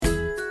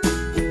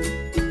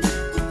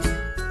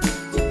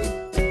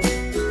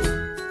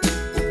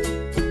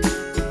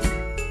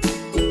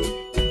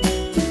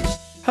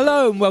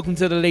Hello and welcome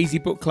to the Lazy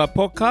Book Club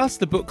podcast,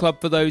 the book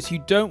club for those who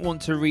don't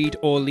want to read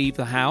or leave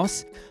the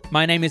house.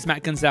 My name is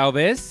Matt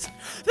Gonsalves.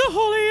 The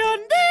Holly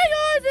and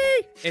the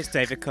Ivy! It's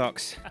David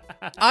Cox.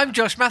 I'm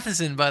Josh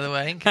Matheson, by the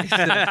way, in case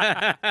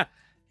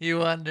you're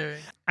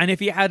wondering. And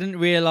if you hadn't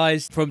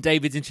realised from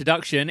David's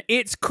introduction,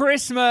 it's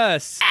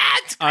Christmas!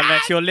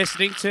 Unless you're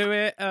listening to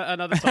it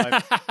another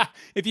time.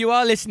 If you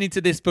are listening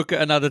to this book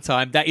at another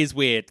time, that is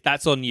weird.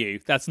 That's on you.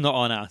 That's not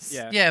on us.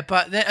 Yeah,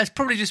 but it's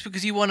probably just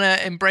because you want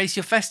to embrace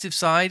your festive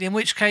side, in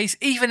which case,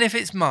 even if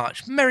it's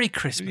March, Merry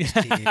Christmas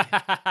to you.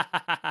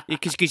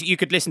 Because you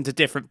could listen to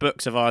different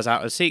books of ours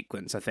out of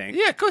sequence, I think.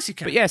 Yeah, of course you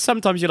can. But yeah,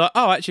 sometimes you're like,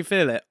 oh, I actually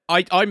feel it.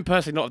 I'm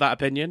personally not of that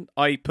opinion.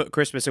 I put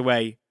Christmas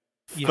away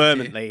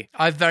permanently.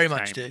 I very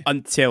much do.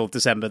 Until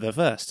December the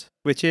 1st,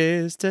 which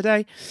is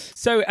today.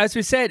 So, as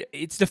we said,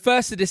 it's the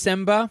 1st of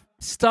December,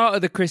 start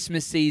of the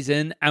Christmas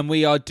season, and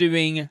we are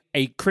doing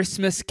a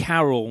Christmas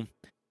Carol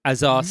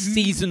as our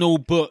seasonal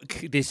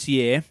book this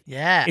year.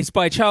 Yeah. It's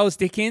by Charles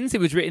Dickens.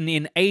 It was written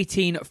in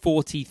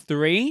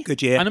 1843.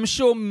 Good year. And I'm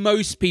sure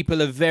most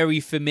people are very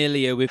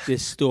familiar with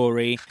this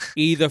story,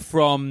 either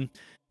from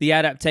the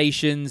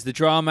adaptations, the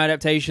drama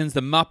adaptations,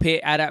 the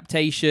Muppet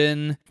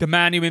adaptation, The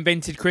Man Who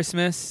Invented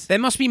Christmas. There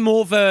must be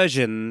more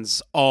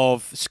versions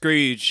of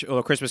Scrooge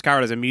or Christmas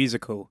Carol as a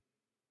musical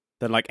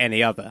than like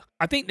any other.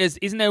 I think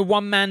isn't there a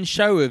one-man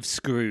show of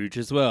Scrooge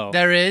as well?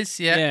 There is,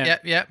 yeah.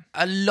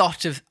 A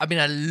lot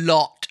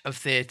of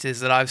theatres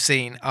that I've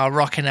seen are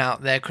rocking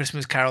out their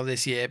Christmas Carol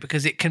this year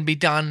because it can be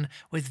done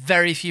with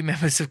very few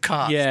members of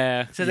cast.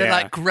 Yeah. So they're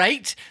like,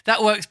 great,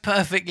 that works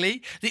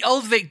perfectly. The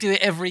Old Vic do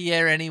it every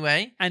year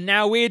anyway. And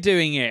now we're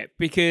doing it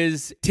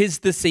because 'tis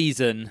the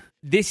season.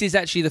 This is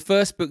actually the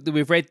first book that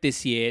we've read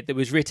this year that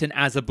was written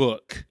as a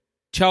book.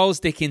 Charles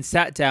Dickens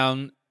sat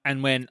down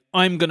and went,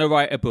 I'm going to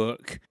write a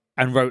book,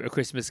 and wrote A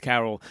Christmas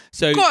Carol.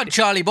 So go on,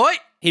 Charlie boy.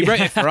 He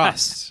wrote it for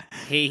us.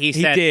 He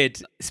said,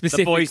 did,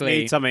 specifically. The boys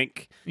need something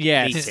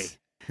yes.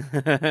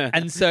 meaty.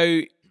 And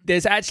so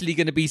there's actually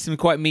going to be some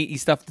quite meaty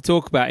stuff to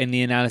talk about in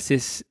the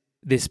analysis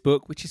this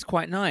book, which is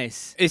quite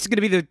nice. It's going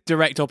to be the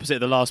direct opposite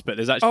of the last book.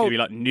 There's actually going to be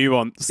like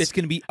nuance. There's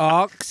going to be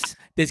arcs.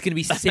 There's going to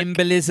be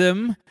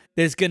symbolism.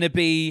 There's going to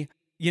be,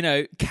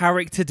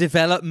 character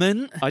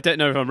development. I don't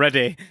know if I'm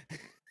ready.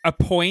 A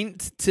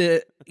point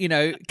to,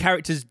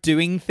 characters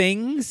doing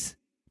things.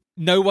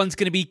 No one's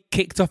going to be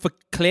kicked off a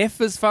cliff,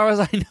 as far as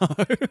I know.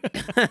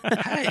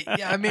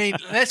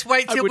 Let's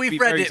wait till we've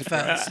read it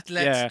surprised. first.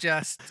 Let's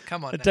just,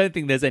 come on. I don't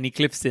think there's any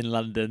cliffs in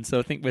London, so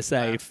I think we're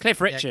safe.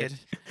 Cliff Richard.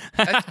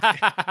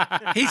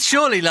 He's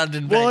surely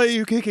London-based. Why are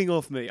you kicking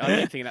off me? I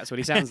don't think that's what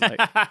he sounds like.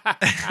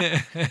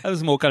 That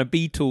was more kind of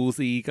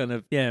Beatles-y kind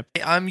of, yeah.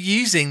 I'm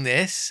using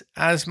this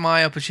as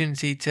my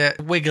opportunity to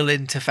wiggle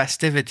into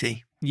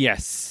festivity.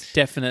 Yes,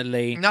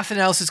 definitely. Nothing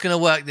else is going to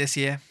work this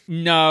year.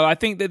 No, I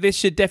think that this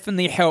should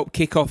definitely help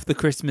kick off the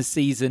Christmas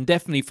season,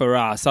 definitely for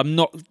us. I'm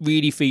not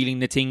really feeling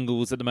the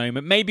tingles at the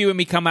moment. Maybe when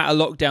we come out of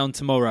lockdown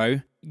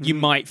tomorrow, you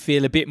might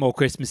feel a bit more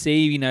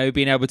Christmassy,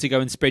 being able to go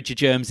and spread your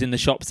germs in the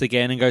shops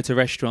again and go to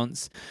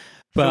restaurants.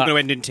 But I'm going to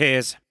end in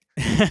tears.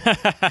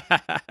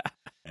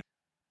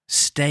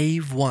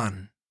 Stave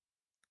 1.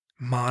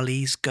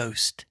 Marley's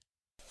Ghost.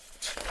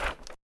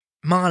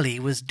 Marley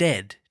was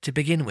dead to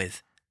begin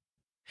with.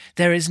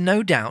 There is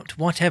no doubt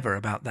whatever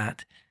about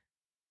that.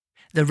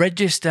 The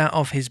register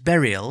of his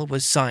burial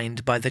was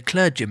signed by the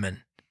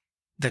clergyman,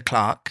 the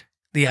clerk,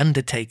 the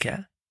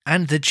undertaker,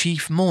 and the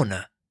chief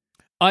mourner.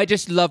 I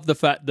just love the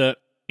fact that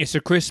it's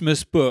a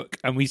Christmas book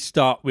and we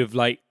start with,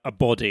 a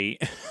body.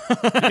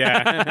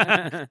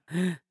 Yeah.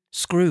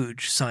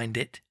 Scrooge signed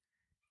it,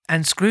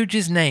 and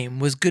Scrooge's name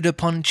was good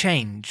upon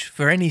change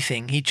for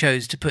anything he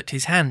chose to put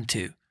his hand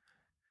to.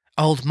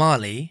 Old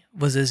Marley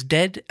was as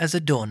dead as a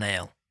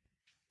doornail.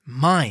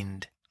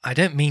 Mind, I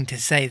don't mean to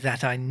say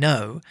that I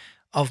know,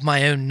 of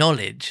my own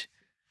knowledge,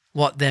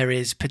 what there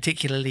is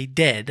particularly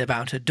dead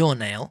about a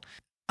doornail.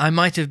 I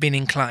might have been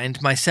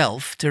inclined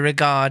myself to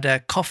regard a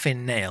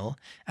coffin nail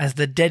as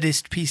the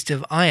deadest piece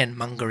of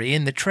ironmongery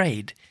in the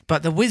trade,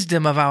 but the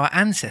wisdom of our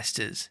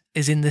ancestors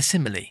is in the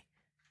simile,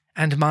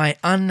 and my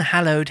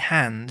unhallowed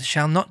hand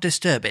shall not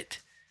disturb it,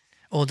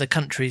 or the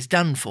country's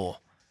done for.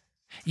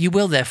 You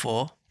will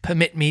therefore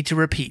permit me to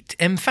repeat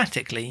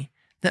emphatically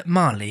that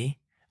Marley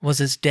was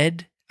as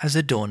dead as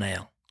a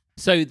doornail.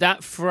 So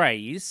that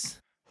phrase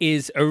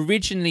is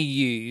originally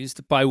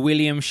used by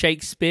William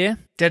Shakespeare.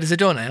 Dead as a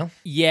doornail?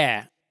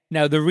 Yeah.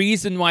 Now, the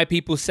reason why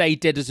people say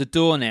dead as a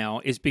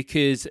doornail is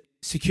because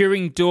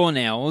securing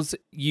doornails,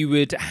 you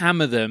would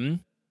hammer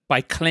them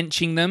by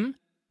clenching them,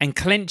 and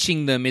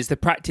clenching them is the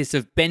practice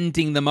of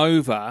bending them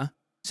over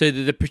so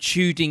that the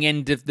protruding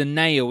end of the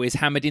nail is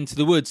hammered into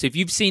the wood. So if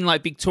you've seen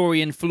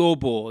Victorian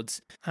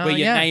floorboards where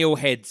your nail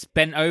head's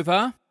bent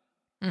over,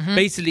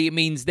 basically it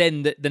means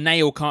then that the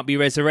nail can't be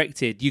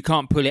resurrected. You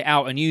can't pull it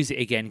out and use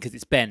it again because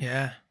it's bent.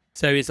 Yeah.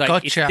 So it's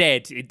it's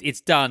dead. It's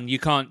done. You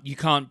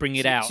can't bring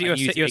it out. So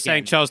you're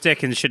saying Charles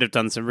Dickens should have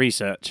done some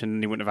research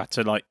and he wouldn't have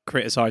had to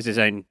criticise his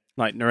own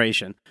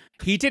narration.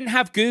 He didn't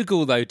have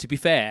Google though, to be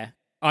fair.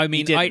 I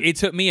mean, didn't. it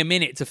took me a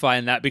minute to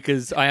find that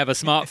because I have a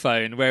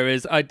smartphone,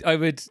 whereas I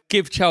would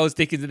give Charles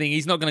Dickens the thing.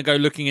 He's not going to go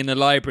looking in the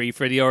library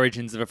for the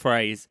origins of a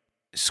phrase.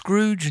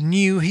 Scrooge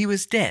knew he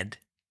was dead.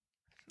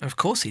 Of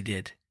course he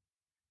did.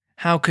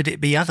 How could it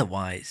be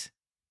otherwise?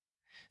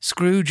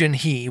 Scrooge and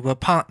he were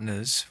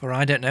partners for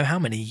I don't know how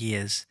many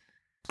years.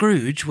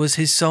 Scrooge was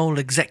his sole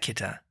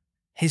executor,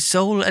 his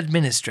sole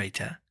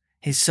administrator,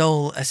 his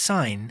sole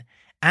assign,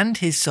 and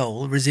his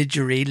sole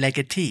residuary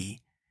legatee,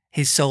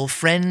 his sole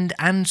friend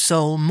and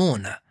sole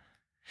mourner.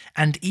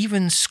 And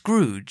even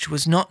Scrooge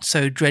was not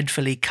so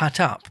dreadfully cut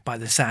up by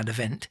the sad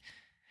event,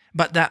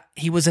 but that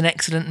he was an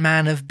excellent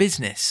man of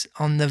business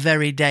on the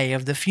very day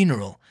of the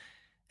funeral,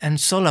 and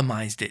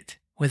solemnized it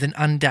with an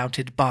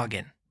undoubted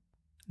bargain.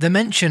 The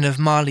mention of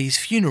Marley's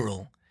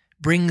funeral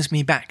brings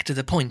me back to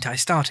the point I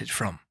started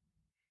from.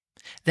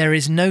 There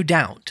is no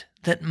doubt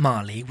that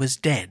Marley was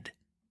dead.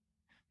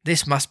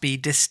 This must be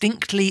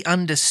distinctly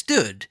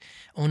understood,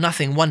 or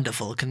nothing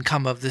wonderful can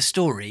come of the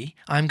story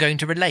I'm going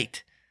to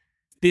relate.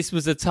 This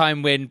was a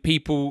time when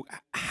people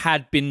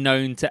had been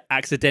known to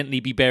accidentally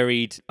be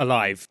buried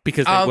alive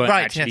because they weren't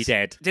actually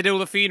dead. Did all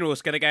the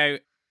funerals going to go,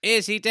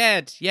 is he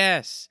dead?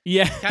 Yes.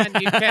 Yeah.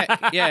 Can you check?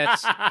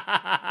 Yes.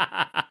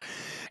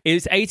 It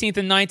was 18th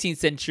and 19th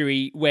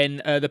century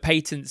when the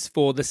patents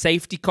for the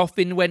safety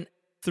coffin went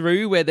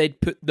through, where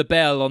they'd put the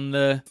bell on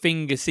the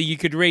finger so you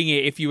could ring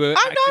it if you were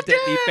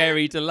accidentally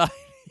buried alive.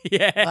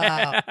 Yeah.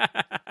 Wow.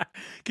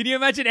 Can you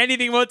imagine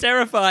anything more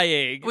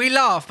terrifying? We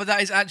laugh, but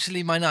that is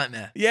actually my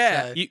nightmare.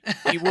 Yeah.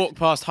 So- You walk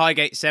past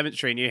Highgate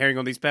Cemetery and you're hearing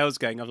all these bells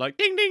going. I'm like,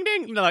 ding, ding,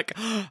 ding. And you're like,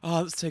 oh,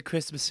 that's so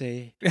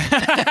Christmassy.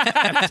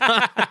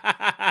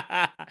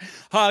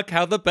 Hark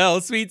how the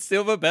bells, sweet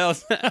silver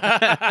bells.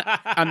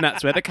 And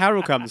that's where the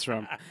carol comes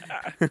from.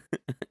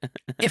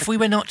 If we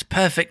were not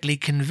perfectly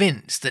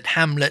convinced that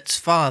Hamlet's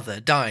father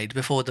died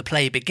before the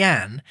play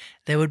began,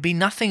 there would be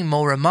nothing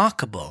more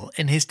remarkable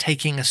in his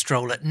taking a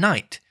stroll at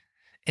night,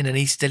 in an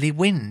easterly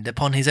wind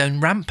upon his own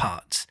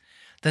ramparts,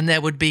 than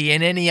there would be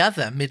in any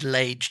other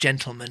middle-aged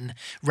gentleman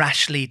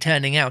rashly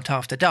turning out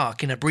after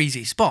dark in a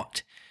breezy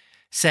spot,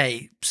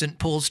 say St.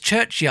 Paul's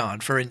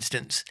churchyard, for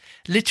instance,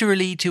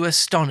 literally to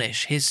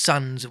astonish his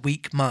son's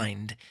weak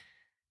mind.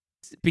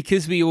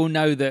 Because we all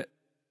know that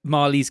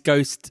Marley's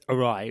ghost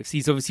arrives,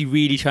 he's obviously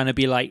really trying to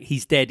be like,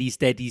 he's dead, he's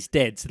dead, he's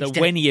dead. So that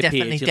when he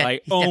appears, you're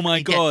like, oh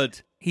my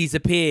God, he's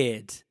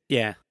appeared.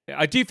 Yeah.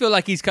 I do feel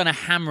like he's kind of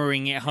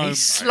hammering it home.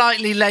 He's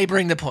slightly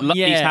labouring the point.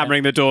 Yeah. He's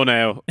hammering the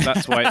doornail.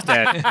 That's why it's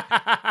dead.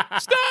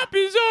 Stop,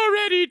 he's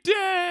already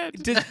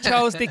dead. Does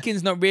Charles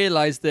Dickens not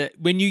realise that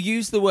when you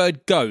use the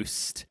word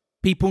ghost,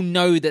 people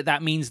know that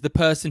that means the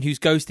person whose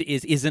ghost it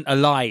is isn't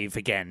alive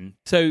again?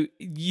 So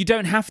you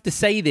don't have to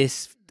say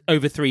this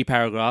over 3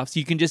 paragraphs.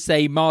 You can just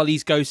say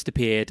Marley's ghost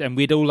appeared and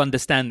we'd all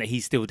understand that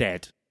he's still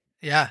dead.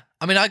 Yeah.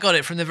 I mean, I got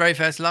it from the very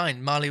first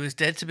line. Marley was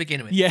dead to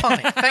begin with. Yeah.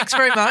 Fine. Thanks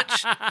very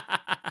much.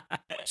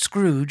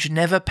 Scrooge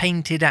never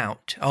painted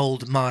out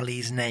old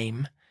Marley's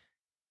name.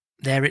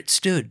 There it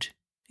stood,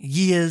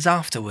 years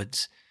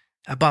afterwards,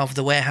 above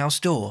the warehouse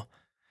door.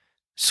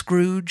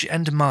 Scrooge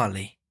and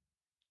Marley.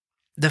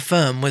 The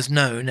firm was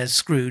known as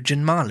Scrooge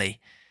and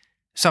Marley.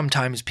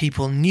 Sometimes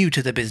people new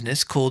to the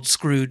business called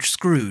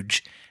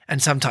Scrooge,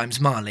 and sometimes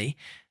Marley,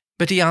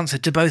 but he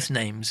answered to both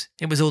names.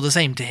 It was all the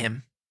same to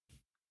him.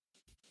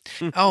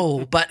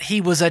 Oh, but he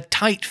was a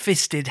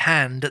tight-fisted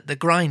hand at the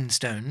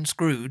grindstone,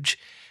 Scrooge,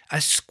 a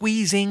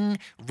squeezing,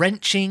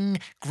 wrenching,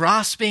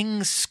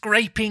 grasping,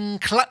 scraping,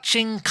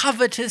 clutching,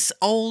 covetous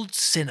old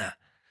sinner,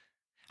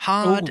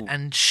 hard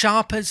and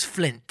sharp as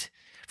flint,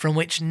 from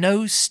which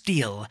no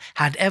steel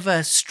had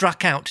ever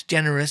struck out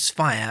generous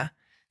fire,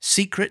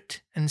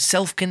 secret and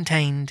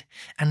self-contained,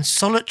 and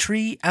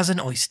solitary as an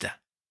oyster.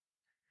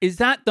 Is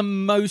that the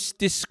most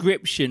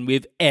description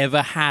we've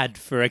ever had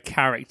for a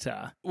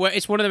character? Well,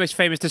 it's one of the most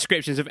famous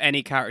descriptions of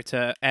any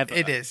character ever.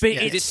 It is. But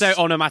yes. It's so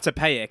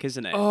onomatopoeic,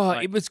 isn't it? Oh,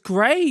 it was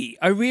great.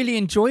 I really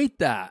enjoyed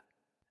that.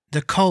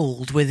 The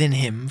cold within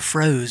him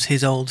froze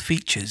his old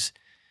features,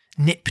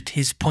 nipped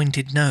his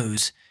pointed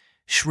nose,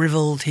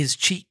 shrivelled his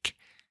cheek,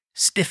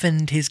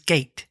 stiffened his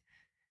gait,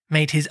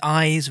 made his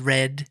eyes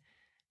red,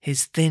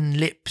 his thin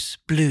lips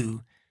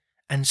blue,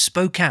 and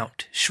spoke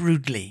out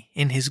shrewdly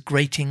in his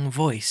grating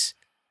voice.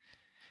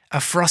 A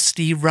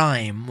frosty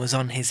rime was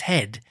on his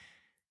head,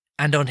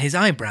 and on his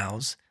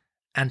eyebrows,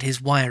 and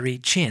his wiry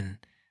chin.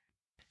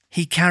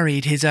 He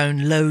carried his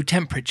own low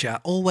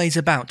temperature always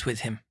about with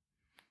him.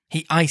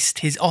 He iced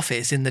his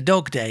office in the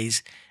dog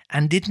days,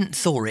 and didn't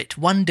thaw it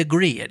 1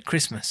 degree at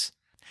Christmas.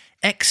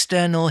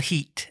 External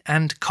heat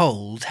and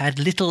cold had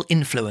little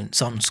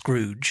influence on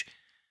Scrooge.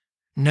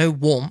 No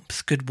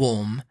warmth could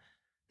warm,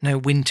 no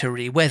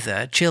wintry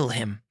weather chill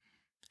him.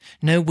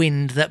 No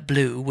wind that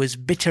blew was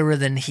bitterer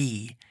than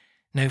he.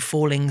 No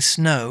falling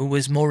snow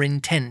was more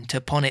intent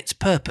upon its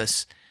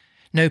purpose,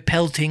 no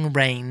pelting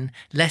rain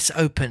less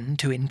open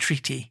to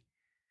entreaty.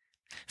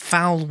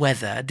 Foul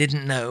weather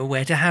didn't know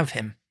where to have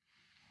him.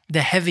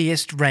 The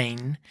heaviest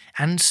rain,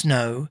 and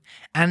snow,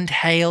 and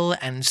hail,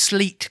 and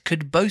sleet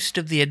could boast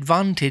of the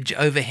advantage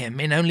over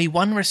him in only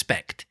one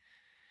respect.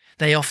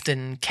 They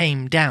often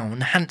came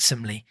down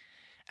handsomely,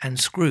 and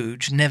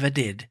Scrooge never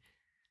did.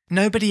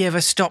 Nobody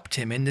ever stopped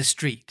him in the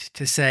street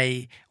to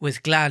say,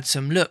 with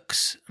gladsome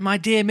looks, "My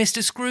dear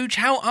Mr. Scrooge,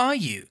 how are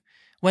you?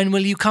 When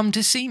will you come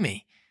to see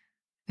me?"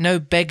 No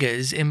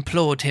beggars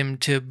implored him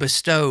to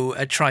bestow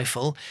a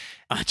trifle.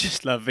 I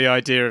just love the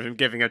idea of him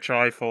giving a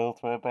trifle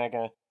to a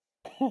beggar.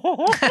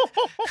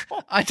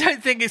 I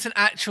don't think it's an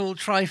actual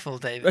trifle,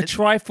 David. A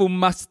trifle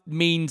must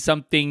mean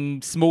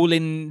something small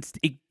and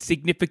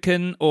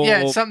insignificant,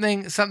 or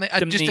something just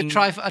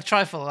a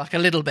trifle, like a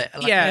little bit.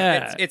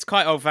 Like It's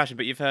quite old-fashioned,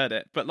 but you've heard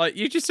it. But like,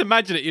 you just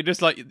imagine it.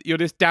 You're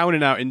just down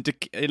and out in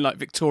like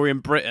Victorian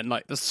Britain,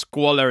 like the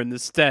squalor and the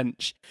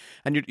stench,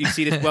 and you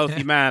see this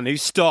wealthy man who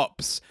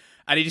stops.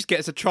 And he just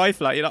gets a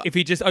trifle out. You're like, if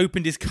he just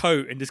opened his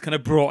coat and just kind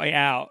of brought it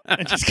out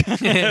and just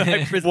kind of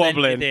like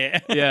wobbling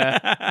it.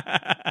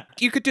 Yeah.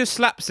 You could do a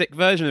slapstick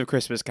version of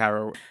Christmas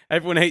Carol.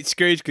 Everyone hates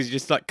Scrooge because he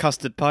just like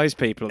custard pies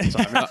people all the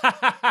time. Like,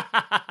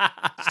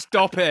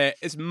 stop it.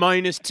 It's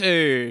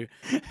 -2.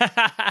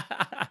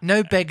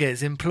 No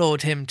beggars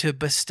implored him to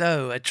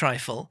bestow a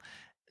trifle.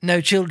 No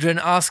children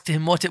asked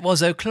him what it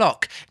was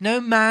o'clock.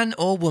 No man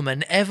or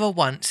woman ever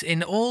once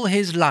in all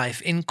his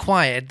life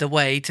inquired the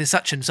way to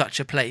such and such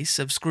a place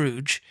of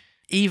Scrooge.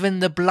 Even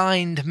the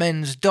blind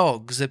men's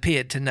dogs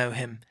appeared to know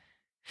him,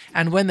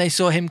 and when they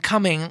saw him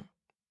coming,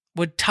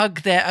 would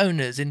tug their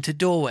owners into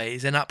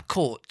doorways and up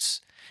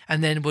courts,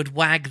 and then would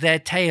wag their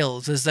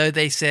tails as though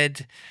they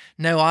said,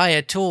 "No eye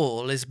at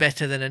all is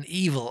better than an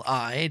evil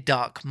eye,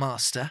 dark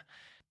master."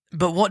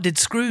 But what did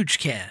Scrooge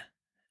care?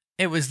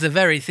 It was the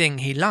very thing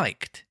he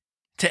liked,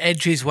 to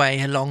edge his way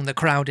along the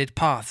crowded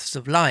paths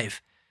of life.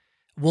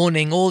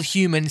 Warning all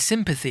human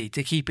sympathy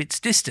to keep its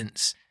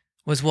distance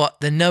was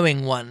what the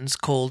knowing ones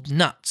called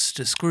nuts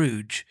to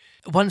Scrooge.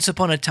 Once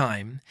upon a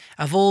time,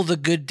 of all the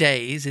good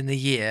days in the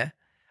year,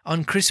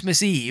 on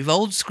Christmas Eve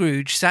old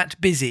Scrooge sat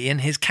busy in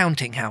his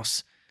counting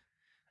house.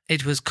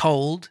 It was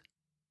cold,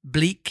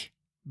 bleak,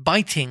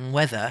 biting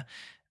weather,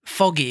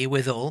 foggy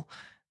withal,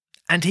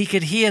 and he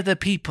could hear the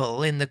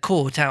people in the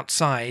court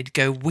outside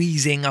go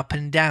wheezing up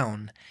and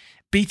down,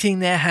 beating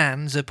their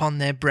hands upon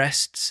their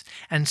breasts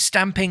and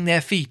stamping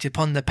their feet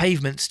upon the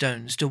pavement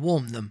stones to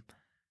warm them.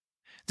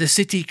 The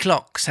city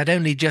clocks had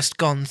only just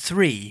gone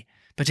 3,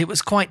 but it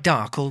was quite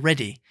dark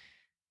already.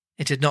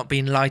 It had not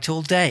been light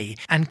all day,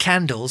 and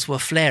candles were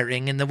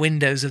flaring in the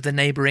windows of the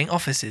neighbouring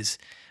offices,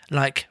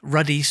 like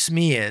ruddy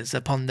smears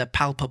upon the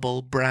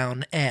palpable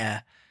brown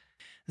air.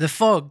 The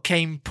fog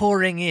came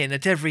pouring in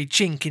at every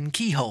chink and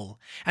keyhole,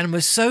 and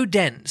was so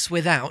dense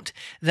without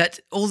that,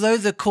 although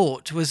the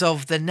court was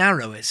of the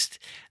narrowest,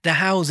 the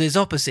houses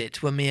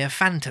opposite were mere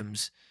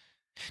phantoms.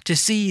 To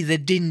see the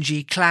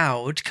dingy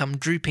cloud come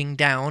drooping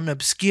down,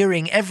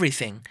 obscuring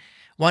everything,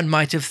 one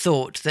might have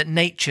thought that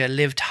nature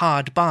lived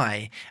hard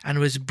by and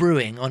was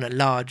brewing on a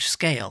large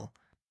scale.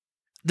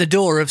 The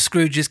door of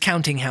Scrooge's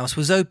counting-house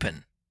was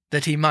open,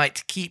 that he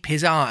might keep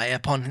his eye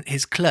upon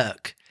his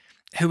clerk,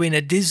 who in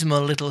a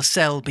dismal little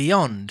cell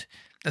beyond,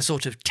 a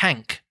sort of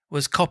tank,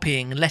 was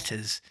copying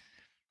letters.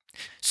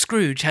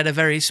 Scrooge had a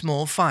very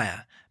small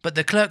fire, but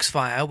the clerk's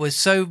fire was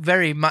so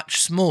very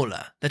much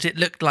smaller that it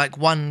looked like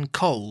one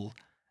coal.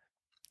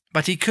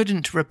 But he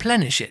couldn't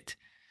replenish it,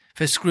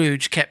 for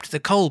Scrooge kept the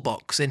coal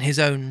box in his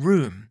own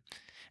room,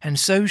 and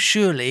so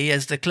surely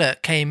as the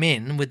clerk came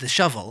in with the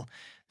shovel,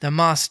 the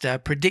master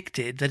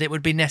predicted that it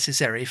would be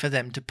necessary for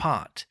them to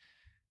part.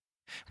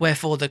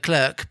 Wherefore the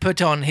clerk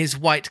put on his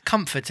white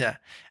comforter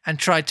and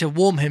tried to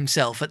warm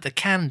himself at the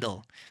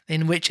candle,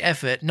 in which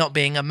effort, not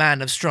being a man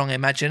of strong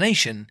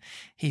imagination,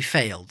 he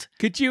failed.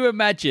 Could you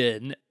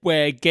imagine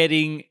where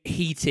getting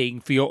heating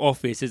for your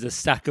office is a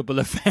sackable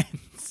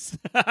offence?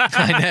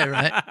 I know,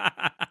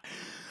 right?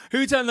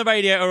 Who turned the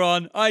radiator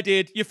on? I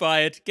did. You're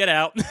fired. Get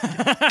out.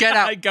 Get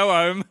out. Go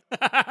home.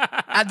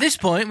 At this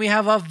point, we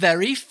have our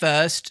very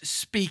first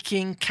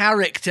speaking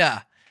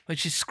character,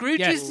 which is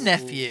Scrooge's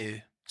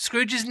nephew.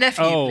 Scrooge's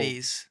nephew,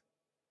 please.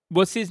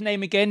 What's his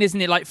name again?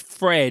 Isn't it like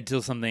Fred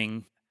or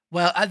something?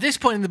 Well, at this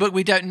point in the book,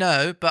 we don't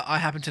know, but I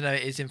happen to know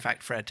it is in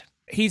fact Fred.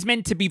 He's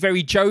meant to be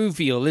very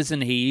jovial,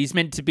 isn't he? He's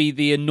meant to be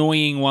the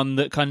annoying one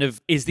that kind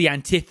of is the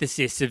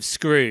antithesis of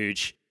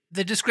Scrooge.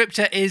 The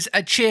descriptor is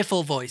a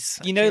cheerful voice.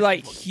 You know,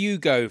 like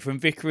Hugo from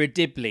Vicar of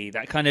Dibley,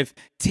 that kind of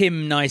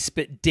Tim nice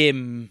but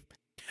dim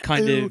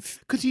kind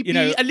of, could he you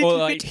know, be a little or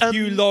like bit,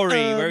 Hugh Laurie,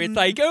 where it's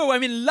like, oh,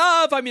 I'm in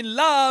love,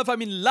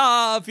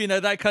 you know,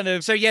 that kind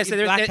of. So yes,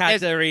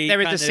 there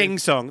is a sing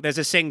song. There's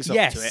a sing song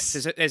Yes.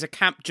 to it. There's a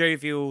camp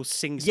jovial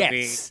sing song.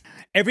 Yes,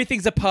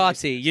 everything's a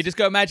party. You just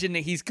go imagine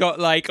that he's got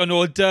like an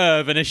hors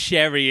d'oeuvre and a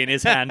sherry in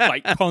his hand,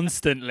 like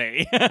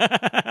constantly.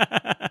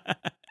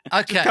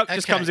 Okay,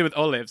 just comes in with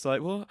olives.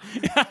 Like what?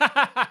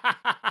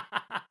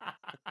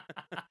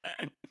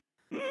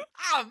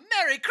 Oh,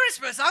 Merry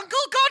Christmas, Uncle!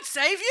 God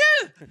save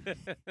you!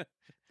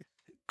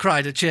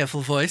 Cried a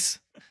cheerful voice.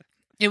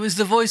 It was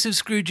the voice of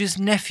Scrooge's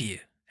nephew,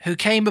 who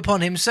came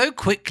upon him so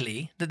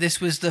quickly that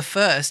this was the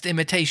first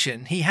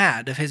imitation he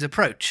had of his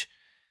approach.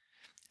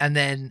 And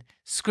then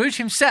Scrooge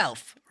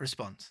himself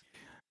responds.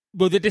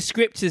 Well, the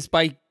descriptors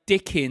by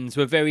Dickens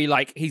were very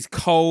like, he's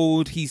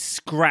cold, he's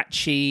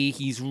scratchy,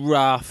 he's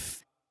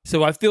rough.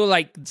 So I feel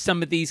like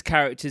some of these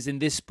characters in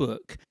this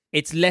book,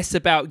 it's less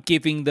about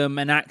giving them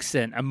an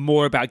accent and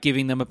more about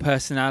giving them a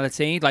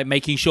personality, like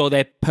making sure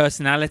their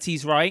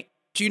personality's right.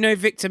 Do you know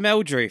Victor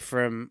Meldrew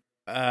from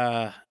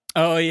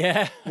Oh,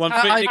 yeah. One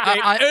Foot in the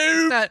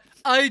Grave?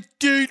 I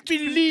don't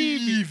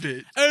believe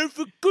it. Oh,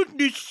 for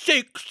goodness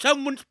sake,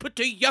 someone's put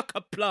a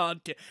yucca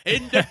plant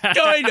in the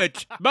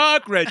toilet,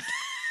 Margaret.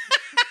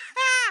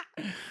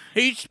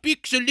 He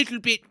speaks a little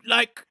bit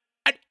like,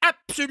 and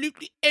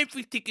absolutely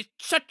everything is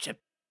such a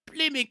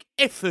blimmin'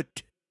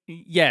 effort.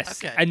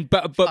 Yes, Okay, and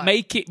but fine.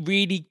 make it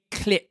really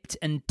clipped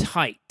and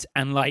tight,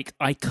 and like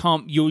I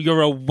can't.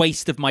 You're a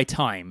waste of my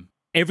time.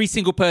 Every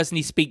single person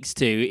he speaks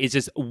to is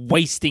just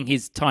wasting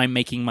his time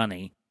making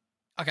money.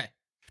 Okay.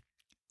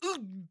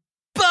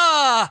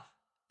 Bah!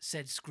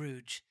 Said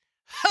Scrooge.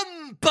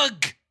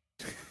 Humbug!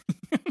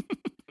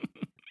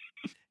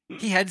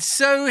 He had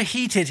so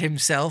heated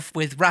himself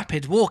with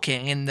rapid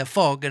walking in the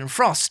fog and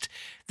frost,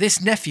 this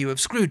nephew of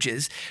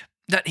Scrooge's,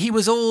 that he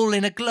was all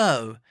in a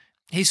glow.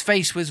 His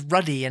face was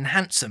ruddy and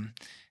handsome.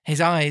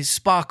 His eyes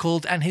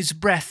sparkled and his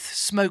breath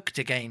smoked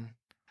again.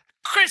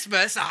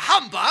 Christmas, a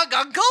humbug,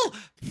 Uncle!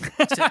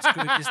 Said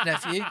Scrooge's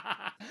nephew.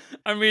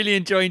 I'm really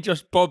enjoying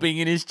Josh bobbing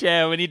in his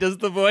chair when he does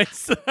the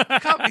voice.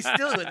 Can't be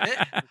still with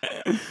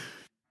it.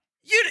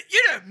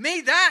 You don't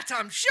mean that,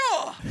 I'm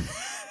sure.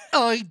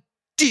 I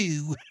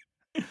do,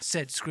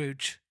 said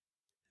Scrooge.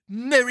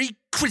 Merry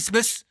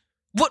Christmas.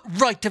 What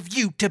right have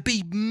you to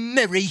be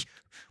merry?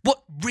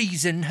 What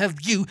reason have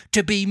you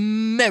to be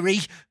merry?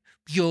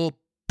 You're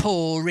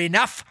poor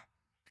enough.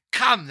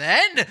 Come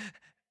then,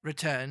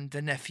 returned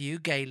the nephew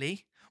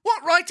gaily.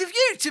 What right have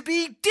you to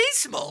be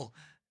dismal?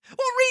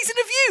 What reason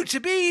have you to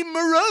be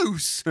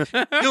morose?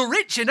 You're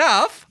rich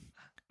enough.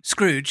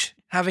 Scrooge,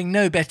 having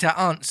no better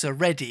answer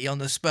ready on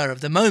the spur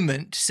of the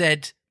moment,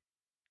 said,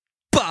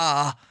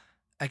 Bah!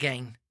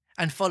 again,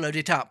 and followed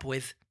it up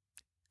with,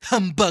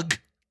 Humbug!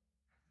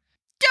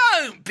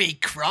 Don't be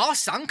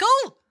cross,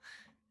 Uncle,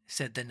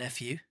 said the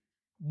nephew.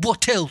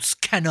 What else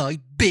can I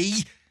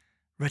be,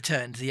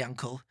 returned the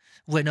uncle,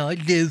 when I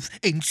live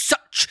in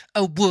such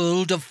a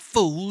world of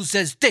fools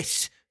as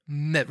this?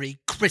 Merry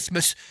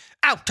Christmas!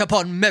 Out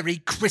upon Merry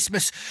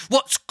Christmas!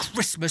 What's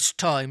Christmas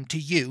time to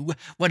you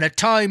when a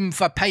time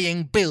for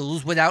paying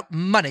bills without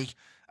money?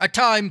 A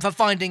time for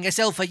finding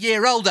yourself a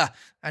year older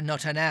and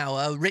not an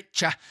hour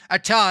richer. A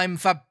time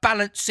for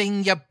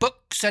balancing your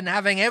books and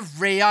having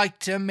every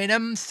item in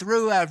 'em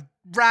through a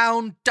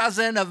round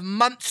dozen of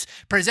months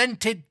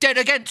presented dead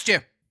against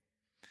you.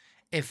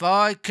 If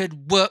I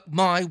could work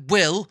my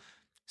will,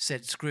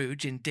 said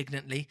Scrooge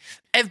indignantly,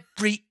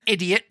 every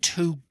idiot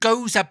who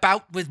goes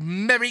about with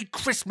Merry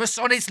Christmas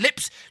on his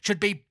lips should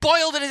be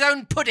boiled in his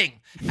own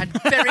pudding and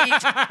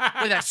buried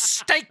with a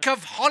stake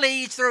of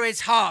holly through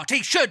his heart.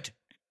 He should.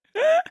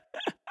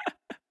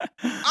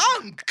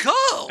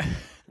 Uncle,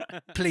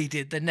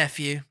 pleaded the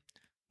nephew.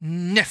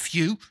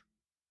 Nephew,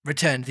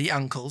 returned the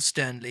uncle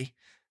sternly,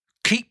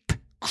 keep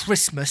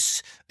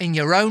Christmas in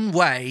your own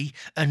way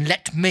and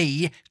let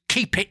me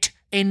keep it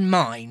in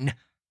mine.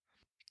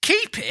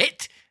 Keep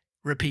it?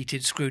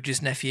 Repeated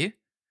Scrooge's nephew.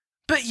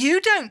 But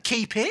you don't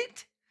keep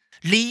it.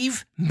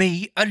 Leave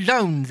me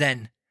alone,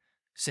 then,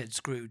 said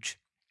Scrooge.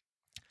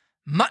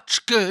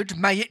 Much good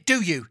may it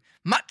do you.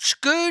 Much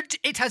good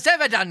it has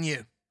ever done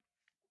you.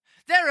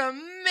 There are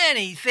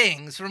many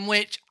things from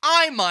which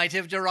I might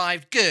have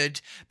derived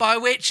good, by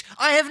which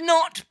I have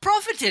not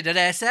profited, I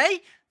dare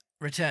say,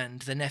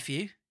 returned the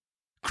nephew.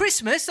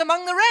 Christmas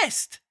among the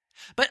rest.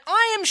 But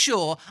I am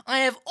sure I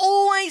have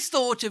always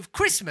thought of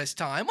Christmas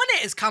time, when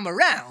it has come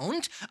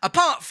around,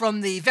 apart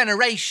from the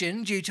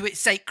veneration due to its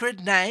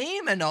sacred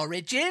name and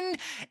origin,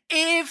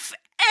 if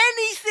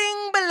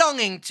anything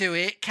belonging to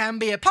it can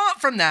be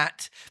apart from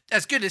that,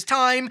 as good as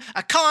time,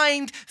 a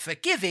kind,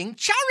 forgiving,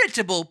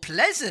 charitable,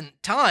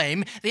 pleasant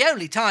time, the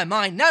only time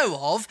I know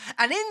of,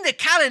 and in the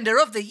calendar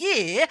of the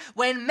year,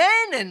 when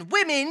men and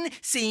women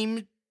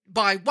seem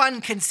by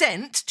one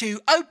consent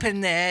to open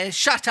their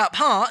shut-up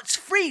hearts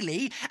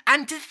freely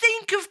and to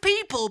think of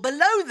people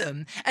below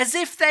them as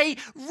if they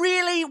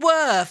really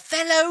were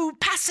fellow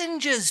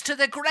passengers to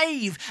the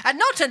grave and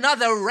not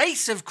another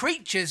race of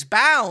creatures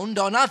bound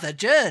on other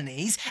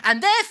journeys,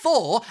 and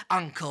therefore,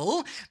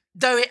 Uncle,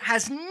 though it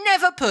has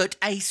never put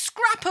a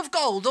scrap of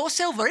gold or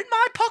silver in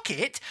my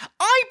pocket,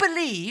 I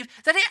believe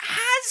that it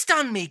has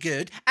done me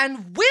good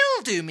and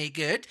will do me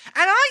good,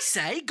 and I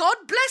say God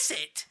bless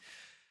it.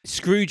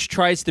 Scrooge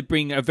tries to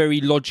bring a very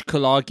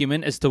logical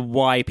argument as to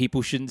why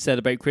people shouldn't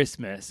celebrate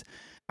Christmas.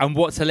 And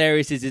what's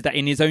hilarious is that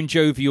in his own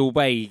jovial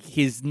way,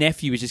 his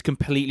nephew is just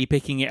completely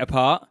picking it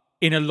apart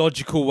in a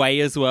logical way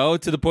as well,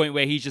 to the point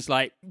where he's just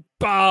like,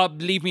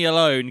 Bob, leave me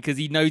alone, because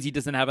he knows he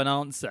doesn't have an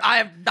answer. I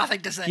have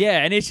nothing to say. Yeah,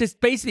 and it's just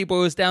basically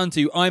boils down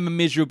to, I'm a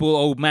miserable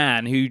old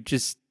man who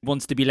just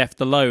wants to be left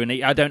alone.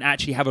 I don't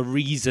actually have a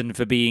reason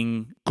for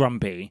being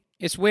grumpy.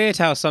 It's weird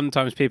how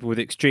sometimes people with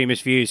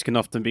extremist views can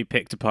often be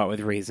picked apart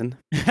with reason.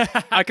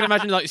 I can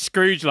imagine like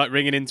Scrooge like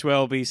ringing into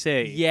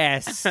LBC.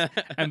 Yes.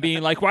 And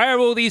being like, why are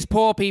all these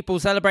poor people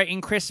celebrating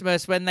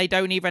Christmas when they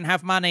don't even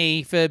have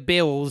money for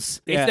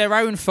bills? Yeah. It's their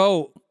own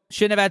fault.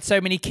 Shouldn't have had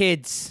so many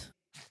kids.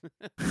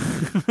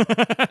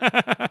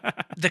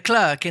 The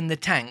clerk in the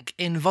tank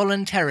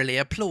involuntarily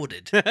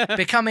applauded,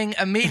 becoming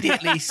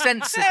immediately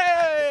sensitive.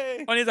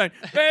 Hey! On his own.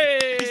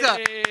 Hey! He's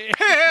like,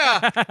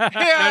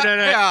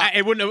 No.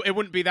 It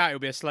wouldn't be that. It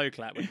would be a slow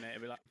clap, wouldn't it?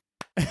 It'd be like.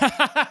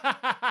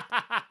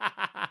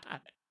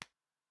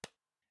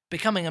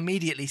 Becoming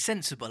immediately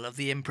sensible of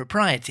the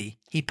impropriety,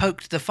 he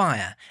poked the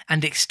fire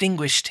and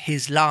extinguished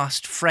his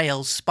last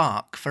frail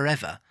spark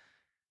forever.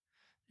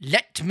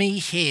 "Let me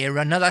hear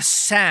another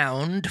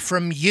sound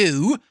from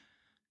you,"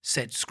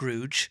 said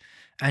Scrooge,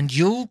 "and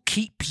you'll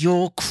keep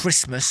your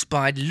Christmas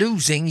by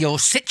losing your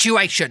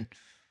situation.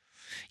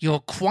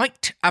 You're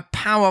quite a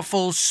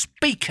powerful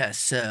speaker,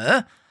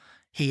 sir,"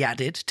 he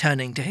added,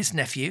 turning to his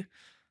nephew.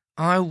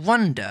 "I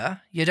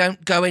wonder you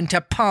don't go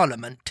into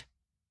Parliament."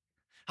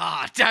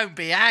 Don't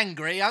be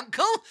angry,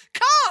 Uncle.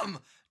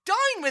 Come,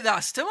 dine with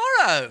us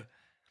tomorrow."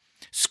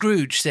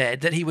 Scrooge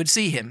said that he would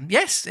see him.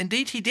 Yes,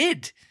 indeed he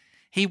did.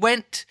 He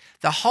went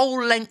the whole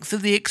length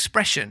of the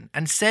expression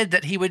and said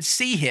that he would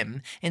see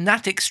him in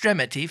that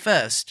extremity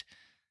first.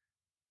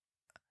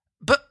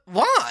 "But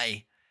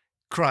why?"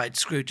 cried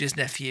Scrooge's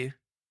nephew.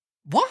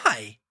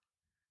 "Why?"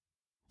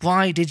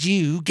 "Why did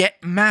you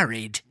get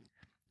married?"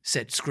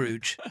 said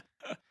Scrooge.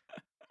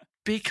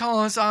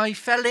 "Because I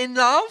fell in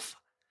love?"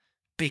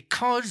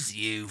 "Because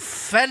you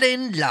fell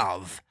in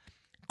love,"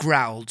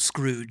 growled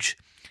Scrooge,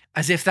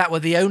 as if that were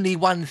the only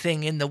one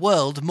thing in the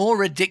world more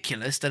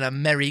ridiculous than a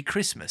Merry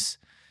Christmas.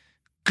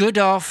 "Good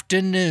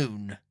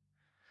afternoon."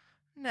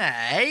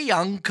 "Nay,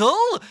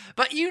 Uncle,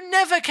 but you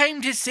never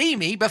came to see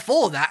me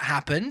before that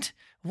happened.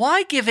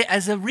 Why give it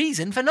as a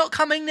reason for not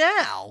coming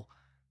now?"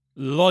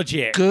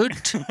 Logic. "Good."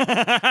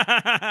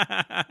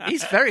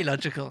 He's very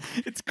logical.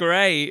 It's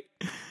great.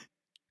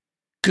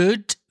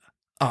 "Good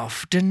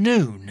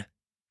afternoon,"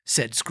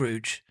 said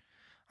Scrooge.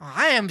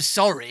 "I am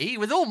sorry,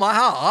 with all my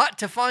heart,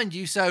 to find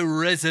you so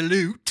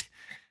resolute.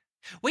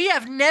 We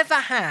have never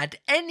had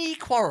any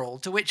quarrel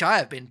to which I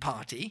have been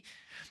party,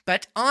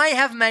 but I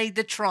have made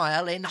the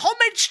trial in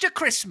homage to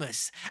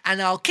Christmas,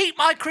 and I'll keep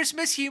my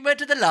Christmas humour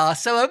to the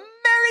last, so a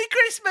Merry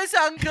Christmas,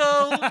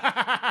 Uncle!"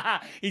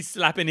 He's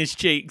slapping his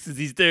cheeks as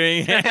he's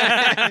doing it.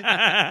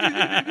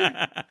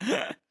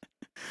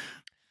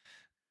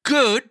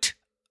 "Good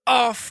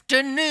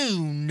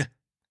afternoon,"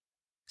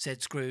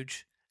 said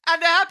Scrooge.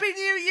 "And a Happy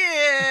New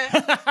Year!"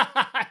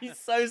 He's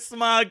so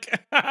smug.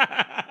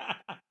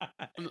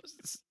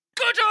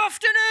 "Good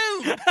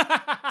afternoon,"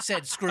 said I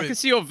can Scrooge.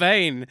 see your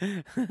vein.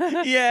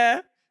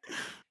 Yeah.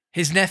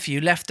 His nephew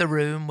left the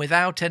room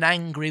without an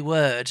angry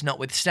word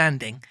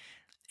notwithstanding.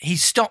 He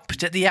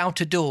stopped at the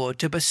outer door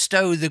to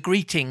bestow the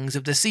greetings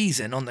of the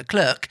season on the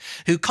clerk,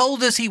 who,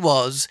 cold as he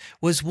was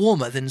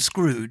warmer than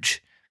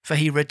Scrooge, for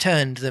he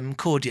returned them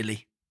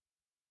cordially.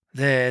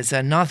 "There's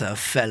another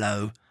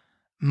fellow,"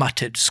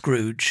 muttered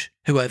Scrooge,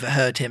 who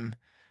overheard him.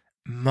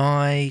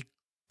 "My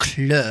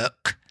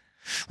clerk,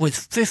 with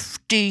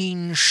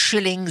 15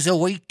 shillings a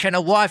week and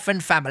a wife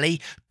and family,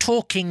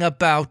 talking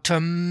about a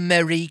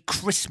Merry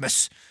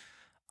Christmas.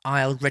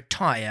 I'll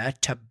retire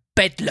to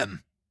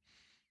Bedlam."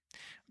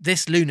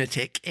 This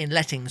lunatic, in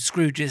letting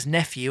Scrooge's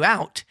nephew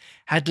out,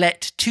 had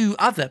let 2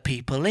 other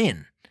people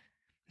in.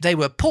 They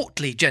were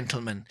portly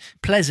gentlemen,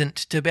 pleasant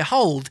to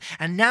behold,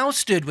 and now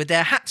stood with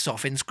their hats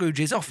off in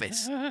Scrooge's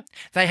office.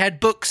 They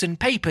had books and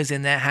papers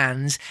in their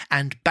hands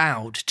and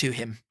bowed to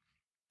him.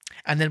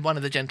 And then one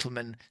of the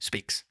gentlemen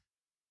speaks.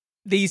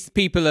 These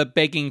people are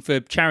begging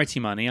for charity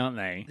money, aren't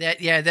they?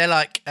 They're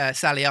like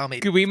Sally Army.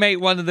 Could we make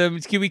one of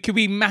them? Could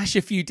we mash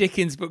a few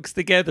Dickens books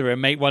together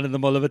and make one of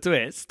them Oliver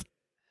Twist?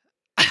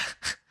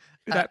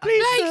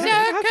 Please,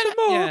 have some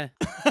more. Yeah.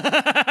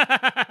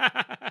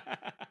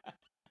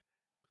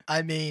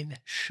 I mean,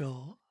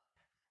 sure.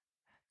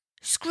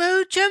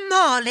 "Scrooge and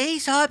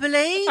Marley's, I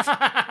believe."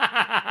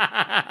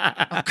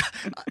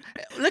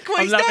 Look what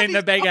I'm he's done. loving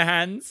the beggar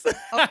hands.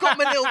 I've got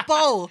my little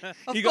bowl.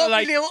 You got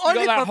my little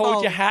Oliver to hold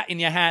bowl. your hat in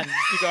your hand.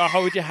 You got to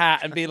hold your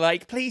hat and be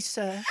like, "Please,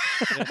 sir."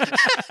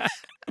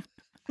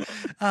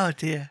 "Oh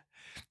dear,"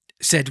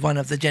 said one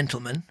of the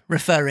gentlemen,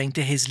 referring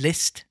to his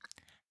list.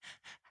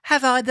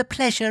 "Have I the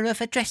pleasure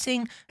of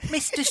addressing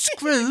Mr.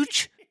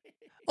 Scrooge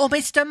or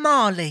Mr.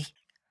 Marley?"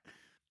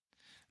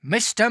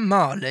 "Mr.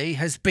 Marley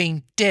has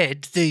been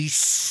dead these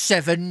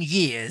 7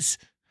 years,"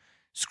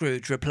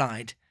 Scrooge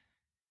replied.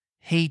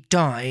 "He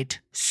died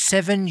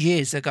 7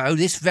 years ago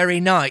this very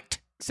night."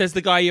 Says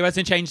the guy who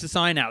hasn't changed the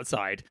sign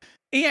outside.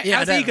 Yeah,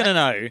 How's he going to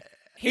know?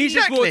 He's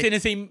just Exactly. walked in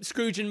and seen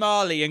Scrooge and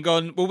Marley and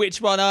gone, "Well,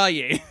 which one are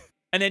you?"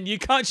 And then you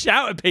can't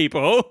shout at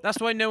people. That's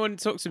why no one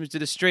talks to him to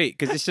the street,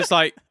 because it's just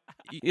like,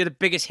 you're the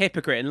biggest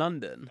hypocrite in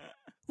London.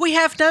 "We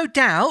have no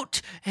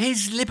doubt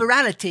his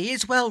liberality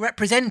is well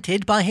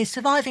represented by his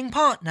surviving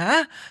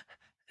partner,"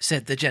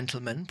 said the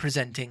gentleman,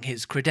 presenting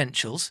his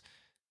credentials.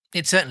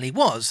 It certainly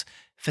was,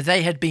 for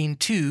they had been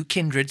two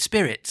kindred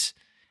spirits.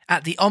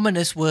 At the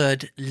ominous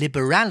word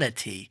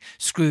liberality,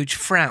 Scrooge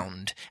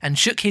frowned and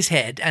shook his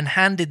head and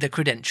handed the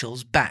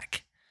credentials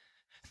back.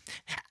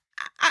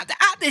 At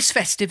this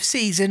festive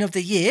season of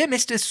the year,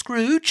 Mr.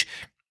 Scrooge,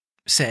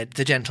 said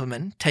the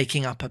gentleman,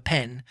 taking up a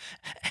pen,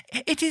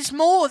 it is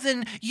more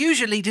than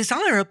usually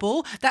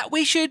desirable that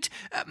we should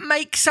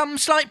make some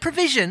slight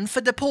provision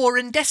for the poor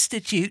and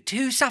destitute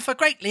who suffer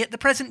greatly at the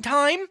present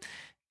time.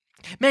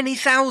 Many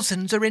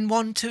thousands are in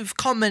want of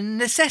common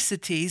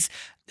necessities.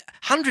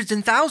 Hundreds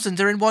and thousands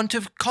are in want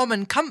of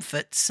common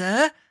comforts,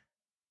 sir.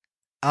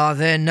 Are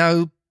there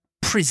no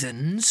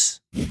prisons?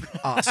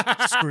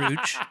 Asked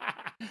Scrooge.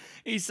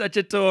 He's such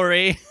a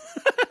Tory.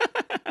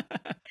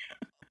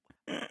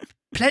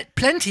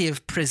 Plenty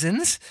of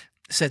prisons,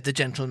 said the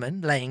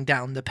gentleman, laying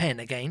down the pen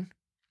again.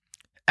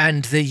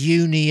 And the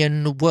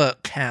union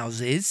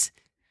workhouses?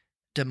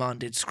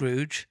 Demanded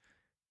Scrooge.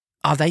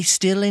 Are they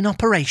still in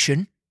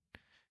operation?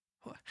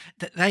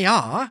 They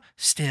are,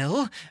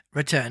 still,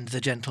 returned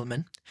the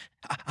gentleman.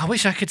 I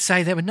wish I could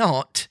say they were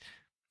not.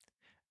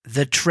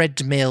 The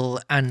treadmill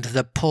and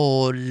the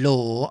poor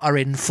law are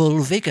in full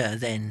vigour,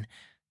 then,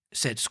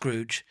 said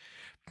Scrooge.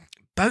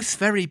 Both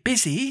very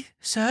busy,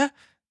 sir.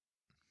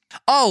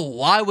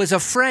 Oh, I was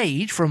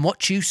afraid from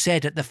what you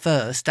said at the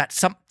first that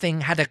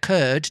something had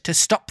occurred to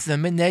stop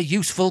them in their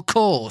useful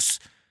course,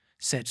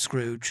 said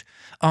Scrooge.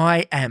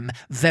 I am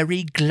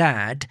very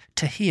glad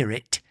to hear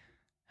it.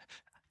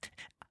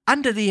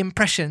 Under the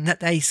impression that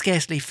they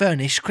scarcely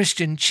furnish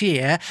Christian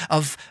cheer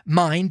of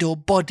mind or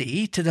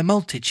body to the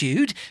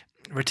multitude,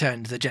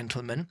 returned the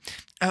gentleman,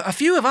 a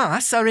few of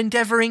us are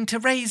endeavouring to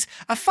raise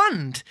a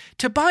fund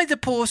to buy the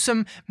poor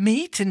some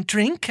meat and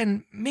drink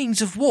and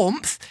means of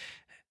warmth.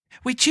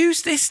 We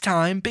choose this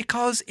time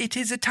because it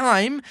is a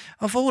time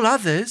of all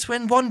others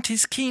when want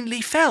is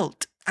keenly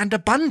felt and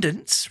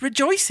abundance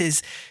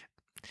rejoices.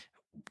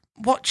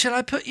 What shall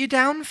I put you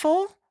down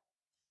for?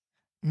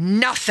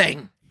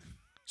 Nothing,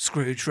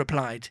 Scrooge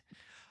replied.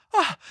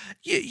 Oh,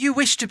 you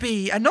wish to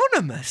be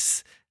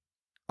anonymous?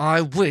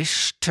 I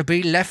wish to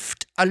be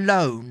left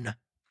alone,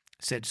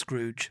 said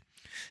Scrooge.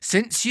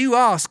 Since you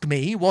ask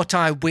me what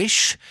I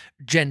wish,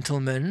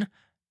 gentlemen,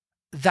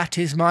 that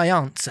is my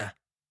answer.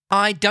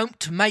 I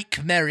don't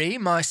make merry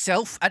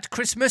myself at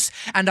Christmas,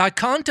 and I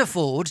can't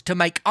afford to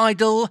make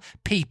idle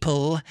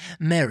people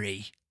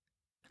merry.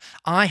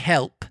 I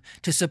help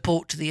to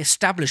support the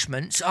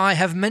establishments I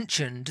have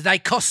mentioned. They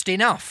cost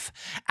enough,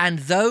 and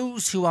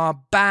those who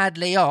are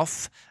badly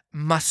off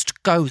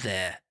must go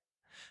there.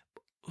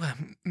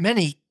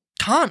 Many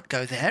can't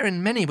go there,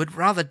 and many would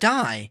rather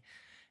die.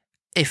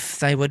 If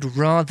they would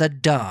rather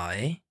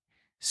die,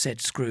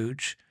 said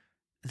Scrooge,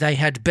 they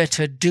had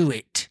better do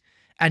it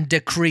and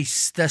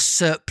decrease the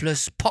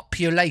surplus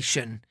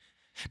population.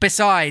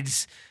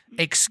 Besides,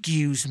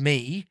 excuse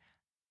me,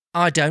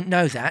 I don't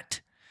know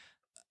that.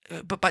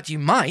 But you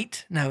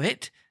might know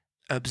it,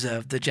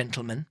 observed the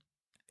gentleman.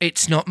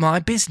 It's not my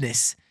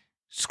business,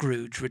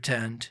 Scrooge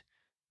returned.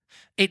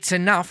 It's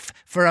enough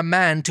for a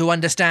man to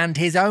understand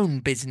his own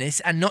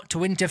business and not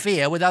to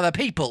interfere with other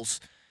people's.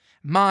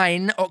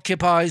 Mine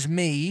occupies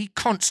me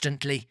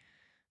constantly.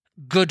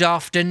 Good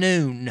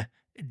afternoon,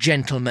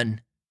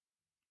 gentlemen.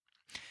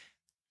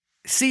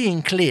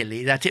 Seeing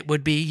clearly that it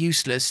would be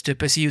useless to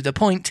pursue the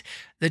point,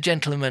 the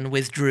gentleman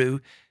withdrew.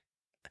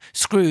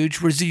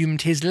 Scrooge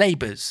resumed his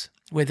labours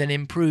with an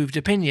improved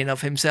opinion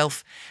of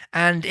himself,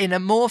 and in a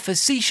more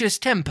facetious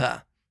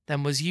temper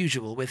than was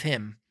usual with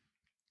him.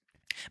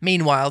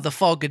 Meanwhile the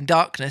fog and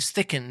darkness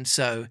thickened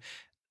so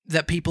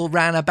that people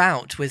ran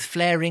about with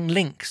flaring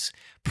links,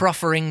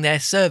 proffering their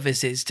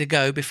services to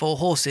go before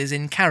horses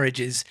in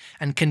carriages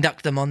and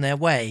conduct them on their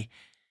way.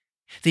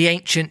 The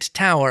ancient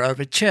tower of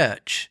a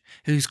church,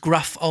 whose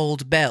gruff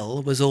old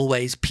bell was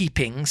always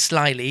peeping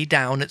slyly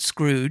down at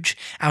Scrooge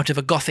out of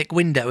a Gothic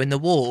window in the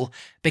wall,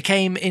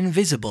 became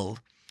invisible,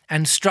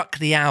 and struck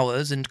the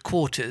hours and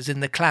quarters in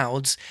the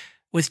clouds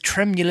with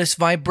tremulous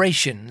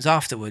vibrations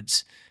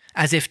afterwards,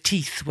 as if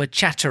teeth were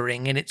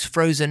chattering in its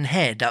frozen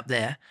head up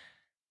there.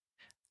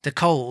 The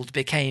cold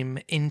became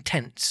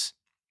intense.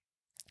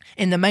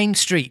 In the main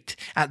street,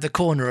 at the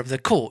corner of the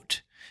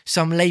court,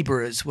 some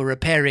labourers were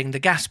repairing the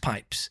gas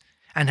pipes,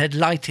 and had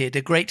lighted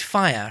a great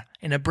fire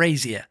in a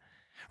brazier,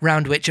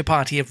 round which a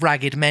party of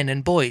ragged men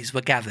and boys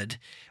were gathered,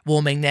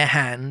 warming their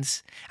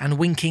hands and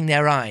winking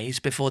their eyes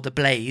before the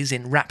blaze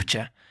in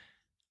rapture.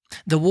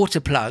 The water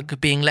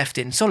plug being left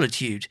in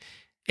solitude,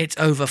 its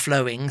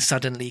overflowing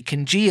suddenly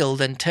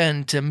congealed and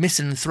turned to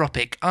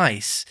misanthropic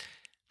ice.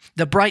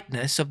 The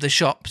brightness of the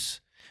shops,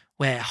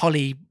 where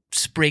holly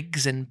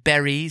sprigs and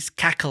berries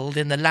cackled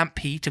in the lamp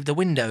heat of the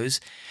windows,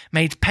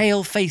 made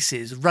pale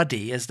faces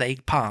ruddy as they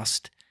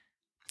passed.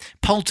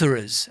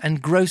 Poulterers'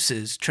 and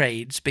grocers'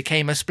 trades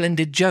became a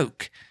splendid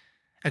joke,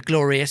 a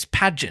glorious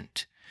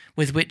pageant,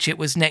 with which it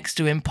was next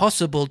to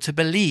impossible to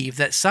believe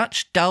that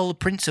such dull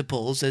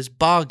principles as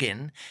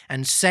bargain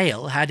and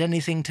sale had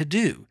anything to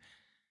do.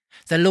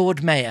 The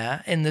Lord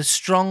Mayor, in the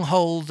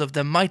stronghold of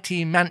the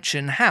mighty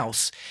mansion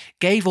house,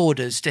 gave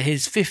orders to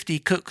his 50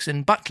 cooks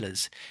and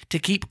butlers to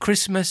keep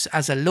Christmas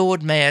as a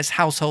Lord Mayor's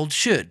household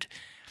should,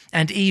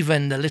 and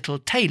even the little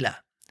tailor,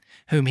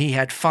 whom he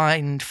had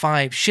fined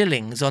 5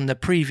 shillings on the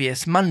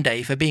previous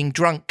Monday for being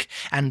drunk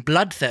and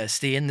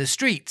bloodthirsty in the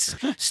streets,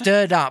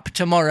 stirred up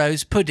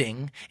tomorrow's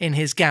pudding in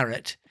his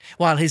garret,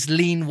 while his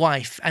lean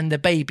wife and the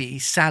baby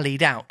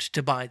sallied out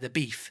to buy the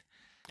beef.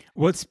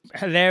 What's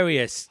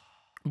hilarious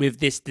with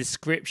this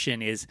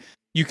description is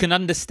you can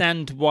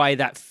understand why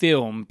that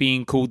film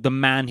being called The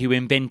Man Who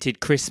Invented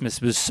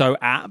Christmas was so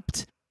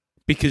apt,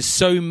 because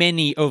so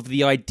many of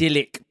the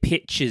idyllic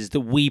pictures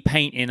that we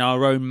paint in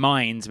our own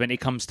minds when it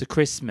comes to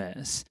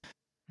Christmas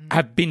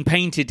have been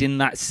painted in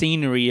that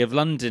scenery of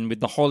London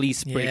with the holly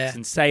sprigs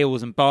and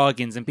sales and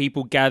bargains and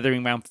people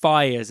gathering around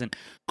fires and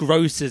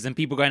grocers and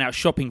people going out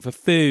shopping for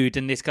food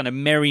and this kind of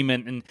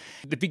merriment. And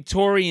the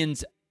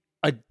Victorians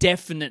are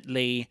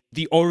definitely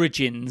the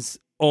origins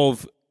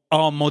of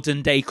our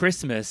modern day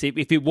Christmas.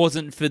 If it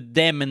wasn't for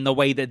them and the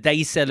way that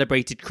they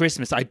celebrated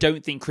Christmas, I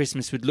don't think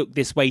Christmas would look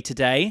this way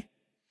today.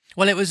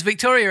 Well, it was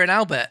Victoria and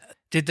Albert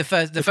did the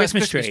first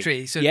Christmas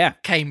tree. So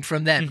it came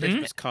from them,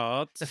 didn't it?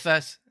 Cards. The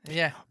first,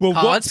 Well,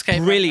 cards what's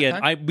came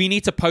brilliant, we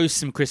need to post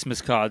some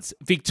Christmas cards.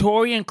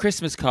 Victorian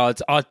Christmas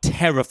cards are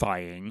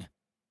terrifying.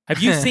 Have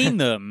you seen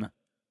them?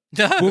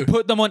 No. We'll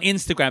put them on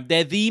Instagram.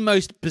 They're the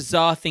most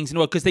bizarre things in the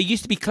world because they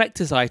used to be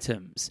collector's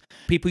items.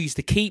 People used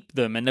to keep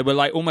them and they were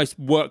like almost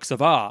works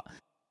of art.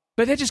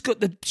 But they just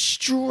got the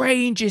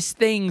strangest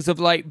things of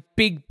like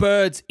big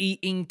birds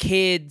eating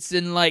kids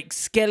and like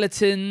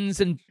skeletons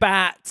and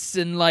bats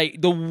and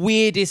like the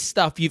weirdest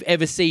stuff you've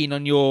ever seen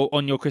on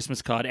your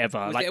Christmas card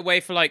ever. Was like, it a way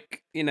for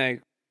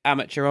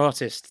amateur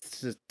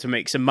artists to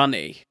make some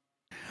money?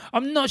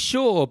 I'm not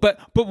sure,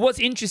 but what's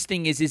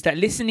interesting is that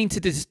listening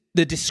to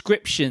the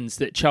descriptions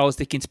that Charles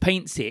Dickens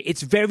paints here,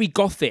 it's very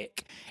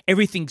gothic.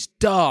 Everything's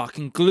dark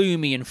and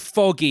gloomy and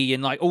foggy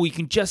and like, you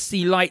can just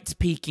see lights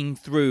peeking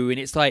through and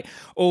it's like,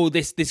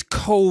 this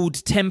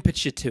cold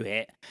temperature to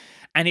it.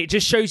 And it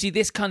just shows you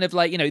this kind of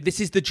like, this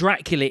is the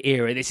Dracula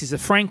era. This is the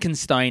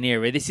Frankenstein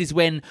era. This is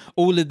when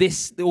all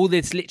this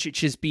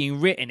literature is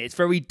being written. It's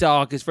very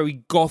dark. It's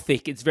very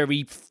gothic. It's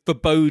very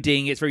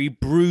foreboding. It's very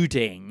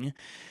brooding.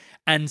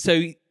 And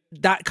so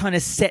that kind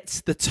of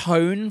sets the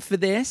tone for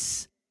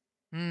this.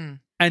 And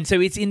so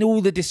it's in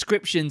all the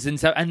descriptions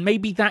and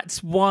maybe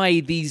that's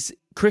why these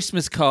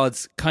Christmas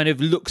cards kind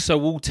of look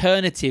so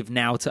alternative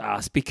now to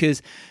us,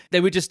 because they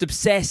were just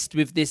obsessed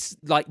with this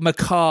like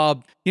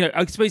macabre,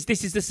 I suppose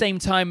this is the same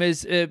time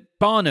as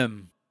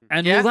Barnum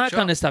and all that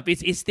kind of stuff.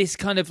 It's this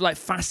kind of like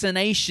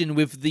fascination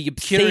with the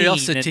obscene.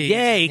 Curiosity.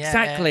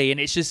 Exactly. And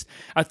it's just,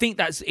 I think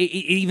that's, it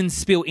even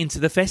spilled into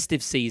the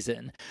festive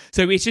season.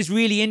 So it's just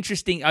really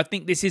interesting. I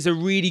think this is a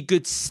really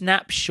good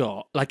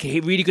snapshot, like a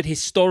really good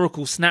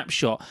historical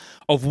snapshot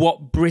of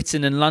what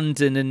Britain and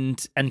London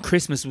and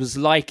Christmas was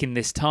like in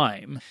this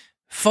time.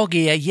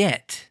 Foggier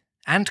yet,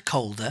 and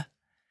colder.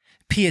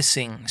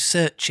 Piercing,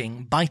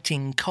 searching,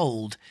 biting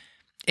cold.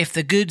 If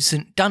the good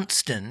St.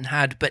 Dunstan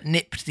had but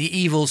nipped the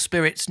evil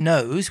spirit's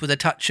nose with a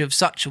touch of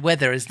such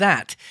weather as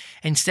that,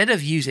 instead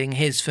of using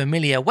his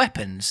familiar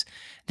weapons,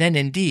 then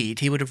indeed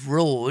he would have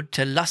roared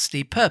to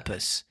lusty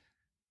purpose.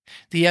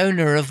 The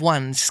owner of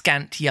one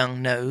scant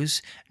young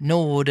nose,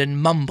 gnawed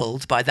and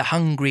mumbled by the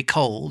hungry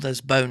cold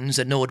as bones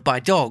are gnawed by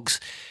dogs,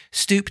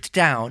 stooped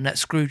down at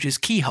Scrooge's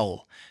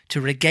keyhole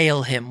to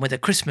regale him with a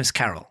Christmas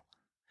carol.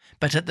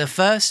 But at the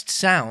first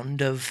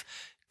sound of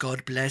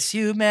 "God bless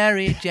you,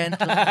 merry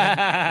gentlemen,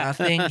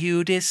 nothing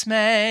you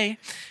dismay,"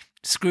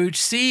 Scrooge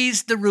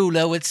seized the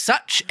ruler with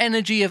such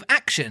energy of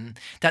action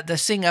that the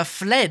singer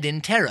fled in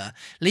terror,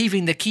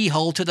 leaving the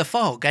keyhole to the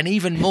fog and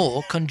even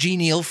more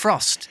congenial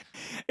frost.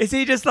 Is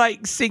he just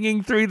like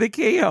singing through the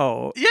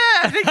keyhole? Yeah,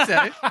 I think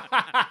so.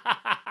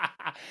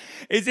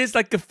 Is this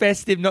like a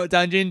festive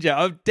knockdown ginger?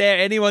 I dare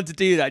anyone to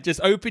do that. Just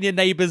open your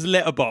neighbour's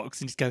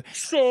letterbox and just go,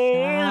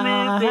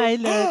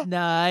 "Silent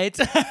night."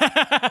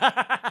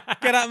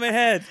 Get out of my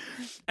head.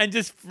 And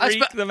just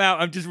freak them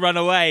out and just run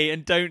away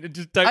and don't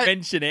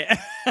mention it.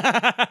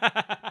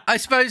 I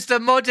suppose the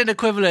modern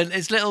equivalent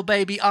is little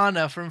baby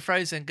Anna from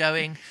Frozen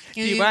going,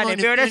 "You want to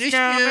build a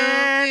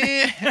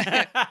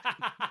snowman?"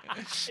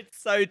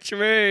 It's so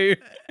true.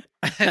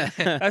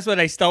 That's where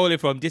they stole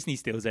it from. Disney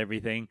steals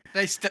everything.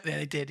 They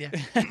did, yeah.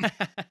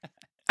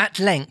 At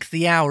length,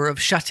 the hour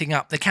of shutting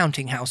up the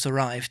counting house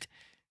arrived.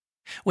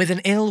 With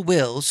an ill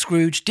will,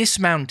 Scrooge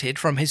dismounted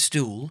from his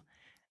stool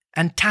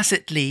and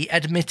tacitly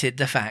admitted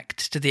the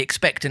fact to the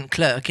expectant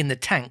clerk in the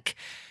tank,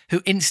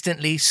 who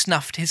instantly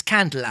snuffed his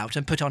candle out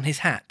and put on his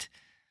hat.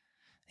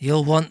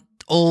 "You'll want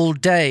all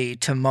day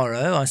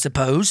tomorrow, I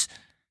suppose,"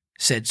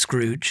 said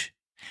Scrooge.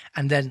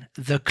 And then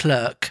the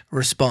clerk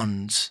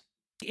responds.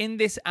 In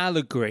this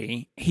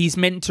allegory, he's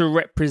meant to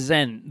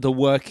represent the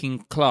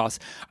working class.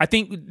 I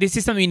think this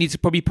is something you need to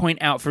probably point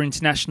out for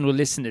international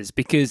listeners,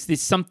 because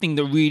it's something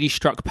that really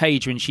struck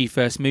Paige when she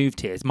first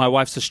moved here. My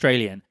wife's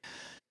Australian.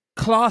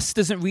 Class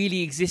doesn't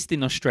really exist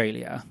in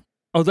Australia.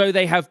 although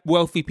they have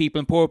wealthy people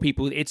and poor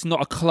people, it's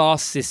not a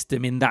class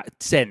system in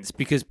that sense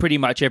because pretty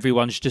much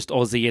everyone's just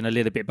Aussie and a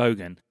little bit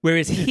bogan.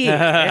 Whereas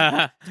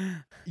here,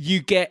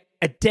 you get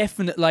a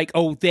definite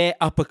they're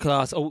upper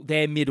class,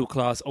 they're middle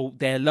class,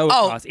 they're lower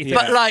class. It's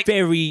a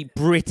very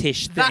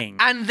British thing.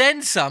 And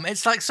then some.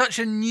 It's like such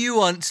a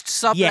nuanced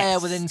sub-layer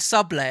within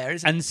sub-layer,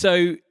 isn't it? And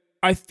so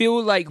I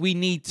feel like we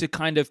need to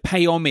kind of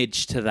pay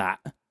homage to that.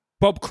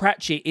 Bob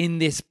Cratchit in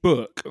this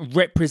book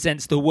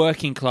represents the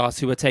working class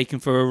who are taken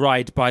for a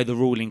ride by the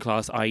ruling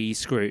class, i.e.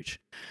 Scrooge.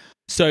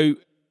 So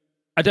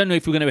I don't know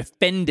if we're going to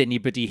offend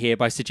anybody here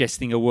by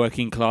suggesting a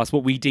working class,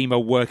 what we deem a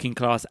working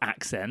class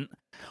accent,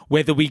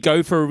 whether we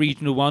go for a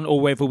regional one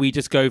or whether we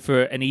just go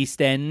for an East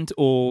End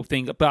or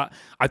thing. But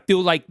I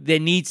feel like there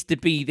needs to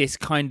be this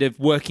kind of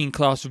working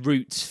class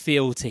roots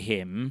feel to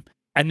him.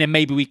 And then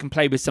maybe we can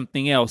play with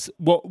something else.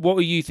 What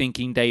are you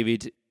thinking,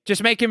 David?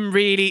 Just make him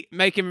really,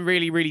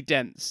 really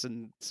dense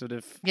and sort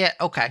of... Yeah,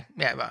 okay.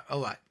 Yeah, right.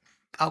 All right.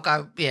 I'll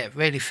go,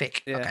 really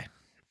thick. Yeah. Okay.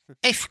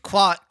 If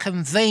quite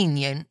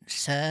convenient,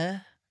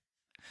 sir.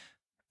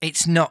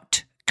 It's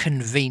not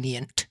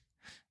convenient,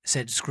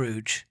 said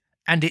Scrooge,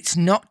 and it's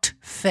not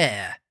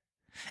fair.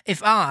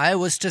 If I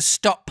was to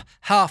stop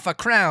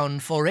 £0.50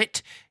 for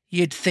it,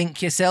 you'd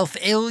think yourself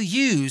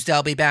ill-used,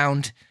 I'll be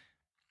bound.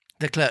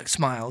 The clerk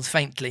smiled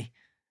faintly.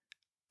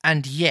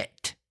 And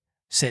yet,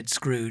 said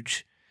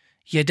Scrooge,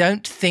 you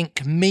don't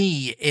think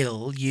me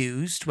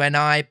ill-used when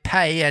I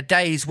pay a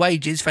day's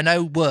wages for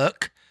no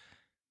work?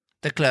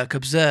 The clerk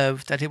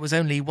observed that it was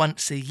only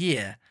once a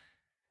year.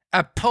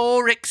 A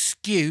poor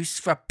excuse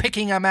for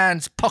picking a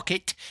man's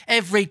pocket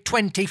every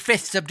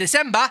 25th of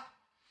December,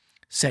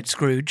 said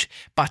Scrooge,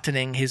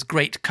 buttoning his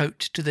greatcoat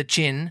to the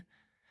chin.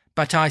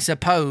 But I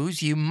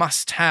suppose you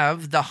must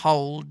have the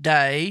whole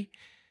day.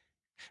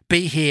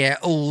 Be here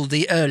all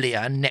the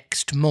earlier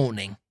next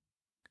morning.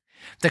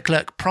 The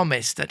clerk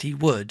promised that he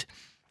would,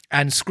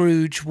 and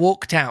Scrooge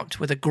walked out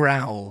with a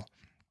growl.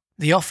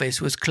 The office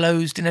was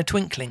closed in a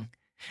twinkling,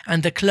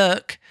 and the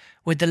clerk,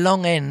 with the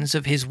long ends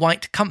of his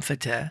white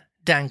comforter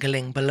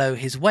dangling below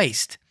his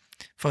waist,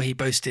 for he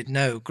boasted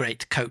no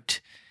great coat,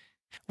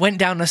 went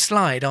down a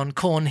slide on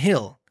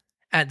Cornhill,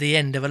 at the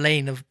end of a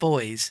lane of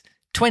boys,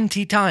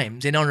 20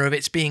 times in honour of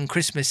its being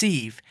Christmas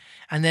Eve,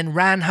 and then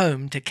ran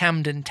home to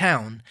Camden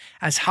Town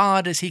as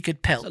hard as he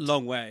could pelt. It's a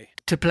long way.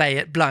 To play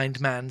at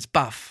blind man's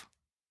buff.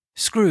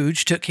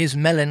 Scrooge took his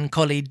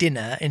melancholy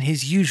dinner in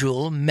his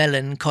usual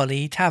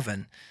melancholy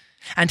tavern,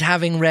 and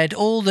having read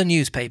all the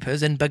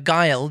newspapers and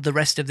beguiled the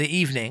rest of the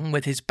evening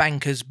with his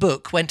banker's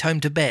book, went home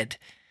to bed.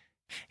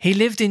 He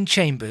lived in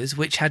chambers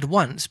which had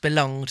once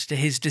belonged to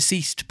his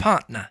deceased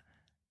partner.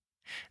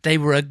 They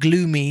were a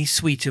gloomy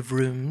suite of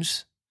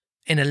rooms,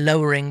 in a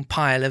lowering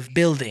pile of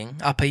building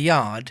up a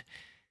yard,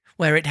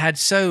 where it had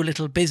so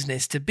little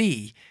business to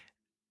be,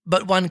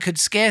 but one could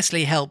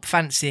scarcely help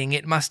fancying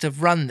it must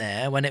have run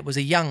there when it was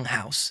a young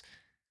house,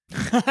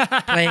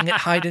 playing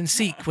at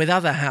hide-and-seek with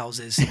other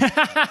houses,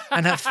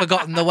 and have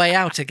forgotten the way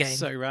out again.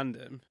 So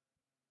random.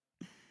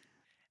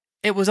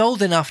 It was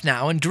old enough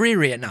now and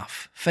dreary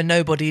enough, for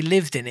nobody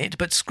lived in it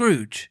but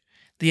Scrooge,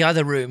 the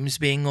other rooms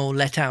being all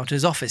let out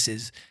as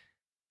offices.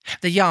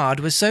 The yard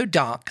was so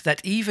dark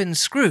that even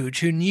Scrooge,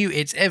 who knew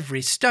its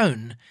every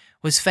stone,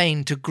 was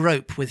fain to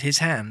grope with his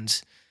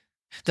hands.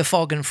 The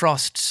fog and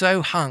frost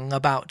so hung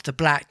about the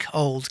black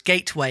old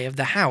gateway of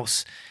the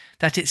house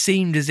that it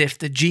seemed as if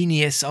the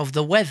genius of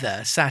the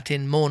weather sat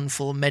in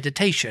mournful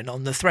meditation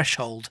on the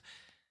threshold.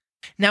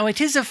 Now it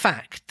is a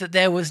fact that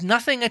there was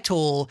nothing at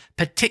all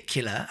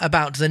particular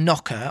about the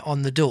knocker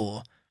on the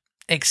door,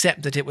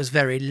 except that it was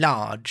very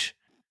large.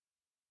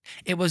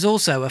 It was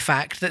also a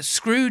fact that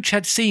Scrooge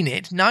had seen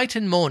it night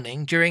and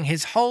morning during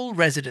his whole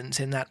residence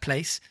in that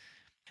place.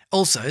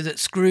 Also that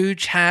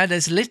Scrooge had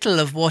as little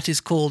of what is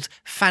called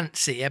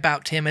fancy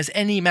about him as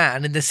any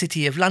man in the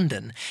city of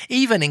London,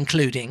 even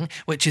including,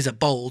 which is a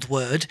bold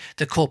word,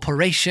 the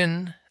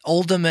corporation,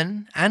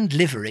 alderman, and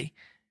livery.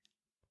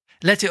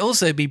 Let it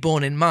also be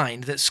borne in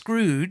mind that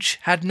Scrooge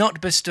had not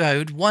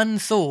bestowed one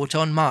thought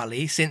on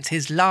Marley since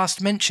his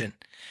last mention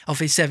of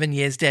his 7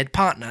 years dead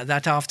partner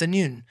that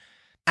afternoon.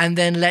 And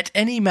then let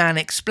any man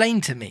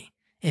explain to me,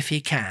 if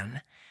he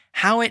can,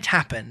 how it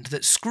happened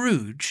that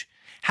Scrooge,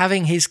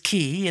 having his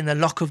key in the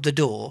lock of the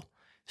door,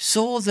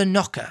 saw the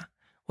knocker,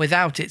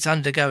 without its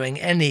undergoing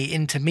any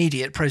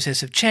intermediate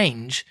process of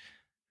change,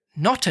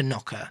 not a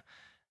knocker,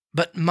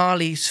 but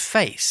Marley's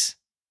face.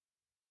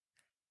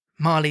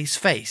 Marley's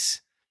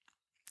face.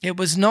 It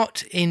was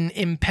not in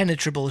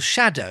impenetrable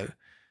shadow,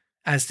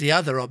 as the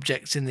other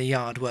objects in the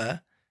yard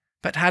were,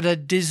 but had a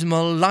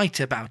dismal light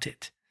about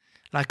it,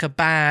 like a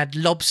bad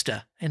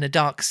lobster in a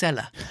dark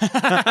cellar.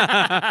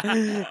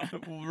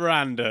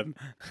 Random.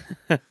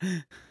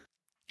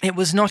 It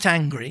was not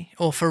angry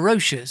or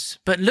ferocious,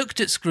 but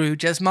looked at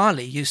Scrooge as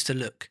Marley used to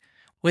look,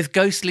 with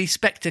ghostly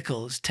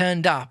spectacles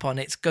turned up on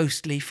its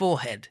ghostly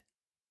forehead.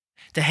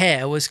 The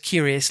hair was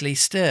curiously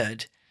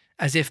stirred,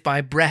 as if by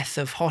breath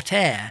of hot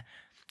air,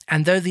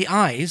 and though the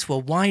eyes were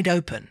wide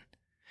open,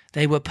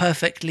 they were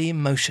perfectly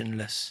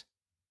motionless.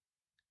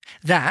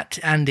 That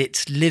and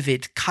its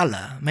livid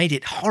colour made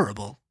it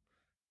horrible.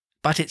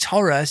 But its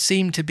horror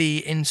seemed to be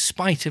in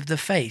spite of the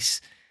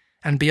face,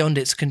 and beyond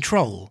its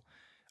control,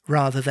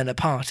 rather than a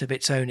part of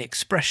its own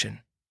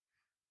expression.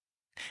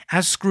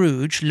 As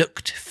Scrooge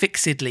looked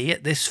fixedly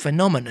at this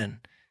phenomenon,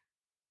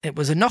 it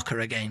was a knocker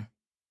again.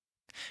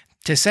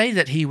 To say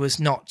that he was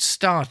not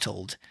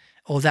startled,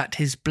 or that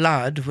his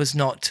blood was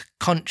not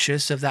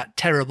conscious of that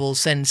terrible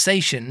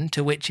sensation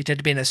to which it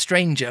had been a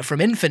stranger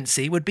from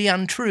infancy, would be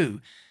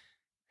untrue.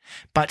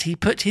 But he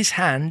put his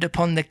hand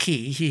upon the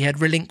key he had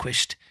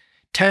relinquished,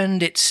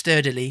 turned it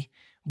sturdily,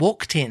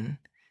 walked in,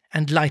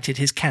 and lighted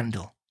his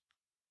candle.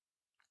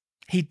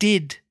 He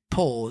did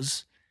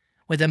pause,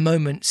 with a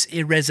moment's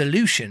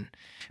irresolution,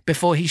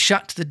 before he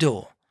shut the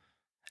door,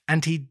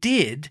 and he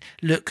did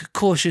look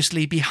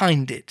cautiously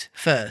behind it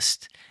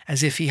first,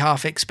 as if he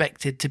half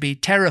expected to be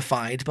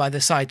terrified by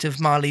the sight of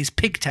Marley's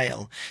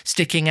pigtail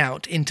sticking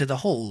out into the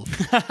hall.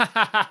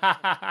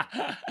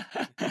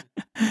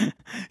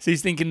 So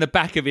he's thinking the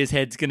back of his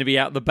head's going to be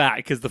out the back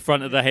because the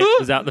front of the head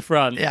was out the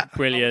front. Yeah.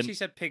 Brilliant. She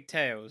said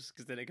pigtails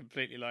because then it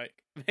completely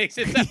makes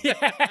it.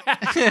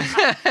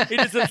 Yeah. He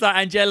just looks like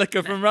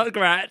Angelica from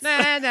Rugrats.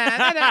 Na, na,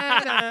 na, na,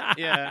 na.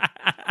 Yeah.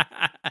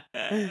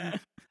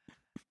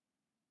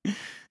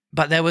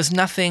 But there was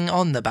nothing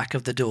on the back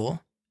of the door,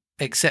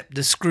 except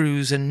the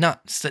screws and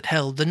nuts that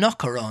held the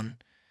knocker on.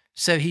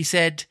 So he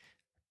said,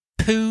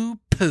 "Pooh,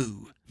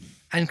 pooh,"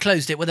 and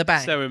closed it with a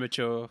bang. So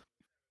immature.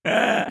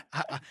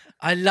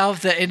 I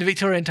love that in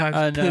Victorian times,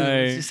 I poo know.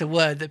 is just a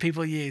word that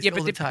people use Yeah, all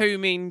but the did time. poo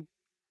mean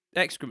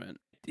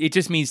excrement? It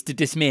just means to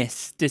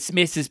dismiss.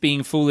 Dismiss as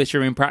being foolish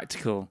or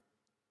impractical.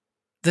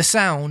 The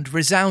sound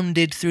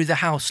resounded through the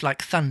house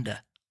like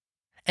thunder.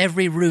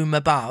 Every room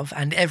above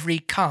and every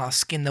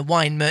cask in the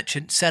wine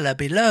merchant's cellar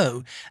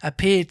below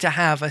appeared to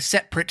have a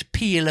separate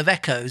peal of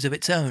echoes of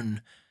its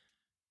own.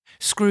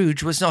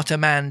 Scrooge was not a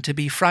man to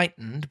be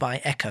frightened by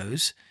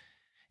echoes.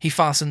 He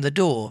fastened the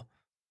door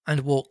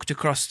and walked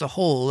across the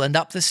hall and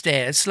up the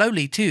stairs,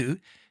 slowly too,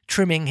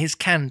 trimming his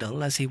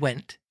candle as he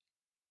went.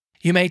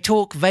 You may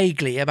talk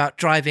vaguely about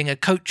driving a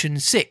coach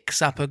and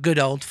six up a good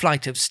old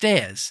flight of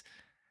stairs,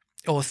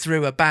 or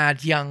through a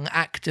bad young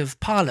Act of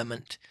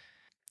Parliament,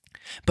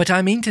 but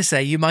I mean to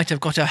say you might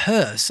have got a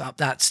hearse up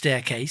that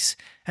staircase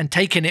and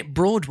taken it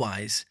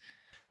broadwise,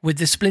 with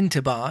the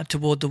splinter bar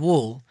toward the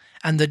wall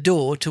and the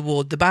door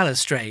toward the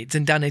balustrades,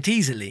 and done it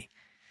easily.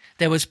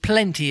 There was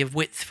plenty of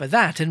width for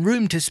that, and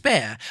room to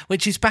spare,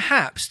 which is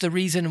perhaps the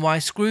reason why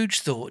Scrooge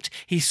thought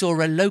he saw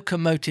a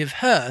locomotive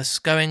hearse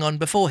going on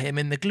before him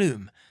in the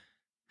gloom.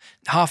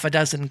 Half a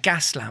dozen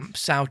gas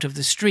lamps out of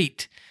the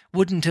street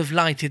wouldn't have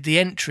lighted the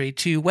entry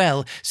too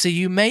well, so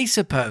you may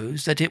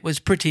suppose that it was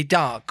pretty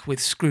dark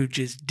with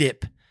Scrooge's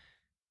dip.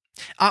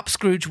 Up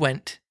Scrooge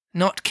went,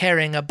 not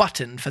caring a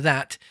button for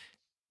that.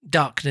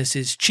 Darkness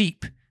is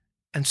cheap,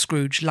 and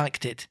Scrooge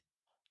liked it.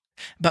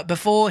 But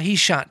before he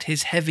shut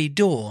his heavy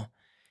door,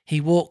 he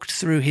walked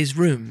through his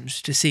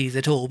rooms to see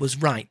that all was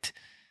right.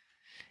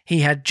 He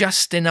had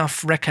just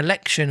enough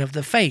recollection of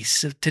the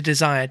face to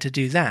desire to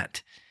do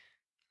that.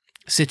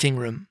 Sitting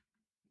room,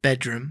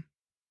 bedroom,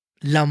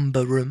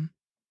 lumber room,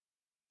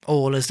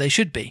 all as they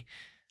should be.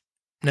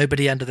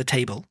 Nobody under the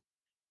table,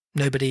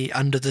 nobody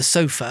under the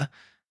sofa,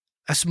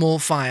 a small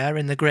fire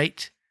in the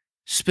grate,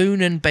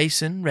 spoon and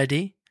basin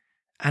ready,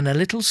 and a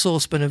little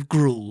saucepan of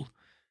gruel.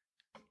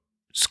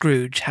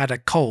 Scrooge had a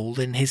coal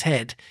in his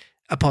head,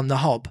 upon the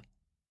hob.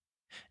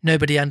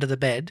 Nobody under the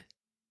bed,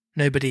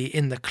 nobody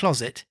in the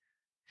closet,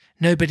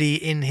 nobody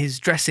in his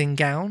dressing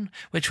gown,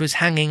 which was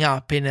hanging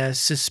up in a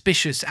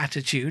suspicious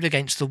attitude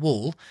against the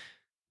wall.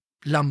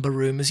 Lumber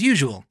room as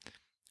usual.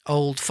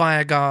 Old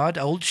fireguard,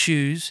 old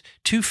shoes,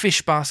 2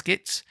 fish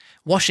baskets,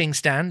 washing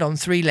stand on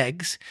 3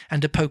 legs,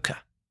 and a poker.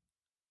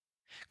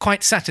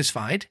 Quite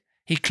satisfied,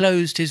 he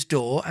closed his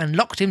door and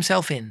locked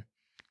himself in.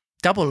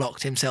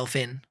 Double-locked himself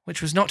in,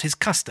 which was not his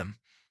custom.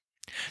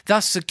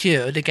 Thus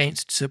secured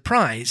against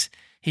surprise,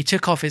 he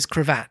took off his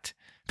cravat,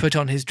 put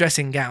on his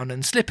dressing gown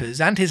and slippers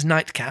and his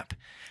nightcap,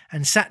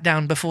 and sat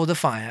down before the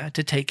fire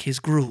to take his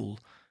gruel.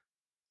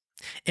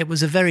 It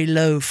was a very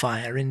low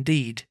fire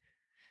indeed.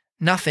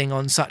 Nothing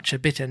on such a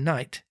bitter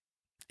night.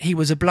 He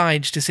was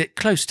obliged to sit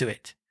close to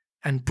it,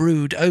 and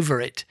brood over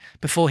it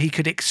before he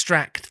could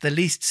extract the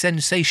least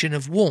sensation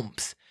of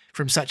warmth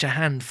from such a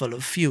handful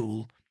of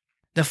fuel.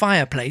 The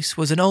fireplace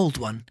was an old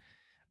one,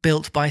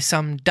 built by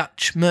some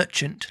Dutch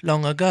merchant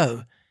long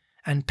ago,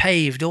 and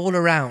paved all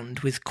around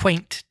with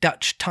quaint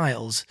Dutch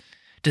tiles,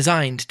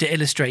 designed to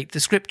illustrate the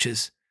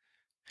scriptures.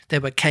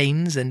 There were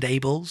Cains and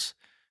Abels,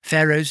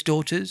 Pharaoh's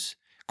daughters,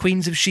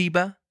 Queens of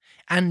Sheba,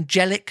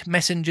 angelic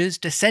messengers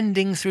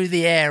descending through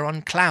the air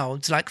on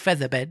clouds like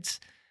featherbeds,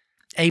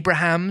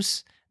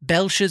 Abrahams,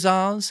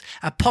 Belshazzars,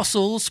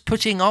 apostles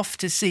putting off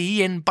to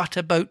sea in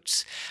butter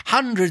boats,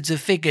 hundreds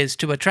of figures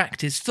to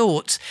attract his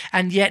thoughts,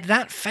 and yet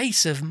that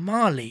face of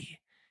Marley,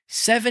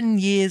 7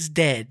 years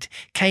dead,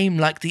 came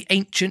like the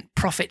ancient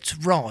prophet's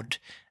rod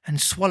and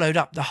swallowed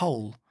up the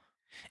whole.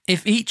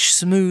 If each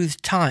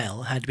smooth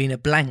tile had been a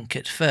blank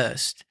at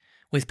first,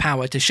 with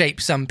power to shape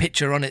some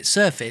picture on its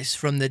surface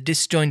from the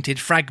disjointed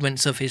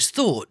fragments of his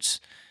thoughts,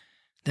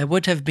 there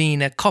would have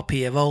been a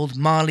copy of old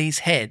Marley's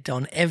head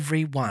on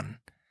every one.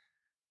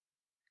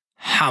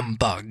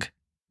 "Humbug,"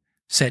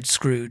 said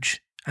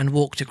Scrooge, and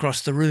walked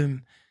across the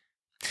room.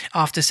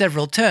 After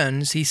several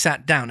turns, he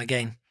sat down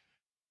again.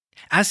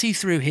 As he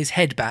threw his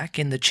head back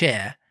in the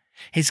chair,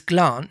 his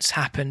glance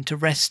happened to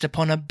rest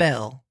upon a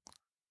bell,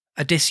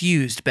 a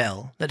disused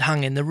bell that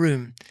hung in the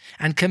room,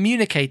 and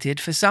communicated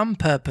for some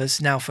purpose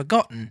now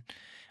forgotten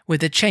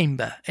with a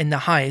chamber in the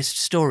highest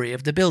story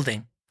of the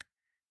building.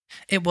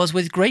 It was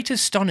with great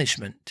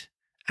astonishment,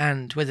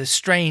 and with a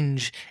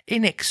strange,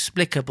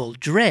 inexplicable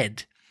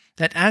dread,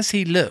 that as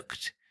he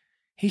looked,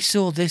 he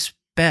saw this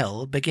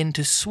bell begin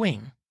to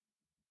swing.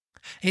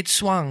 It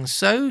swung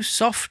so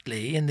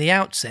softly in the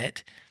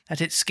outset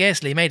that it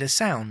scarcely made a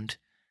sound,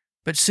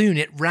 but soon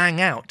it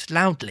rang out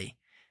loudly,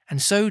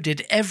 and so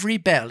did every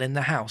bell in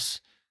the house.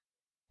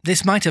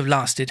 This might have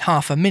lasted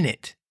half a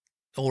minute,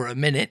 or a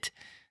minute,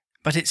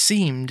 but it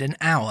seemed an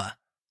hour.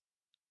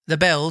 The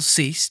bells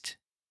ceased,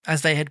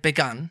 as they had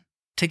begun,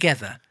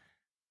 together.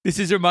 This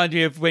is reminding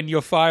me of when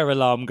your fire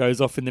alarm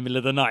goes off in the middle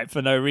of the night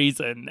for no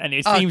reason, and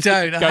it seems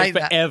to go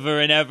forever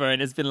and ever,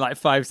 and it's been like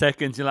 5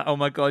 seconds. You're like, oh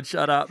my God,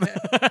 shut up.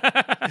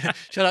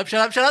 Shut up,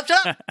 shut up, shut up,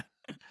 shut up!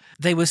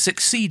 They were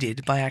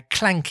succeeded by a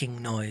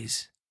clanking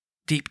noise,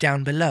 deep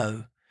down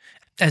below,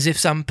 as if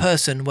some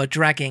person were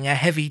dragging a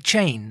heavy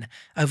chain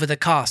over the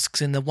casks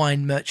in the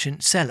wine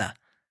merchant's cellar.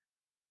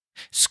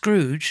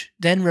 Scrooge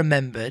then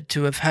remembered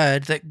to have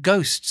heard that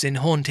ghosts in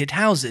haunted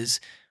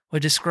houses were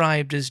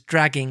described as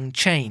dragging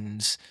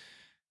chains.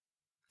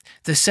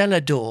 The cellar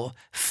door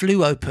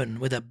flew open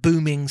with a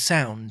booming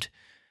sound,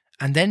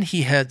 and then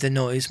he heard the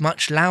noise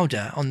much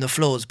louder on the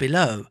floors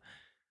below,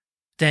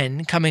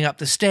 then coming up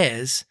the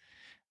stairs,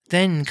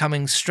 then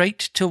coming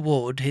straight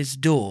toward his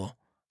door.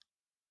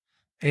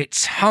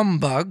 "It's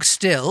humbug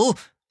still,"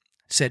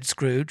 said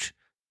Scrooge.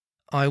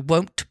 "I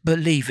won't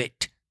believe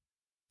it."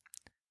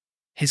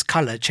 His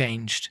colour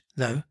changed,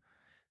 though,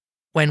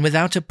 when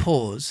without a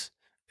pause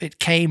it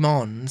came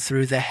on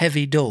through the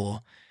heavy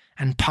door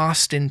and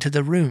passed into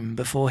the room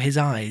before his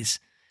eyes.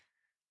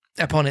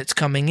 Upon its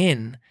coming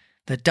in,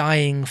 the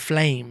dying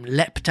flame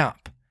leapt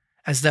up,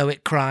 as though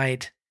it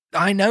cried,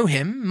 "I know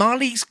him,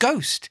 Marley's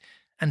ghost,"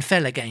 and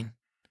fell again.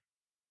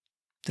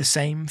 The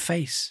same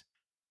face,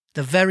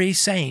 the very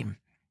same.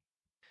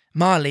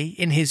 Marley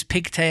in his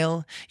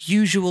pigtail,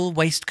 usual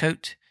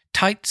waistcoat,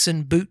 tights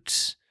and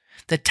boots,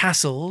 the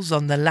tassels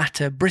on the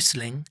latter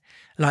bristling,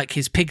 like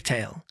his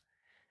pigtail,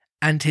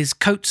 and his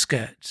coat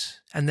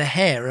skirts and the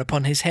hair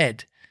upon his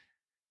head.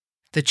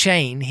 The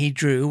chain he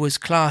drew was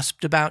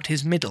clasped about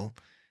his middle.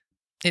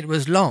 It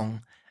was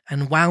long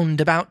and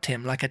wound about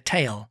him like a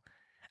tail,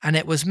 and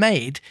it was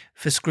made,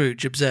 for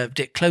Scrooge observed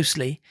it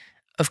closely,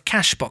 of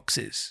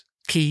cash-boxes,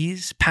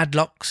 keys,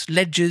 padlocks,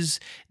 ledgers,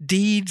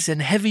 deeds,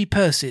 and heavy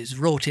purses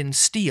wrought in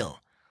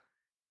steel.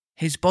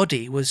 His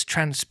body was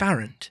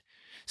transparent,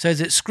 so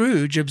that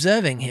Scrooge,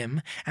 observing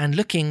him, and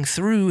looking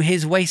through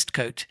his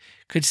waistcoat,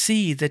 could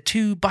see the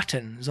 2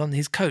 buttons on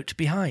his coat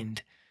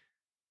behind.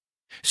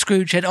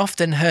 Scrooge had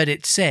often heard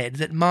it said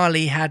that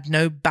Marley had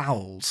no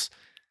bowels,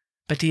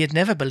 but he had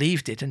never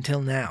believed it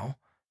until now.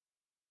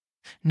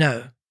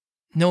 No,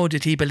 nor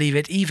did he believe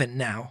it even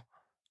now,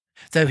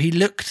 though he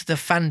looked the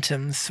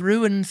phantom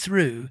through and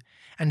through,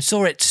 and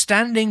saw it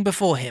standing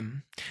before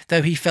him,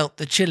 though he felt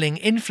the chilling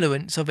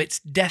influence of its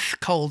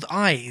death-cold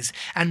eyes,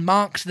 and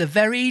marked the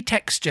very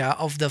texture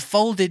of the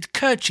folded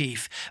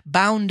kerchief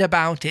bound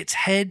about its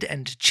head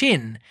and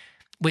chin,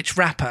 which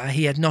wrapper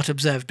he had not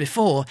observed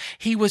before.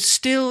 He was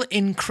still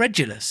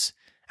incredulous,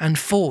 and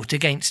fought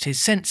against his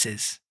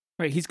senses.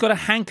 Right, he's got a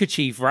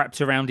handkerchief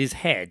wrapped around his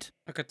head.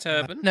 Like a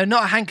turban? No,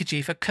 not a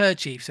handkerchief, a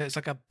kerchief, so it's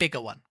like a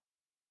bigger one.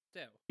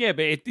 Yeah,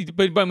 but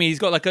I mean, he's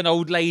got like an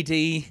old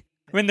lady.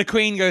 When the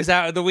Queen goes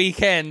out at the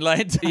weekend,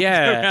 like,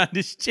 around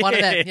his chin. One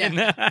of them,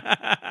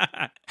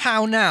 yeah.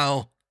 "How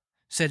now?"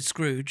 said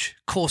Scrooge,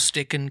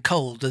 caustic and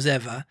cold as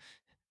ever.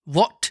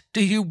 "What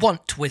do you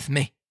want with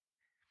me?"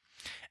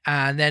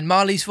 And then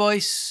Marley's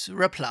voice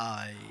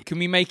replied. Can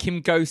we make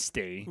him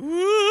ghosty?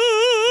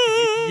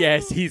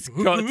 Yes, he's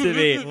got to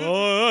be.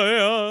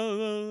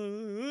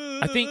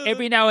 I think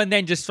every now and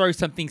then just throw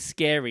something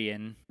scary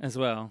in as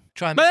well.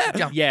 Try and make him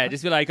jump. Yeah,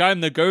 just be like, "I'm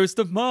the ghost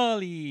of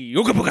Marley.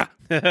 Ooga booga."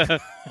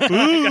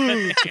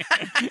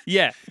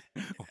 Yeah.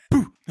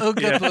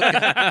 Ooga booga.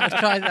 Let's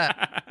try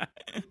that.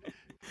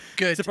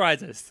 Good.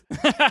 Surprise us.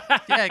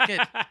 Yeah,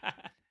 good.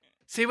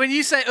 See, when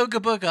you say Ooga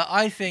booga,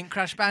 I think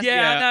Crash Bandicoot.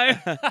 Yeah,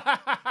 I know.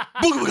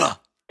 Booga booga.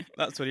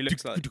 That's what he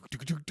looks like.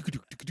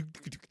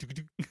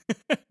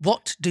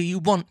 What do you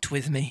want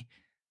with me?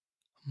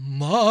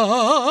 Much.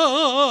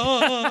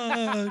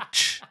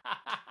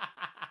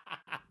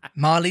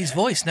 Marley's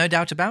voice, no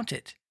doubt about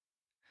it.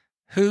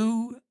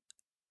 Who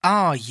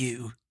are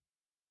you?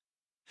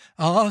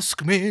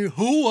 Ask me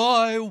who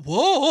I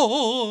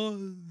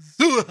was.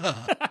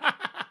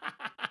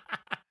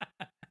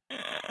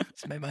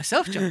 It's made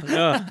myself jump a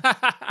little.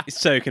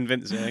 It's so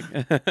convincing.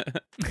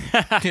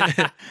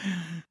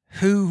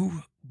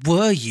 Who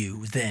were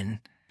you, then?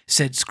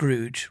 Said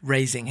Scrooge,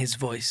 raising his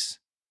voice.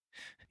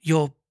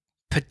 You're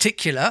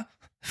particular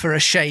for a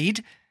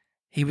shade.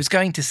 He was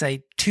going to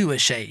say to a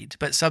shade,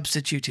 but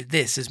substituted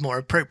this as more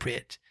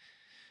appropriate.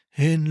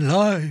 In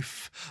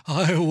life,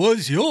 I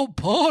was your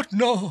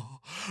partner,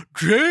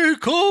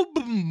 Jacob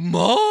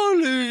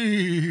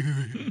Marley.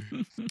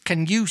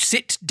 Can you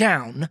sit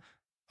down?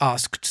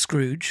 Asked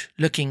Scrooge,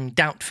 looking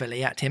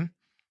doubtfully at him.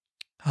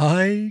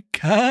 I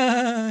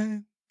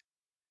can.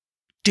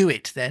 Do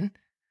it, then.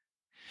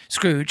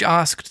 Scrooge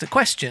asked the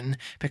question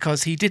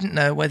because he didn't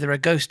know whether a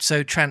ghost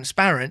so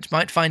transparent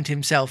might find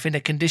himself in a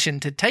condition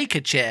to take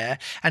a chair,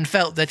 and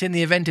felt that in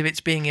the event of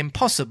its being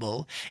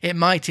impossible, it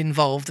might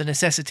involve the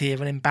necessity of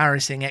an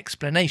embarrassing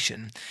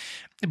explanation.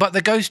 But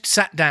the ghost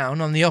sat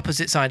down on the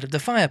opposite side of the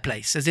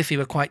fireplace, as if he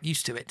were quite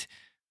used to it.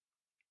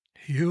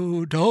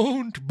 You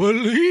don't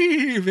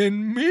believe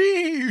in me.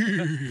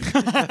 It's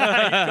got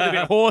a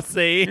bit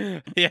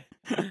horsey. Yeah.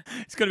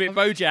 It's got a bit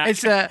Bojack.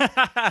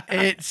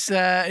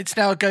 It's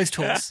now a ghost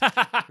horse.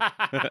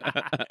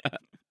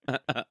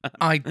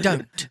 I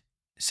don't,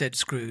 said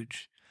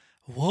Scrooge.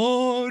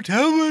 What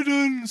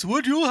evidence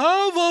would you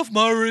have of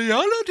my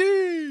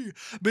reality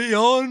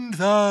beyond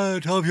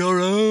that of your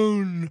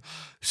own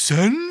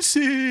senses?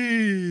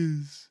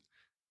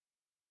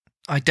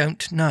 I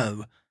don't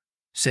know,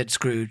 said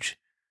Scrooge.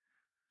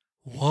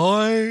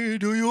 Why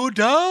do you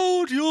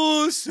doubt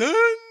your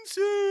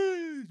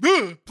senses?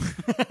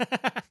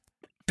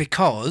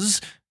 Because,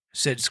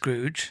 said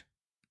Scrooge,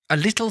 a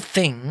little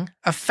thing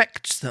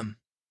affects them.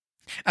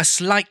 A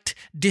slight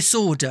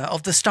disorder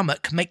of the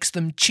stomach makes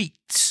them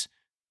cheats.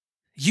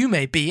 You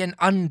may be an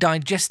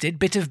undigested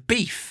bit of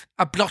beef,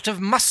 a blot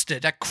of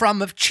mustard, a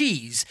crumb of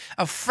cheese,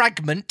 a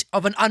fragment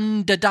of an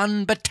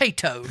underdone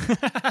potato.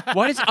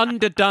 Why does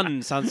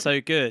underdone sound so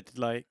good?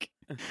 Like...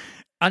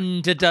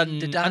 Underdone.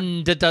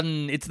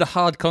 It's the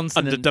hard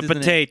consonant. Underdone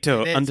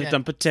potato,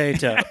 underdone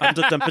potato,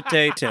 underdone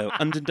potato,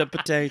 underdone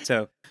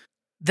potato.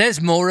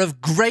 There's more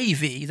of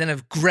gravy than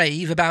of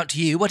grave about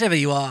you, whatever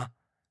you are.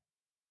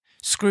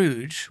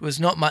 Scrooge was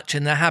not much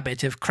in the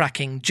habit of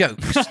cracking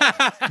jokes,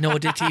 nor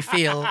did he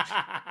feel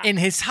in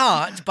his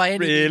heart by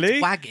any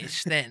means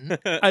waggish then.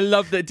 I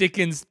love that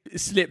Dickens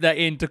slipped that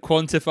in to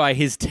quantify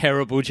his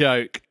terrible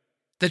joke.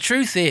 The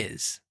truth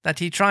is that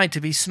he tried to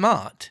be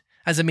smart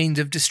as a means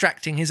of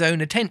distracting his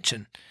own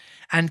attention,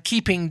 and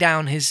keeping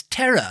down his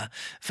terror,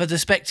 for the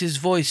spectre's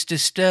voice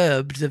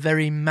disturbed the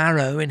very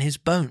marrow in his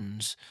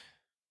bones.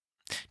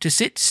 To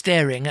sit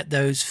staring at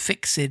those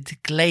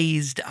fixed,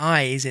 glazed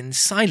eyes in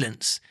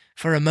silence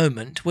for a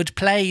moment would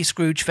play,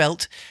 Scrooge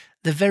felt,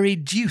 the very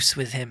deuce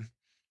with him.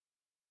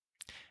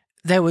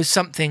 There was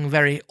something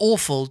very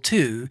awful,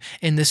 too,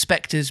 in the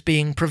spectre's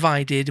being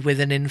provided with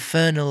an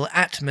infernal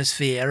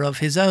atmosphere of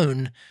his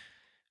own.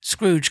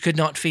 Scrooge could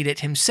not feel it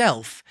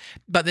himself,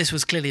 but this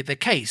was clearly the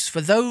case, for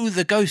though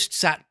the ghost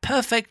sat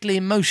perfectly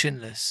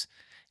motionless,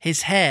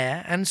 his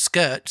hair and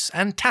skirts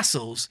and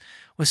tassels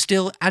were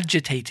still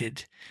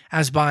agitated,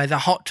 as by the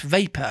hot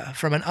vapour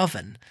from an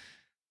oven.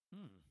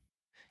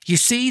 You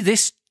see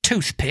this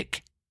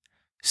toothpick?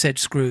 Said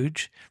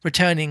Scrooge,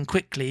 returning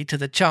quickly to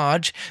the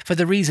charge for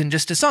the reason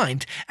just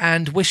assigned,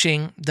 and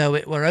wishing, though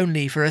it were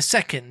only for a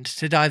second,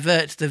 to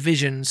divert the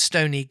vision's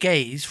stony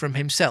gaze from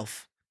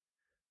himself.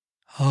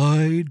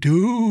 I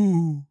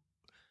do,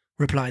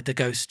 replied the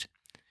ghost.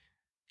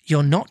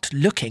 You're not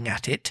looking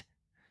at it,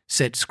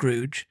 said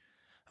Scrooge.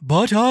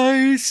 But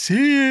I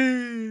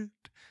see it,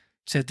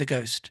 said the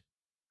ghost,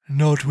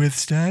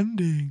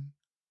 notwithstanding.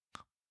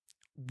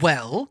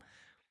 Well,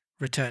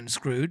 returned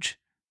Scrooge,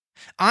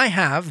 I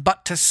have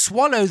but to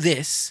swallow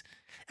this,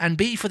 and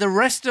be for the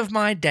rest of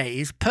my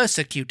days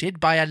persecuted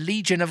by a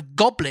legion of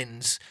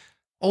goblins,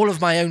 all of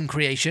my own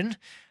creation.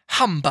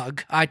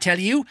 Humbug, I tell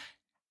you,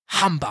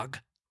 humbug.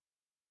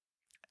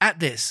 At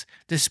this,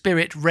 the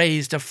spirit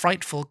raised a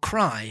frightful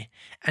cry,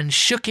 and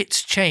shook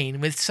its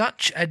chain with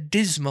such a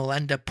dismal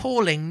and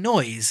appalling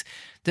noise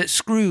that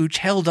Scrooge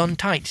held on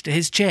tight to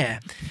his chair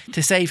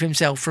to save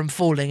himself from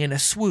falling in a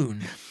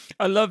swoon.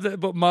 I love that,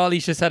 but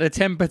Marley's just had a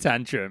temper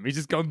tantrum. He's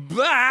just gone,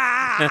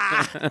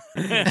 bah!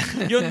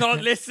 You're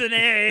not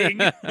listening!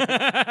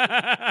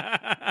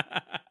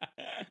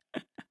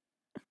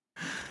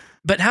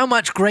 But how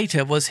much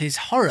greater was his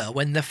horror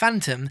when the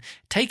phantom,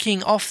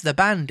 taking off the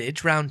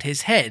bandage round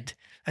his head,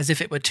 as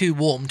if it were too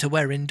warm to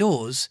wear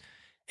indoors,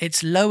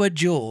 its lower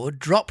jaw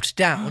dropped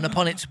down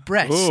upon its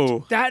breast.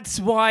 Ooh. That's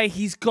why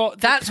he's got...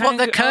 That's what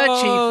the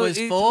kerchief was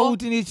it's for.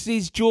 Holding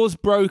his jaw's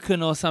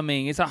broken or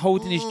something. It's like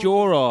holding his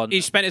jaw on.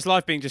 He spent his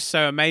life being just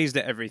so amazed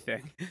at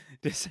everything.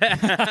 That's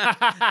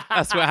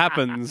what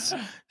happens.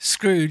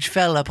 Scrooge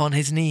fell upon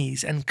his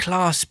knees and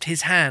clasped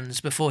his hands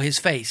before his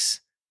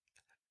face.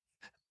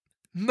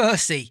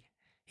 Mercy,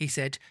 he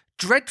said.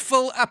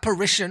 Dreadful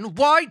apparition,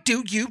 why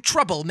do you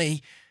trouble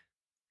me?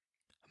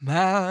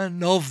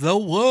 Man of the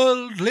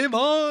worldly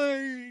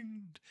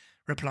mind,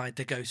 replied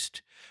the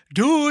ghost,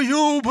 do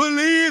you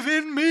believe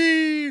in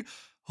me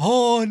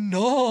or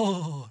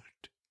not?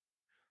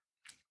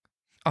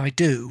 I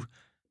do,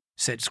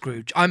 said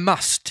Scrooge. I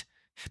must.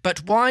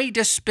 But why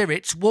do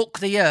spirits walk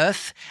the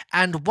earth,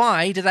 and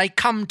why do they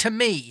come to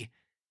me?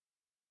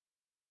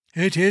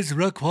 It is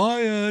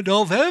required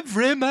of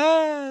every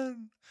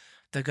man,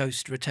 the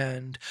ghost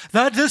returned,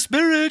 that the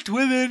spirit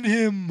within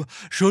him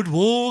should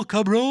walk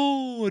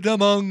abroad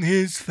among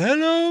his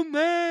fellow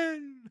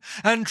men,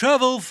 and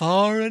travel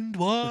far and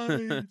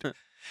wide.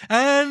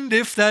 And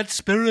if that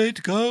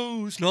spirit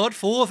goes not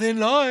forth in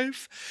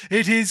life,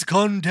 it is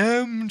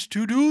condemned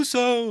to do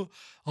so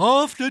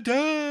after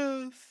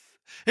death.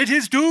 It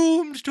is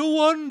doomed to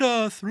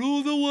wander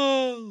through the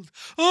world.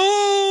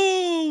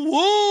 Oh,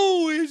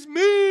 woe is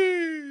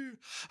me!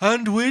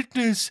 And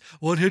witness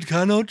what it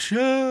cannot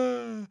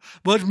share,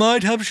 but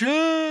might have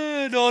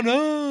shared on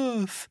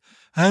earth,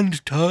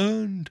 and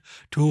turned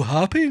to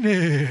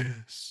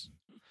happiness.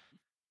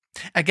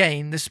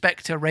 Again the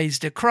spectre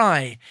raised a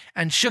cry,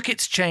 and shook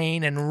its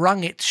chain and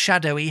wrung its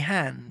shadowy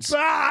hands.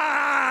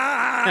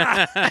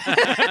 I'm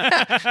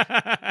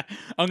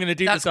going to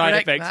do the side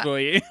correct, effects Matt. for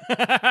you.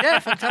 Yeah,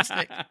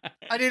 fantastic.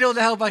 I need all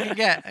the help I can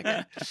get.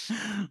 Okay.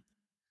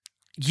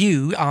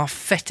 You are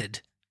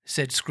fettered,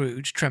 said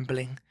Scrooge,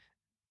 trembling.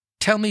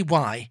 Tell me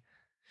why.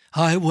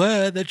 I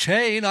wear the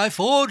chain I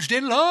forged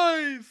in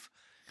life,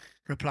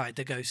 replied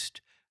the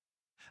ghost.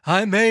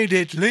 I made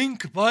it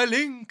link by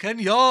link and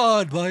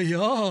yard by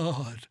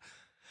yard.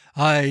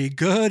 I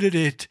girded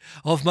it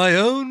of my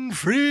own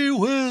free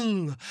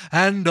will,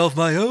 and of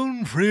my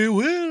own free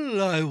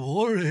will I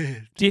wore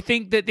it. Do you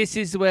think that this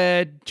is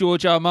where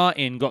George R.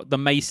 Martin got the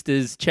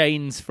Maester's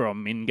chains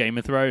from in Game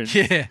of Thrones?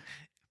 Yeah.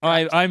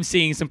 I'm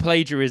seeing some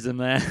plagiarism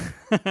there.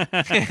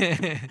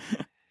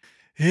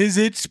 Is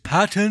its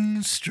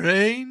pattern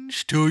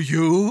strange to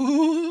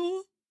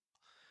you?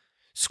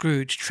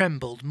 Scrooge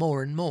trembled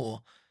more and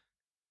more.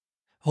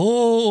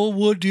 Or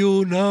would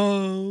you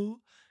know,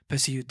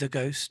 pursued the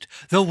ghost,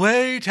 the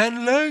weight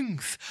and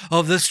length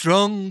of the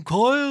strong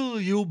coil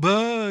you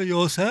bear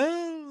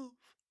yourself?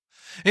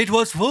 It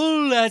was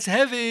full as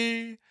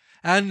heavy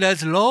and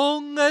as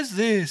long as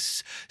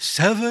this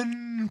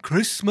 7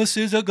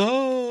 Christmases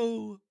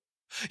ago.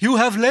 You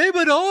have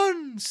laboured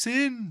on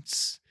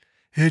since.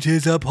 It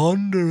is a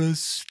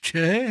ponderous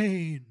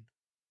chain.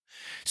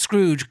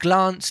 Scrooge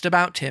glanced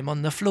about him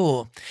on the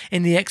floor,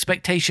 in the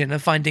expectation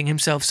of finding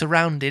himself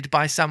surrounded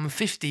by some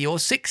 50 or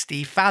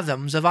 60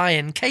 fathoms of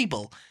iron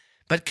cable,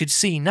 but could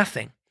see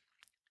nothing.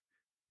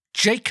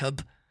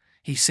 Jacob,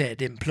 he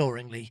said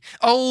imploringly,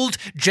 old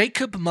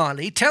Jacob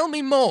Marley, tell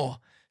me more.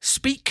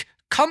 Speak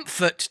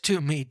comfort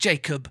to me,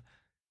 Jacob.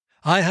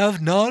 I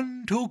have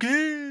none to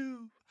give,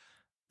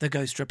 the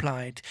ghost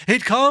replied.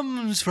 It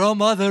comes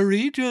from other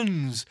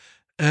regions,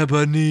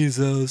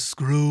 Ebenezer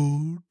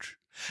Scrooge,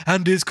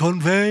 and is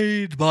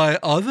conveyed by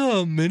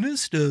other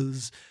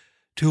ministers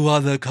to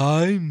other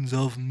kinds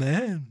of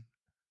men.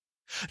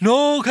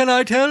 Nor can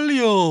I tell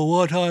you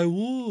what I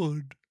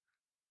would.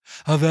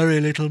 A very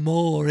little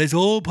more is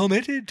all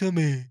permitted to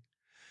me.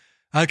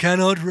 I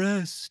cannot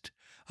rest,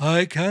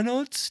 I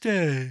cannot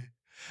stay,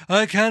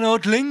 I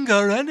cannot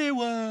linger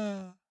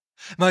anywhere.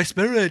 My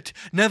spirit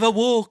never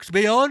walked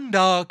beyond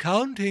our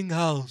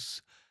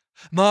counting-house.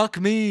 Mark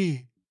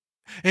me,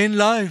 in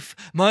life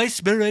my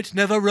spirit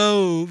never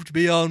roved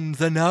beyond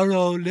the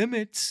narrow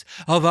limits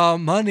of our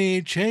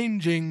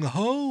money-changing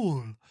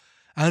hole,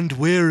 and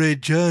weary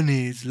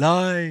journeys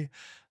lie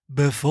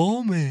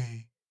before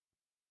me.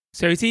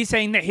 So is he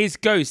saying that his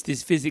ghost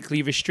is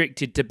physically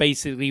restricted to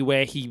basically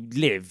where he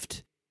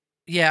lived?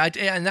 Yeah,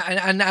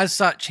 and as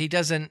such, he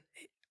doesn't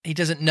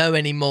know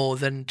any more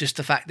than just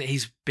the fact that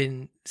he's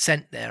been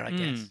sent there, I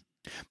guess.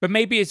 But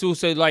maybe it's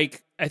also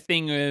like a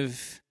thing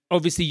of,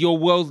 obviously, your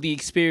worldly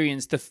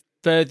experience, the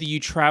further you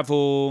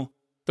travel,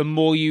 the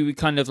more you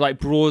kind of like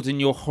broaden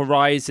your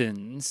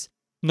horizons.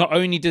 Not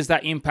only does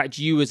that impact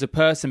you as a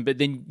person, but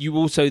then you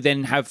also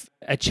then have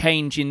a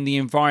change in the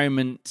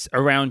environment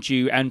around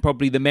you and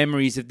probably the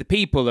memories of the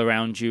people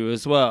around you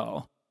as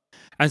well.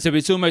 And so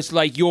it's almost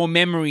like your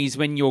memories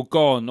when you're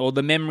gone, or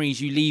the memories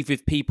you leave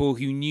with people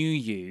who knew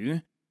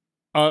you,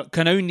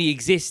 can only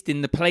exist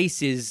in the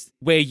places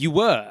where you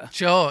were.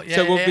 Sure, yeah.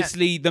 So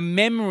obviously the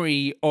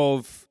memory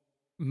of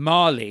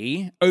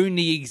Marley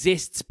only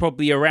exists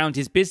probably around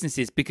his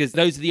businesses because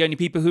those are the only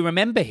people who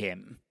remember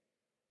him.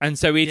 And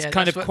so it's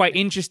kind of quite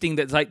interesting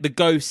that like the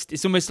ghost,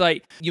 it's almost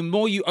like the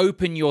more you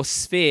open your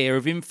sphere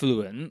of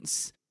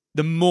influence,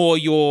 the more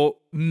your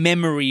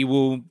memory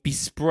will be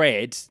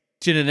spread,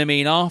 do you know what I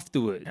mean,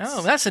 afterwards.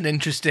 Oh, that's an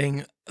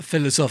interesting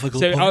philosophical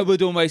point. point. I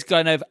would almost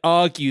kind of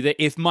argue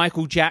that if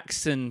Michael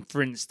Jackson,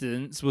 for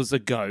instance, was a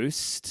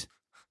ghost,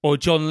 or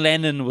John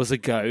Lennon was a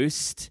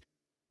ghost,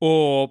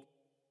 or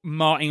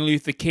Martin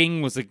Luther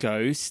King was a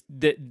ghost,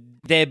 that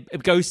their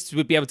ghosts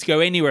would be able to go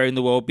anywhere in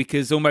the world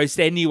because almost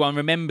anyone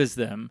remembers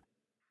them.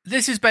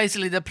 This is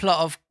basically the plot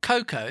of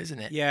Coco, isn't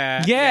it?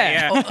 Yeah.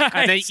 Yeah.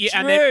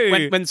 And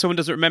then when someone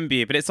doesn't remember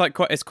you, but it's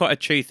quite a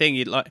true thing.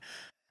 You like,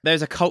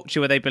 There's a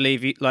culture where they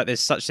believe like there's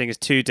such thing as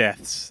two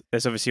deaths.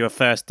 There's obviously your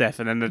first death,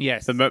 and then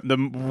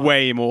the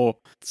way more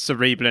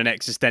cerebral and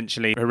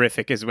existentially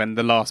horrific is when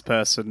the last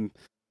person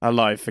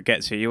alive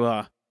forgets who you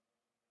are.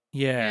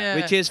 Yeah.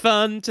 Which is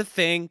fun to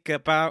think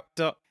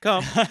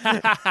about.com.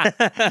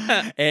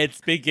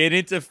 It's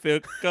beginning to feel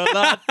a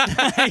lot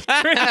like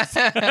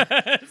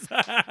Christmas.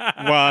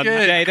 One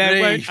Good day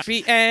there grief. won't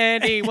be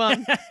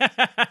anyone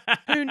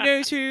who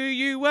knows who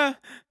you were.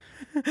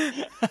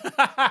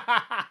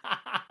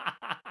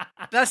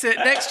 That's it.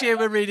 Next year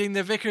we're reading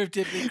The Vicar of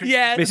Dibley. Christmas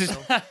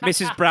Yes. Carol.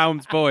 Mrs.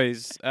 Brown's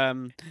Boys.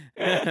 Oh,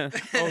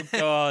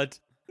 God.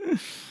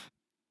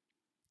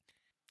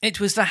 It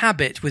was the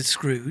habit with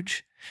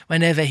Scrooge,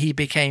 whenever he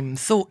became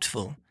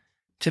thoughtful,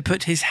 to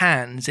put his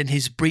hands in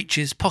his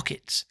breeches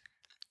pockets.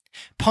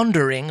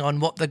 Pondering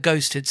on what the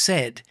ghost had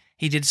said,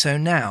 he did so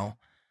now,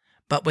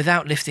 but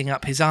without lifting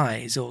up his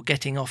eyes or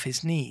getting off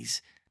his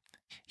knees.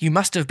 "You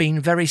must have been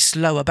very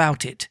slow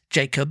about it,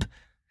 Jacob,"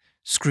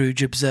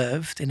 Scrooge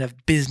observed in a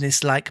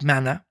business-like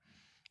manner,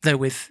 though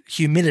with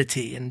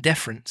humility and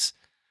deference.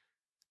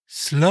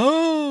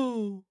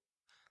 "Slow,"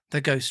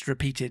 the ghost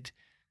repeated.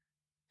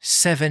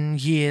 7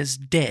 years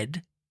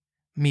dead,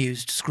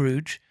 mused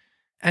Scrooge,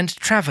 and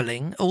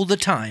travelling all the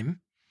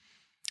time?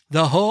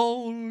 "The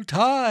whole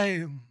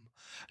time.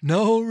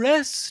 No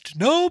rest,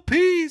 no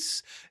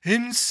peace,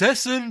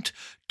 incessant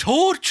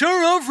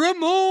torture of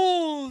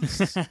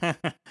remorse."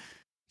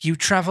 "You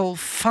travel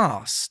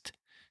fast,"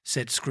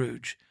 said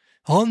Scrooge.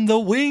 "On the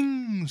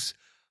wings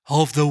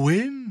of the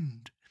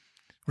wind,"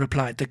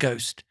 replied the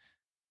ghost.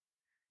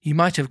 "You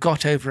might have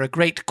got over a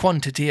great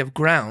quantity of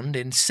ground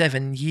in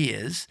 7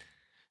 years,"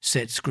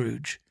 said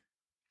Scrooge.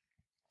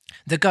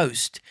 The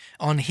ghost,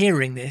 on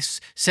hearing this,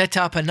 set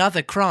up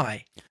another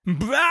cry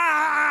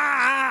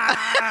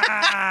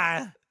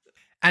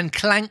and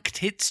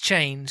clanked its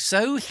chain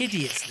so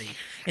hideously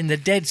in the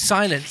dead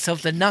silence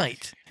of the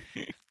night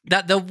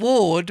that the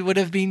ward would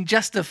have been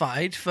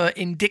justified for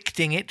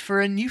indicting it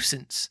for a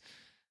nuisance.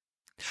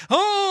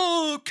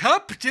 "Oh,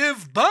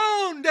 captive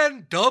bound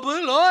and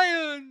double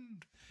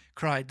ironed,"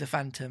 cried the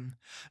phantom,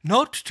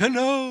 "not to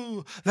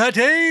know that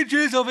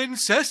ages of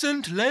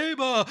incessant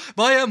labour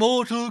by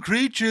immortal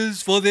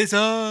creatures for this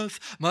earth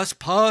must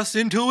pass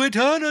into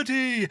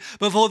eternity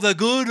before the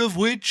good of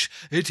which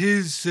it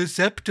is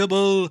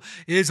susceptible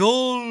is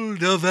all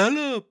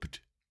developed.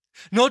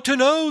 Not to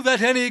know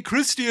that any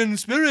Christian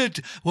spirit,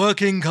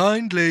 working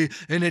kindly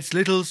in its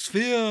little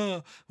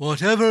sphere,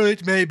 whatever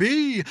it may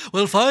be,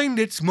 will find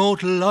its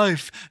mortal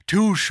life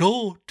too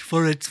short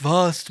for its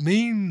vast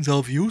means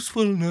of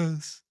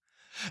usefulness.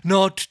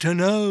 Not to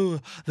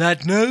know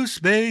that no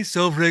space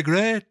of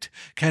regret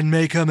can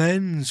make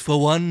amends for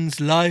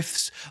one's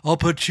life's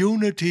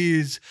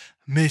opportunities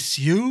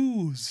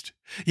misused.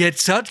 Yet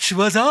such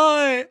was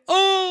I,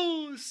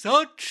 oh,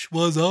 such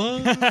was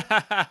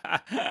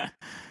I."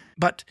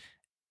 "But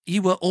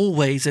you were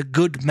always a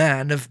good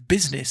man of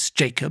business,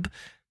 Jacob,"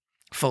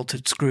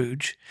 faltered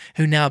Scrooge,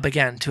 who now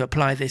began to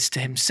apply this to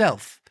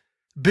himself.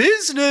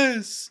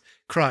 "Business!"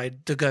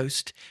 cried the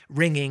ghost,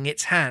 wringing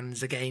its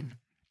hands again.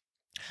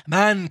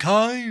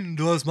 "Mankind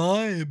was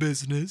my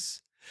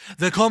business.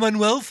 The common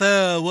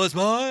welfare was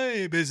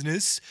my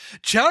business.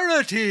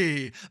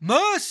 Charity,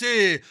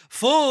 mercy,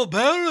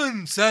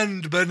 forbearance,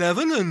 and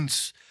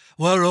benevolence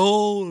were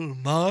all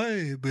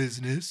my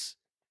business.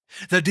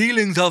 The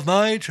dealings of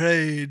my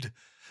trade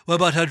were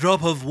but a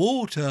drop of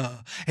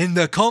water in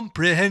the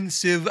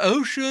comprehensive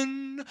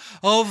ocean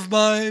of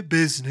my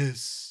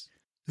business."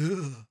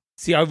 Ugh.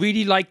 See, I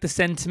really like the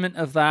sentiment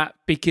of that,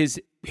 because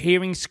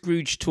hearing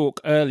Scrooge talk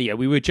earlier,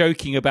 we were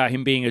joking about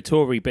him being a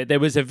Tory, but there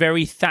was a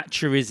very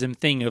Thatcherism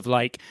thing of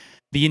like,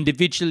 the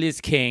individual is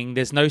king,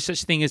 there's no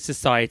such thing as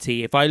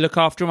society. If I look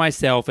after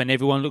myself and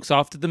everyone looks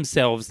after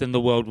themselves, then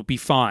the world will be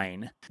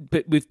fine.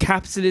 But with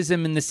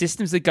capitalism and the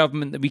systems of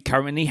government that we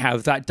currently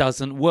have, that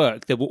doesn't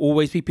work. There will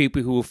always be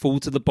people who will fall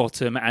to the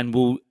bottom and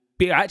will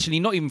be actually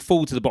not even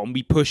fall to the bottom,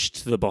 be pushed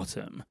to the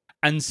bottom.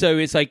 And so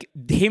it's like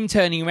him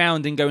turning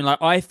around and going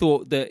like, I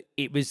thought that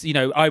it was,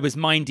 I was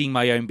minding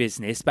my own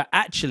business, but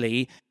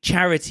actually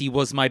charity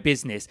was my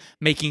business.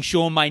 Making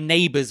sure my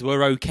neighbours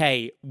were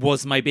okay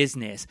was my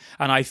business.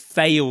 And I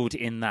failed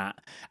in that.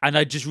 And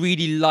I just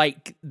really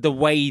like the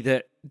way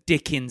that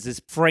Dickens has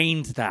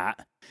framed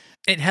that.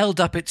 It held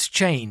up its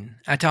chain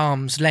at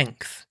arm's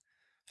length,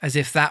 as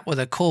if that were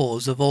the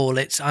cause of all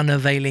its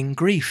unavailing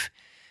grief,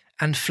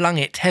 and flung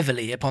it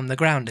heavily upon the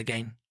ground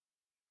again.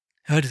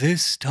 "At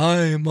this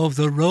time of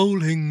the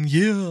rolling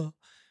year,"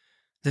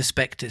 the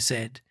spectre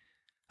said,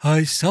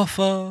 "I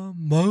suffer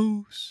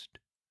most.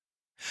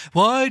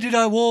 Why did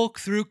I walk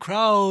through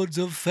crowds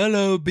of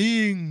fellow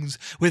beings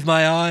with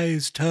my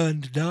eyes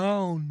turned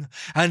down,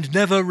 and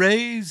never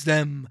raise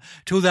them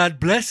to that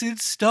blessed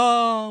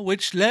star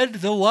which led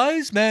the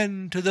wise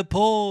men to the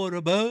poor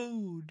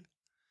abode?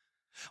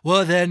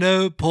 Were there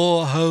no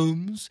poor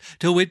homes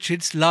to which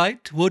its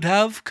light would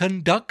have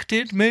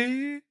conducted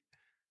me?"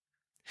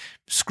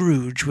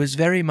 Scrooge was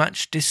very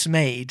much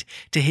dismayed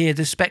to hear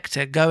the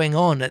spectre going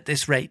on at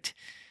this rate,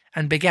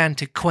 and began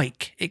to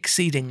quake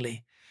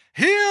exceedingly.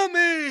 "Hear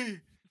me!"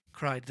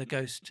 cried the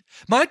ghost.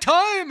 "My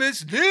time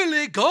is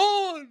nearly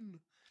gone."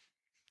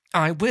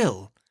 "I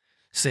will,"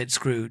 said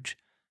Scrooge,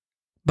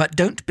 "but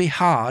don't be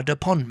hard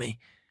upon me.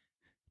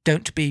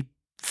 Don't be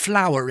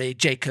flowery,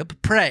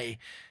 Jacob, pray."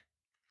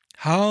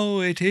 "How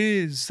it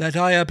is that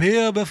I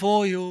appear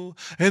before you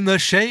in the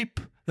shape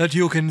that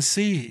you can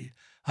see,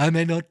 I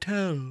may not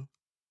tell.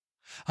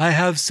 I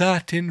have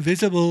sat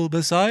invisible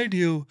beside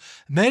you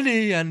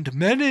many and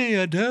many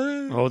a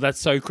day." Oh, that's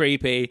so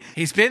creepy.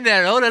 "He's been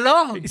there all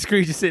along."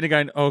 Scrooge is sitting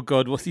there going, "Oh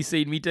God, what's he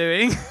seen me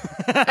doing?"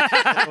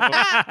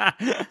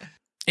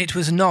 It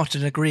was not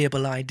an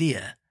agreeable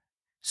idea.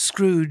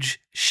 Scrooge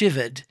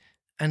shivered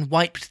and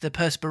wiped the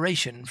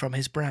perspiration from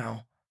his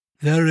brow.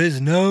 "There is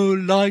no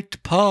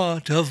light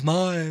part of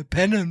my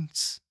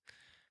penance,"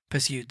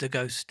 pursued the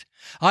ghost.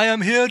 "I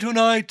am here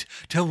tonight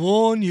to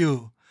warn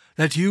you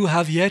that you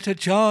have yet a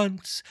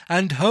chance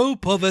and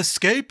hope of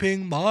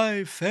escaping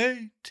my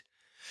fate.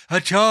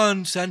 A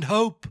chance and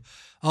hope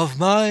of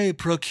my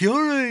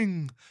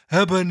procuring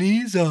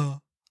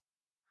Ebenezer."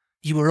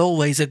 "You were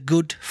always a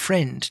good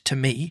friend to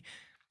me,"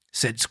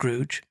 said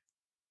Scrooge.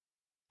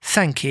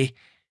 "Thank ye."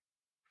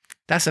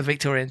 That's a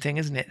Victorian thing,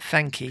 isn't it?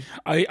 Thank ye.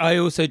 I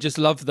also just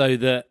love, though,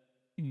 that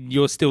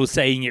you're still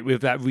saying it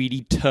with that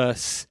really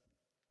terse,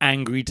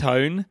 angry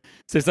tone.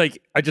 So it's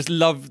like, I just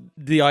love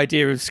the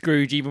idea of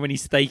Scrooge, even when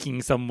he's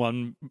staking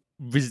someone,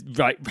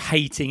 like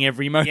hating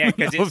every moment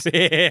of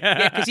it.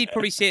 Yeah, because he'd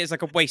probably see it as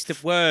like a waste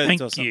of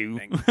words or Thank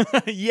something.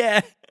 you.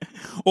 Yeah.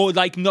 Or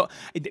like not,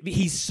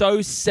 he's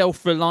so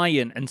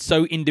self-reliant and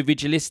so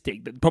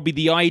individualistic that probably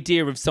the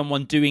idea of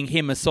someone doing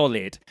him a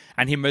solid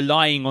and him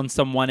relying on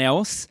someone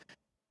else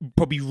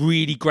probably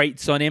really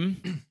grates on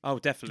him. Oh,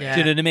 definitely. Yeah. Do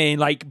you know what I mean?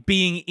 Like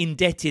being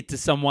indebted to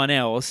someone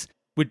else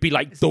would be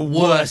like the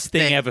worst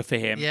thing ever for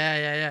him.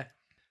 Yeah.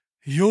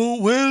 "You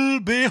will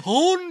be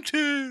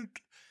haunted,"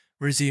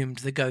 resumed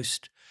the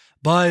ghost,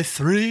 "by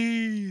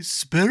 3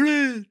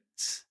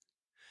 spirits."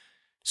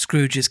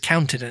 Scrooge's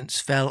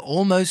countenance fell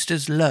almost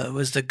as low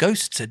as the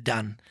ghost's had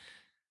done.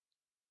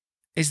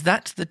 "Is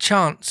that the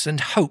chance and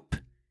hope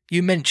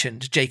you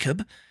mentioned,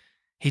 Jacob?"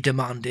 he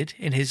demanded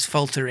in his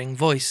faltering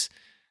voice.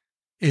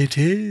 "It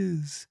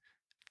is."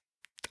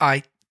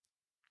 I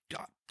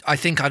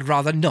think I'd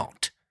rather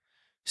not,"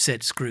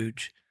 said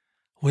Scrooge.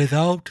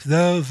 "Without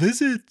their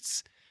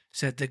visits,"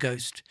 said the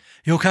ghost,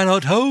 "you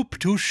cannot hope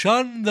to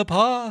shun the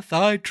path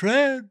I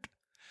tread.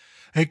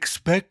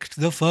 Expect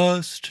the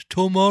first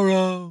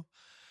tomorrow,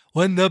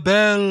 when the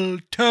bell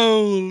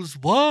tolls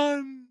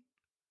 1.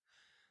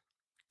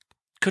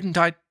 "Couldn't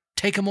I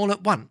take 'em all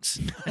at once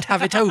and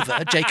have it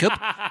over, Jacob?"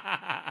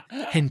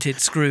 hinted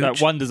Scrooge.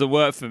 That one doesn't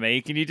work for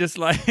me. Can you just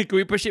can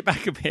we push it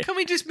back a bit? Can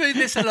we just move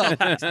this along?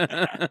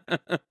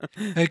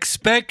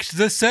 "Expect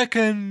the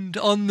second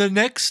on the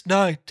next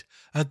night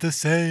at the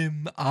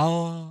same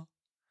hour.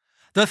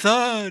 The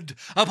third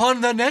upon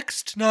the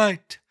next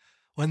night,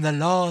 when the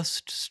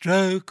last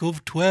stroke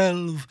of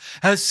 12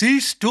 has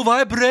ceased to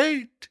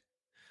vibrate.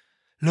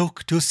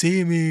 Look to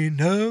see me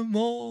no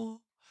more.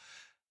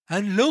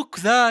 And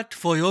look that,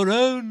 for your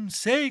own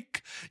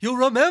sake, you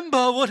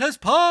remember what has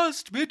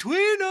passed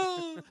between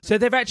us." So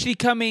they're actually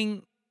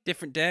coming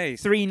Different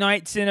days. 3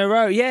 nights in a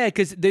row. Yeah,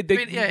 because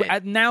Yeah.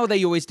 now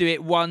they always do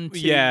it 1, 2,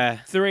 Yeah.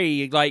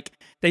 3. Like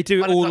they do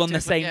it 1 all o'clock on the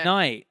to- same yeah.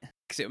 night.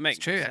 Because it would make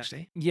It's true, sense.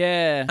 actually.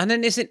 Yeah. And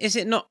then is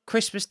it not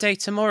Christmas Day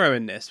tomorrow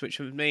in this? Which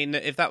would mean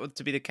that if that were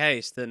to be the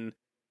case, then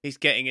he's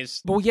getting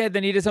his... Well, yeah.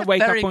 Then he doesn't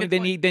wake Very up on.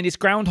 good Then it's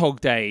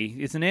Groundhog Day,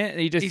 isn't it?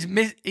 He just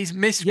He's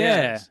missed.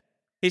 yeah.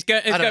 He's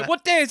going, I don't know.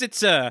 "What day is it,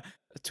 sir?"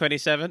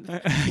 27th.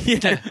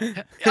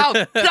 Yeah.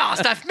 Oh,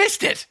 blast, I've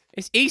missed it!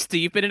 It's Easter.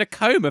 You've been in a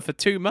coma for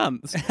 2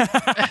 months.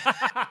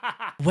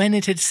 When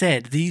it had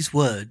said these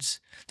words,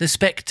 the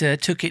spectre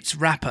took its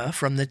wrapper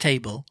from the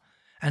table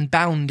and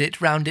bound it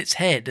round its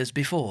head as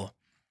before.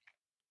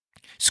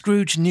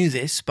 Scrooge knew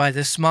this by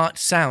the smart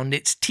sound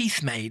its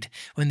teeth made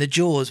when the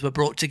jaws were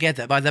brought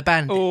together by the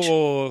bandage.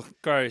 Oh,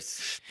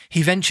 gross.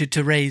 He ventured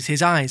to raise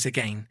his eyes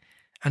again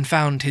and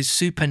found his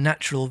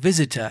supernatural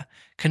visitor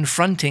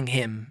confronting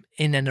him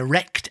in an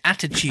erect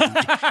attitude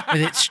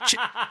with its...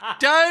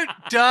 Don't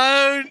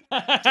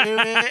do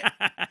it.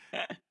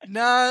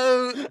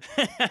 No.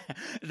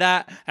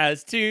 That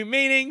has 2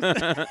 meanings.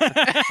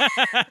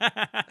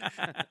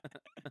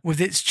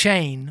 With its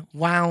chain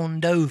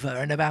wound over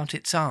and about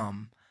its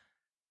arm.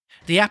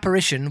 The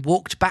apparition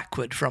walked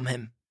backward from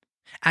him,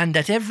 and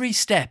at every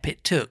step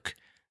it took,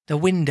 the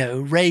window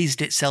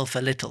raised itself a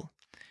little,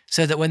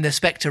 so that when the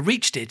spectre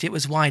reached it, it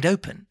was wide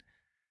open.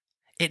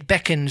 It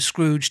beckoned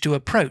Scrooge to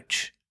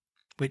approach,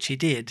 which he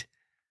did.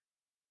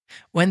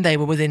 When they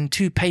were within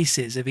 2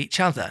 paces of each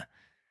other,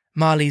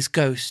 Marley's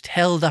ghost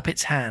held up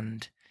its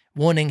hand,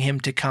 warning him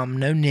to come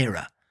no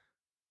nearer.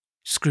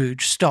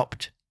 Scrooge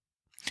stopped,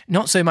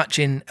 not so much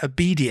in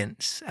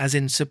obedience as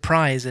in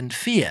surprise and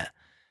fear,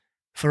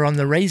 for on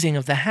the raising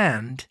of the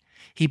hand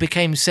he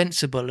became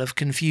sensible of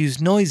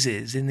confused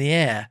noises in the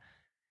air,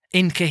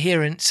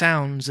 incoherent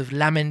sounds of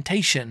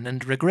lamentation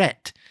and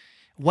regret,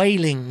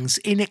 wailings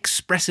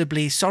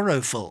inexpressibly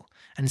sorrowful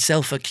and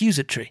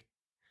self-accusatory.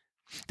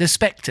 The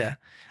spectre,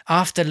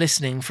 after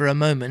listening for a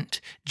moment,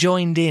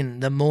 joined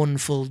in the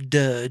mournful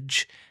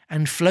dirge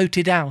and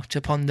floated out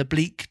upon the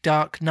bleak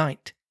dark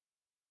night.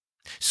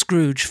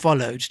 Scrooge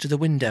followed to the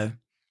window,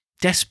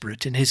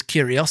 desperate in his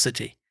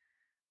curiosity.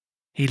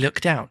 He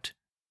looked out.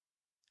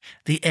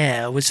 The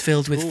air was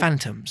filled with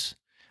phantoms,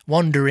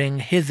 wandering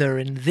hither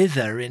and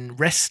thither in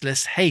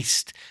restless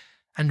haste,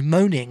 and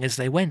moaning as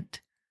they went.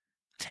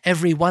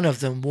 Every one of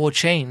them wore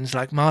chains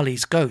like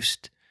Marley's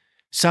ghost.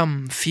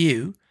 Some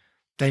few,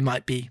 they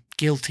might be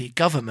guilty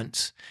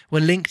governments, were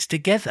linked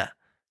together.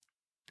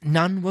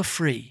 None were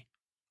free.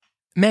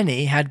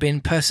 Many had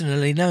been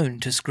personally known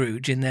to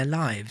Scrooge in their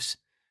lives.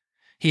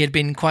 He had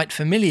been quite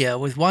familiar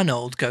with one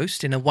old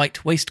ghost in a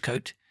white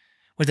waistcoat,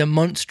 with a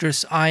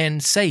monstrous iron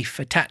safe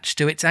attached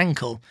to its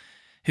ankle,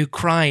 who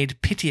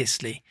cried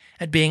piteously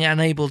at being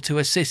unable to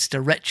assist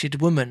a wretched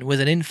woman with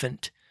an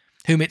infant,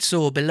 whom it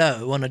saw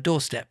below on a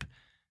doorstep.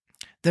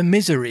 The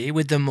misery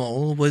with them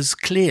all was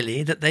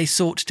clearly that they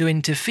sought to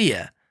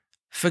interfere,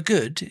 for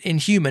good, in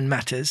human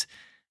matters,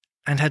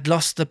 and had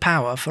lost the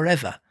power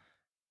forever.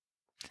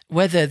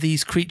 Whether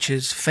these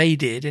creatures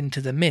faded into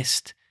the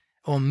mist,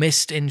 or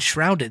mist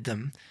enshrouded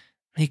them,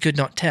 he could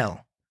not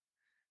tell.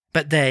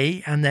 But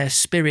they and their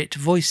spirit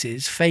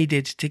voices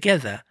faded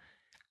together,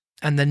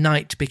 and the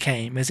night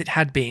became as it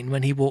had been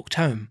when he walked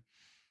home.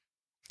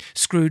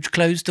 Scrooge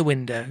closed the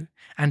window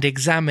and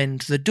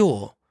examined the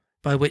door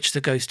by which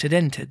the ghost had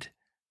entered.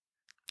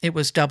 It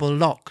was double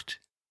locked,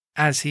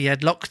 as he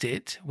had locked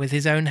it with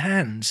his own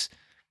hands,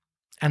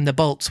 and the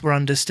bolts were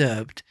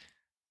undisturbed.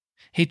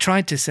 He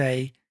tried to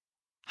say,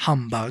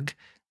 "Humbug,"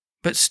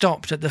 but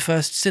stopped at the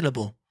first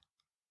syllable.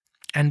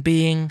 And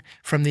being,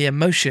 from the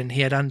emotion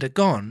he had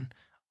undergone,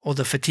 or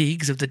the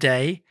fatigues of the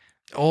day,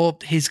 or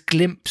his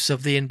glimpse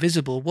of the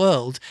invisible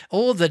world,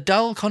 or the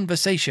dull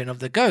conversation of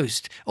the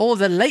ghost, or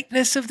the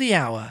lateness of the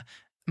hour,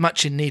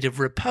 much in need of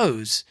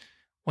repose,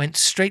 went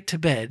straight to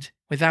bed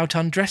without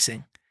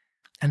undressing,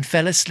 and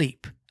fell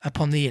asleep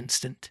upon the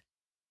instant.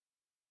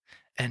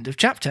 End of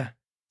chapter.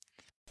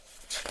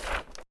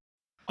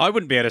 I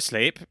wouldn't be able to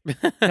sleep.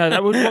 No,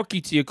 that would rock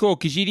you to your core,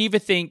 because you'd either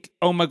think,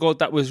 oh my God,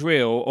 that was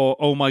real, or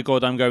oh my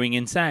God, I'm going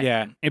insane.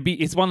 Yeah.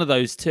 It's one of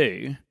those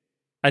two.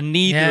 And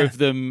neither of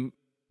them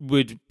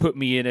would put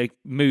me in a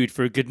mood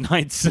for a good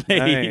night's sleep.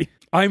 No.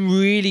 I'm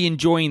really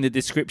enjoying the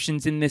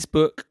descriptions in this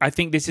book. I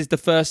think this is the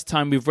first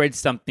time we've read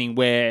something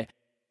where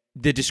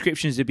the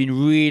descriptions have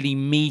been really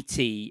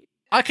meaty.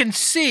 I can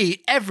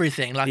see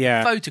everything like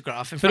a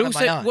photograph in front of my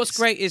eyes. But also, what's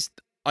great is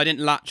I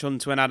didn't latch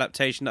onto an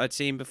adaptation that I'd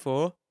seen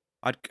before.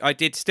 I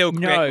did still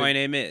create my own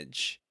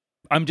image.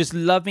 I'm just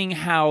loving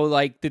how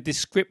like the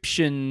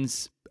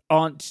descriptions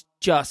aren't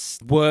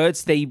just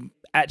words, they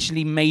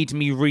actually made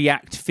me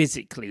react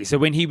physically. So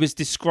when he was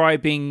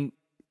describing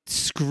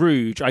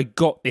Scrooge, I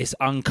got this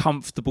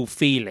uncomfortable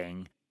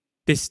feeling.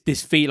 This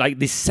feel like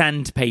this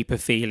sandpaper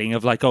feeling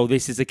of like, oh,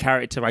 this is a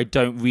character I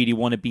don't really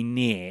want to be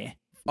near.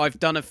 I've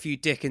done a few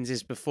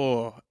Dickenses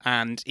before,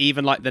 and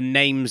even like the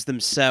names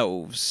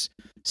themselves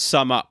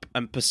sum up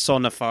and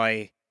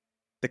personify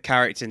the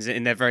characters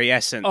in their very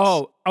essence.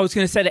 Oh, I was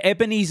going to say that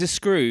Ebenezer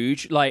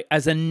Scrooge, like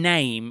as a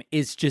name,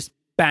 is just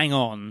bang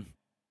on.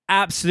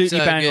 Absolutely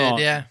so bang good, on.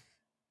 Yeah.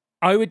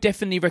 I would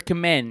definitely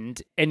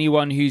recommend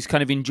anyone who's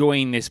kind of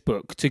enjoying this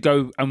book to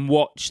go and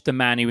watch The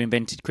Man Who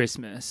Invented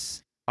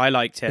Christmas. I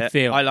liked it.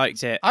 I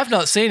liked it. I've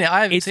not seen it.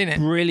 I haven't seen it. It's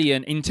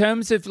brilliant. In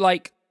terms of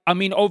like, I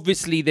mean,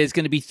 obviously there's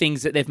going to be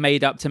things that they've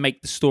made up to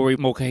make the story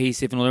more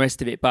cohesive and all the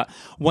rest of it. But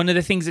one of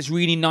the things that's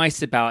really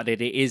nice about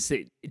it is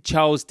that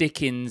Charles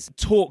Dickens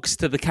talks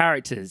to the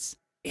characters.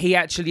 He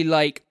actually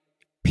like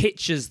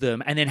pictures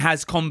them and then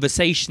has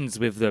conversations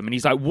with them. And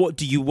he's like, what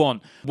do you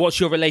want? What's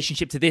your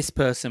relationship to this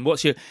person?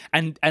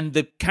 And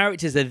the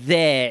characters are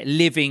there,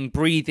 living,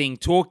 breathing,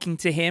 talking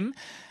to him.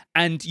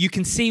 And you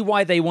can see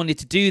why they wanted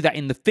to do that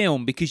in the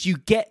film, because you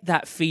get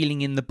that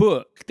feeling in the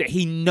book that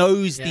he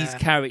knows these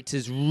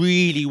characters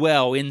really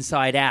well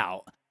inside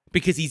out,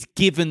 because he's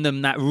given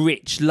them that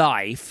rich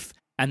life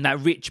and that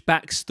rich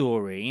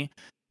backstory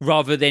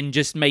rather than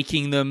just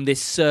making them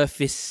this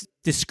surface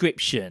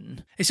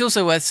description. It's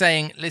also worth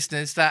saying,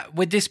 listeners, that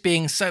with this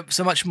being so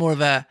much more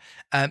of a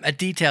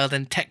detailed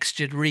and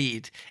textured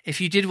read, if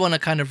you did want to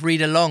kind of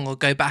read along or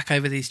go back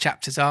over these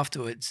chapters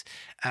afterwards,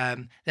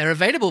 they're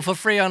available for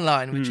free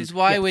online, which is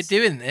why we're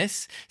doing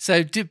this.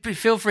 So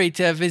feel free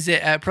to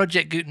visit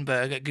Project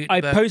Gutenberg at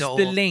Gutenberg.org. I post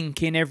the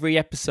link in every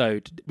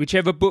episode,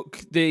 whichever book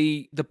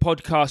the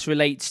podcast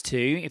relates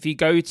to. If you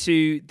go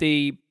to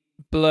the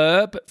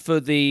blurb for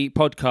the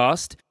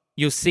podcast,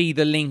 you'll see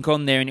the link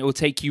on there, and it will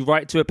take you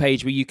right to a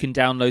page where you can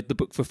download the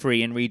book for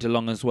free and read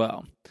along as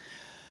well.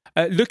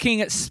 Looking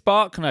at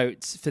Spark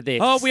Notes for this.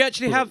 Oh, we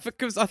actually have,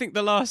 because I think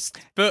the last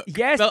book.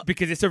 Yes,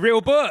 because it's a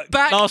real book.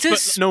 Back last to book,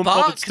 no one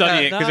bothered Spark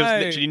studying it because there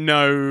was No. literally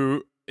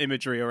no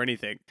imagery or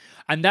anything.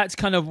 And that's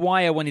kind of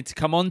why I wanted to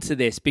come on to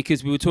this,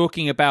 because we were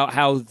talking about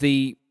how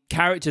the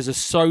characters are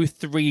so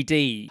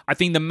 3D. I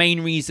think the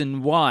main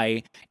reason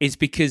why is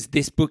because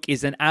this book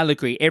is an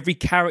allegory. Every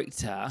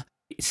character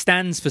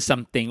stands for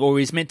something or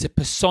is meant to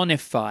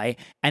personify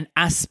an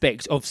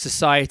aspect of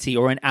society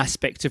or an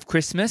aspect of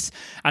Christmas.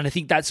 And I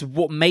think that's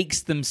what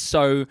makes them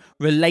so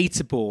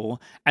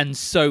relatable and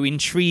so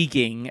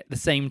intriguing at the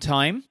same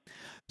time.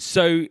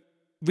 So,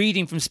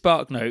 reading from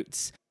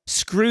SparkNotes,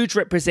 Scrooge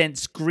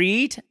represents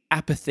greed,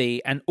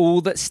 apathy, and all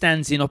that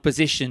stands in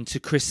opposition to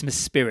Christmas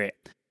spirit.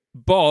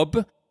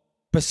 Bob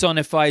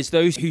personifies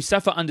those who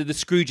suffer under the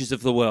Scrooges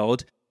of the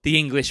world, the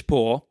English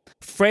poor.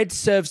 Fred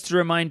serves to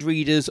remind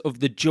readers of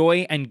the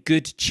joy and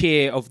good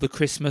cheer of the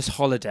Christmas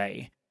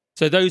holiday.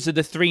 So those are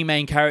the three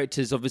main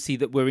characters, obviously,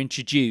 that were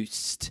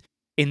introduced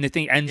in the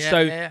thing. And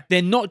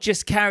they're not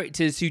just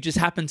characters who just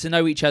happen to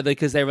know each other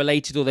because they're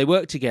related or they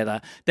work together.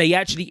 They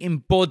actually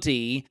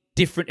embody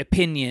different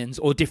opinions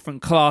or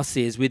different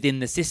classes within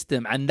the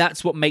system. And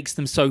that's what makes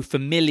them so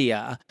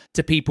familiar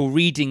to people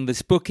reading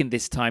this book in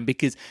this time,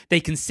 because they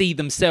can see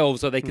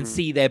themselves or they can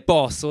see their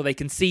boss or they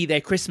can see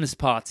their Christmas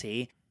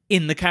party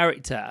in the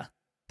character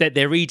that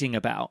they're reading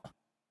about.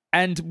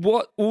 And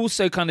what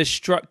also kind of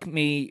struck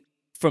me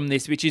from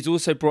this, which is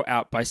also brought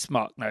out by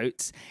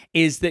SparkNotes,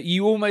 is that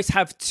you almost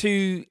have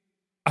two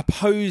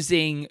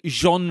opposing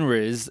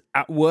genres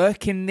at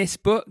work in this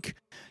book.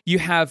 You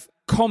have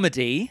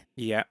comedy,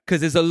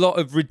 because there's a lot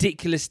of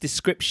ridiculous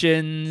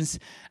descriptions,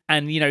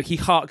 and he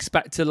harks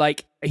back to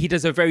he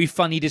does a very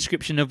funny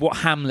description of what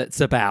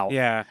Hamlet's about,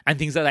 and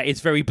things like that.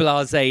 It's very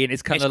blasé, and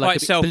it's kind of like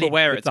quite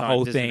self-aware at the times,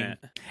 whole isn't thing.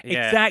 it?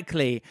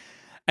 Exactly,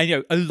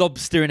 and a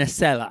lobster in a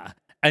cellar.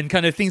 And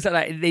kind of things like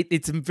that.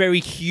 It's some very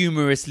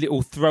humorous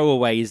little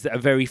throwaways that are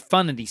very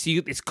funny. So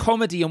you've got this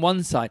comedy on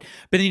one side,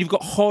 but then you've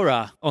got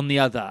horror on the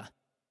other.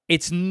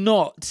 It's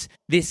not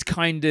this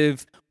kind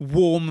of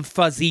warm,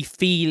 fuzzy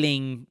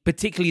feeling,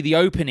 particularly the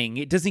opening.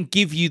 It doesn't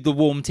give you the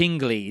warm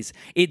tinglies.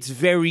 It's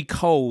very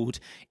cold.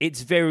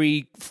 It's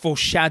very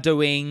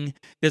foreshadowing.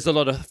 There's a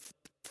lot of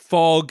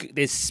fog.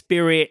 There's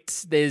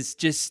spirits.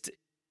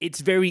 It's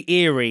very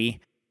eerie.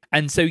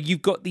 And so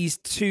you've got these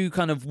two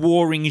kind of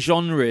warring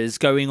genres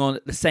going on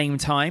at the same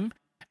time.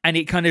 And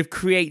it kind of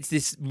creates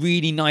this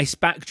really nice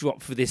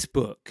backdrop for this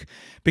book,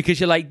 because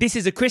you're like, this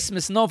is a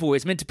Christmas novel.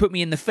 It's meant to put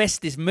me in the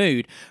festive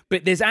mood.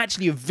 But there's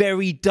actually a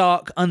very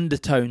dark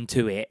undertone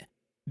to it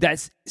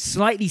that's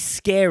slightly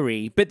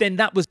scary. But then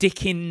that was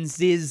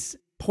Dickens's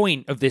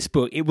point of this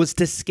book. It was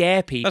to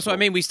scare people. That's what I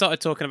mean. We started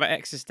talking about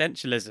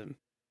existentialism.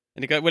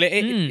 And you go, well,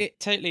 it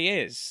totally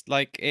is.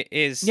 It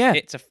is. Yeah.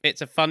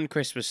 It's a fun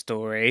Christmas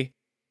story.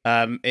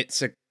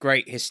 It's a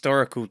great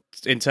historical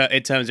in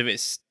terms of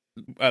its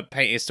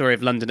painting a story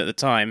of London at the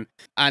time,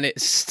 and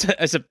it's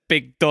a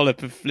big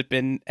dollop of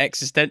flipping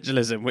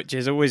existentialism, which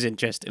is always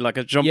interesting, like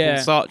a Jean-Paul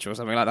Sartre or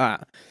something like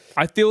that.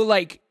 I feel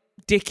like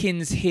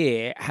Dickens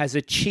here has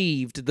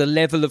achieved the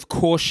level of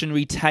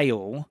cautionary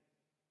tale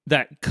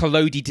that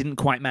Collodi didn't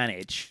quite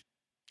manage.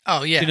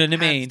 Oh yeah, do you know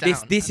what I mean?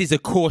 This is a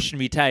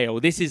cautionary tale.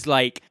 This is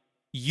like,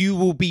 you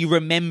will be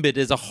remembered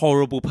as a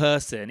horrible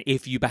person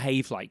if you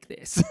behave like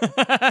this.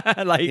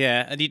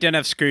 And you don't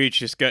have Scrooge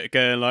just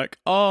going like,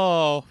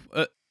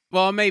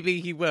 well,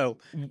 maybe he will,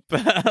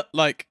 but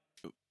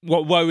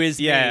what woe is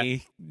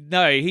me?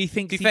 No, he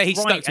thinks he's right. He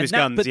stuck to his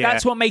guns, but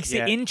that's what makes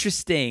it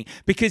interesting,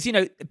 because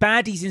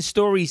baddies in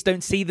stories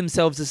don't see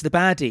themselves as the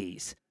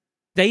baddies.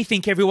 They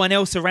think everyone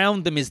else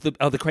around them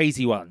are the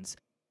crazy ones.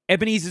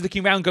 Ebenezer's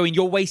looking around going,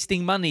 you're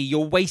wasting money,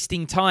 you're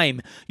wasting time,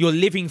 you're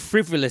living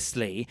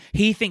frivolously.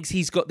 He thinks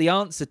he's got the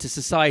answer to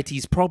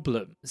society's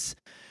problems.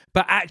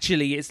 But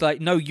actually, it's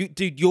like, no,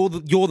 you're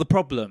the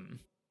problem.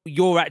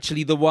 You're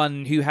actually the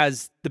one who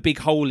has the big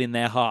hole in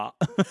their heart.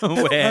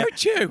 Who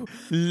hurt you?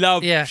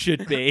 Love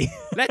should be.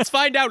 Let's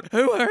find out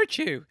who hurt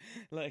you.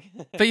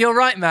 But you're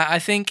right, Matt. I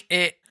think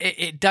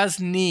it does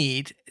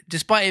need,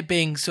 despite it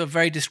being sort of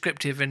very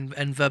descriptive and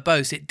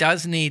verbose, it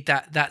does need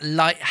that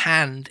light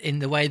hand in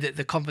the way that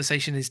the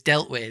conversation is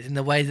dealt with, in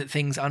the way that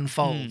things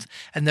unfold.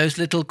 And those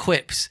little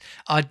quips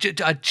are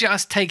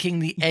just taking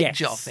the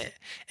edge off it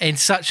in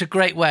such a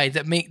great way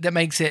that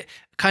makes it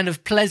kind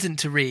of pleasant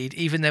to read,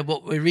 even though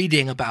what we're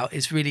reading about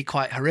is really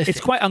quite horrific.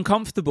 It's quite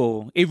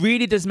uncomfortable. It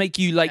really does make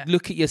you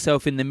look at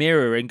yourself in the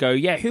mirror and go,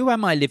 who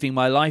am I living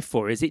my life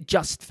for? Is it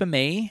just for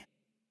me?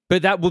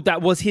 But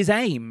that was his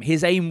aim.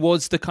 His aim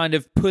was to kind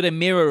of put a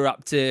mirror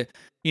up to,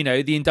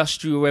 the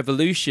Industrial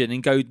Revolution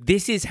and go,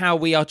 this is how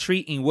we are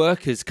treating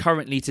workers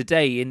currently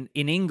today in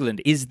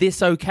England. Is this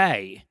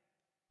okay?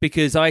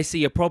 Because I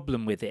see a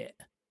problem with it.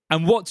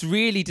 And what's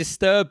really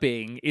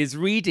disturbing is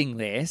reading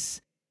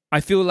this, I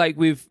feel like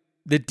with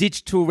the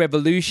digital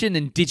revolution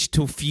and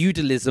digital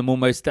feudalism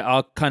almost that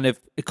our kind of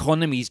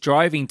economy's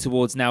driving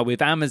towards now,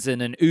 with Amazon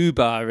and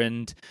Uber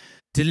and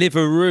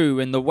Deliveroo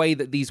and the way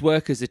that these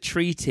workers are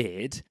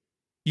treated,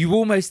 we've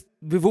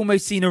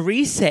almost seen a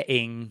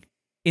resetting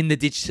in the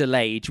digital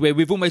age, where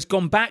we've almost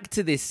gone back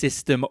to this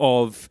system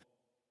of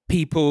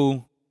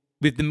people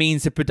with the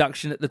means of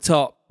production at the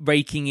top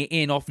raking it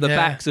in off the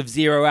backs of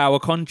 0-hour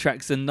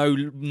contracts and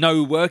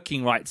no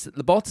working rights at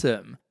the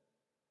bottom.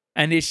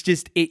 And it's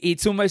just,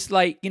 it's almost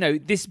like,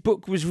 this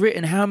book was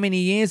written how many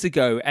years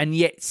ago and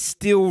yet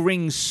still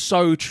rings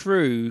so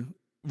true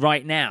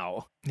right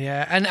now.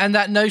 Yeah, and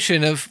that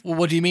notion of, well,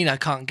 what do you mean I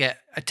can't get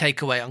a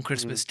takeaway on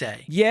Christmas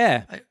Day?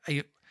 Yeah.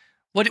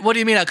 What do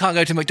you mean I can't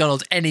go to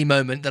McDonald's any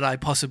moment that I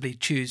possibly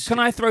choose? Can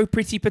I throw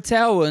Priti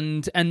Patel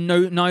and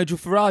Nigel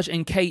Farage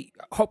and Kate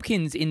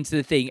Hopkins into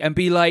the thing and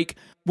be like,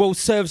 well,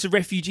 serves the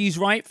refugees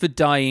right for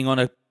dying on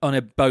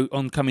a boat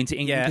on coming to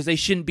England because they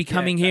shouldn't be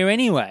coming here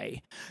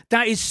anyway?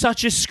 That is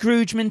such a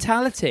Scrooge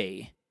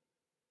mentality.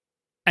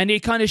 And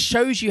it kind of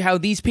shows you how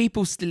these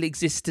people still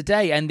exist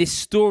today, and this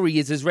story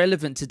is as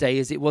relevant today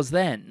as it was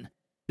then.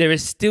 There are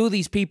still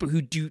these people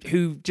who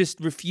just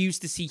refuse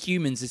to see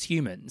humans as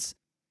humans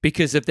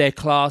because of their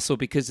class or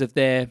because of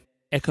their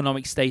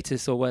economic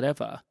status or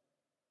whatever.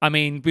 I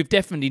mean, we've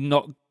definitely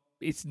not...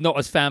 It's not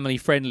as family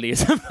friendly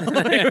as it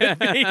would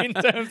be in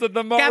terms of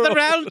the moral. Gather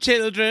round,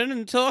 children,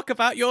 and talk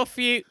about your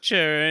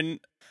future, and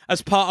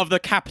as part of the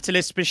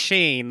capitalist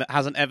machine that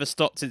hasn't ever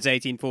stopped since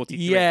 1843.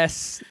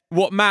 Yes.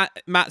 What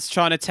Matt's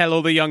trying to tell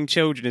all the young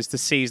children is to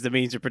seize the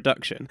means of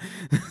production.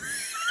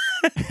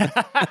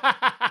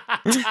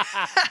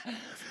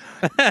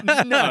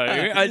 No,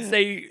 I'd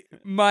say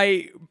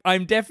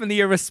I'm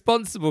definitely a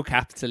responsible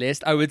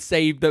capitalist. I would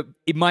say that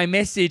my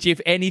message, if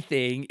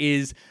anything,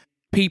 is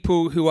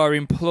people who are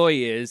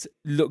employers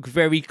look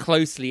very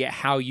closely at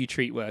how you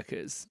treat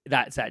workers.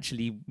 That's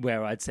actually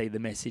where I'd say the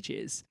message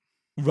is.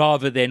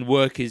 Rather than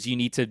workers, you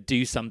need to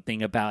do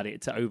something about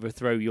it to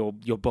overthrow your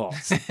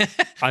boss.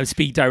 I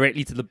speak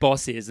directly to the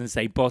bosses and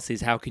say,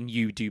 bosses, how can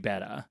you do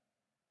better?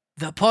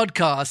 The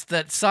podcast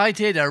that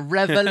cited a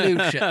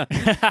revolution.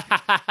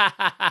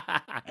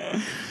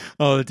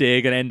 Oh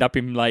dear, gonna end up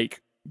in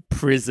like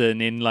prison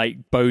in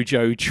like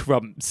Bojo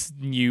Trump's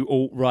new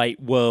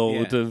alt-right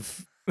world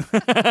of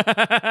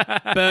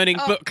burning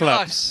book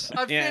clubs. Gosh,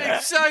 I'm feeling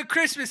so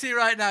Christmassy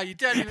right now. You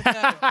don't even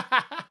know.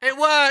 It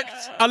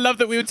worked. I love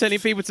that we were telling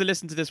people to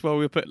listen to this while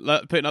we were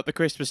putting up the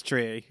Christmas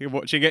tree. You're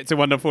watching It's a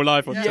Wonderful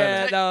Life on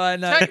television. No, I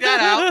know. Take that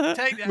out.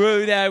 Take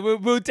that.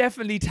 We'll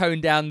definitely tone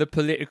down the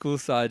political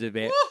side of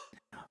it.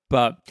 Woo!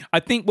 But I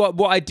think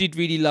what I did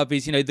really love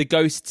is, the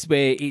ghosts,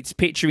 where it's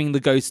picturing the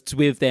ghosts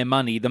with their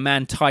money, the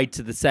man tied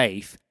to the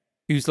safe,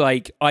 who's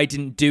like, I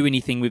didn't do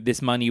anything with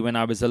this money when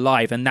I was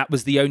alive, and that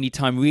was the only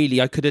time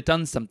really I could have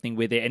done something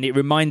with it. And it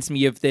reminds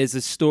me of, there's a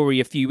story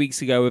a few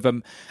weeks ago of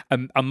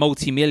a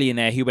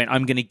multimillionaire who went,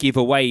 I'm going to give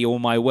away all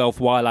my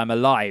wealth while I'm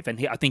alive.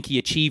 And I think he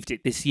achieved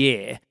it this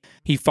year.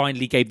 He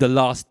finally gave the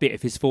last bit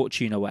of his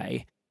fortune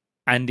away.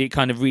 And it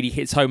kind of really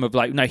hits home of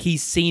like, no,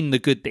 he's seen the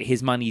good that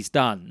his money's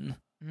done,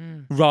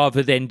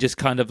 rather than just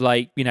kind of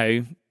like,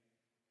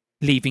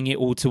 leaving it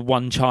all to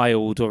one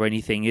child or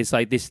anything. Is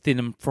like this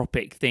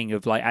philanthropic thing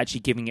of like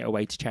actually giving it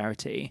away to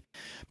charity,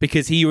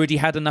 because he already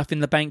had enough in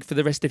the bank for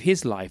the rest of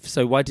his life.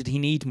 So why did he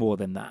need more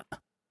than that?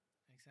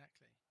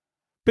 Exactly.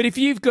 But if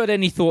you've got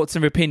any thoughts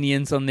and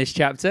opinions on this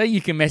chapter,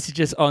 you can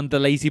message us on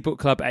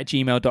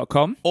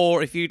thelazybookclub@gmail.com.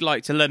 Or if you'd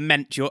like to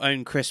lament your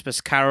own Christmas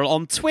carol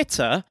on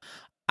Twitter,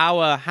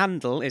 our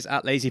handle is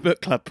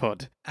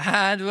 @LazyBookClubPod.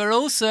 And we're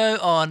also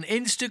on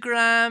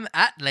Instagram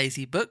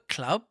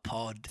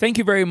 @LazyBookClubPod. Thank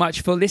you very much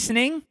for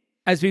listening.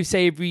 As we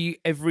say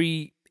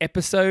every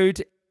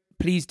episode,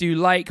 please do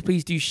like,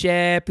 please do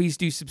share, please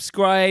do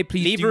subscribe,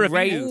 please leave do a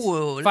rate.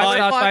 review. Ooh,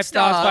 5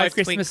 stars, 5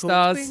 Twinkle, Christmas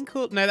stars.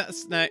 twinkle. No,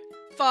 that's no.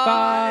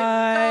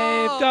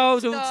 5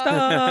 golden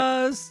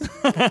stars.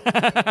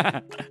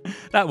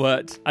 That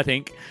worked, I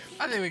think.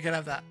 I think we can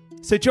have that.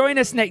 So join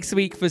us next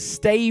week for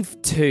Stave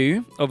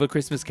 2 of A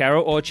Christmas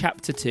Carol, or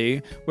Chapter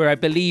 2, where I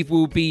believe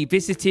we'll be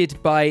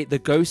visited by the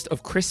ghost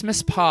of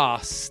Christmas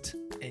past.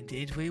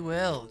 Indeed we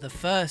will. The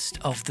first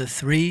of the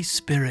 3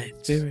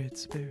 spirits.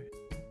 Spirit.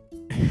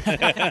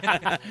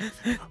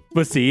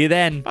 We'll see you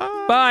then. Bye.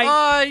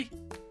 Bye.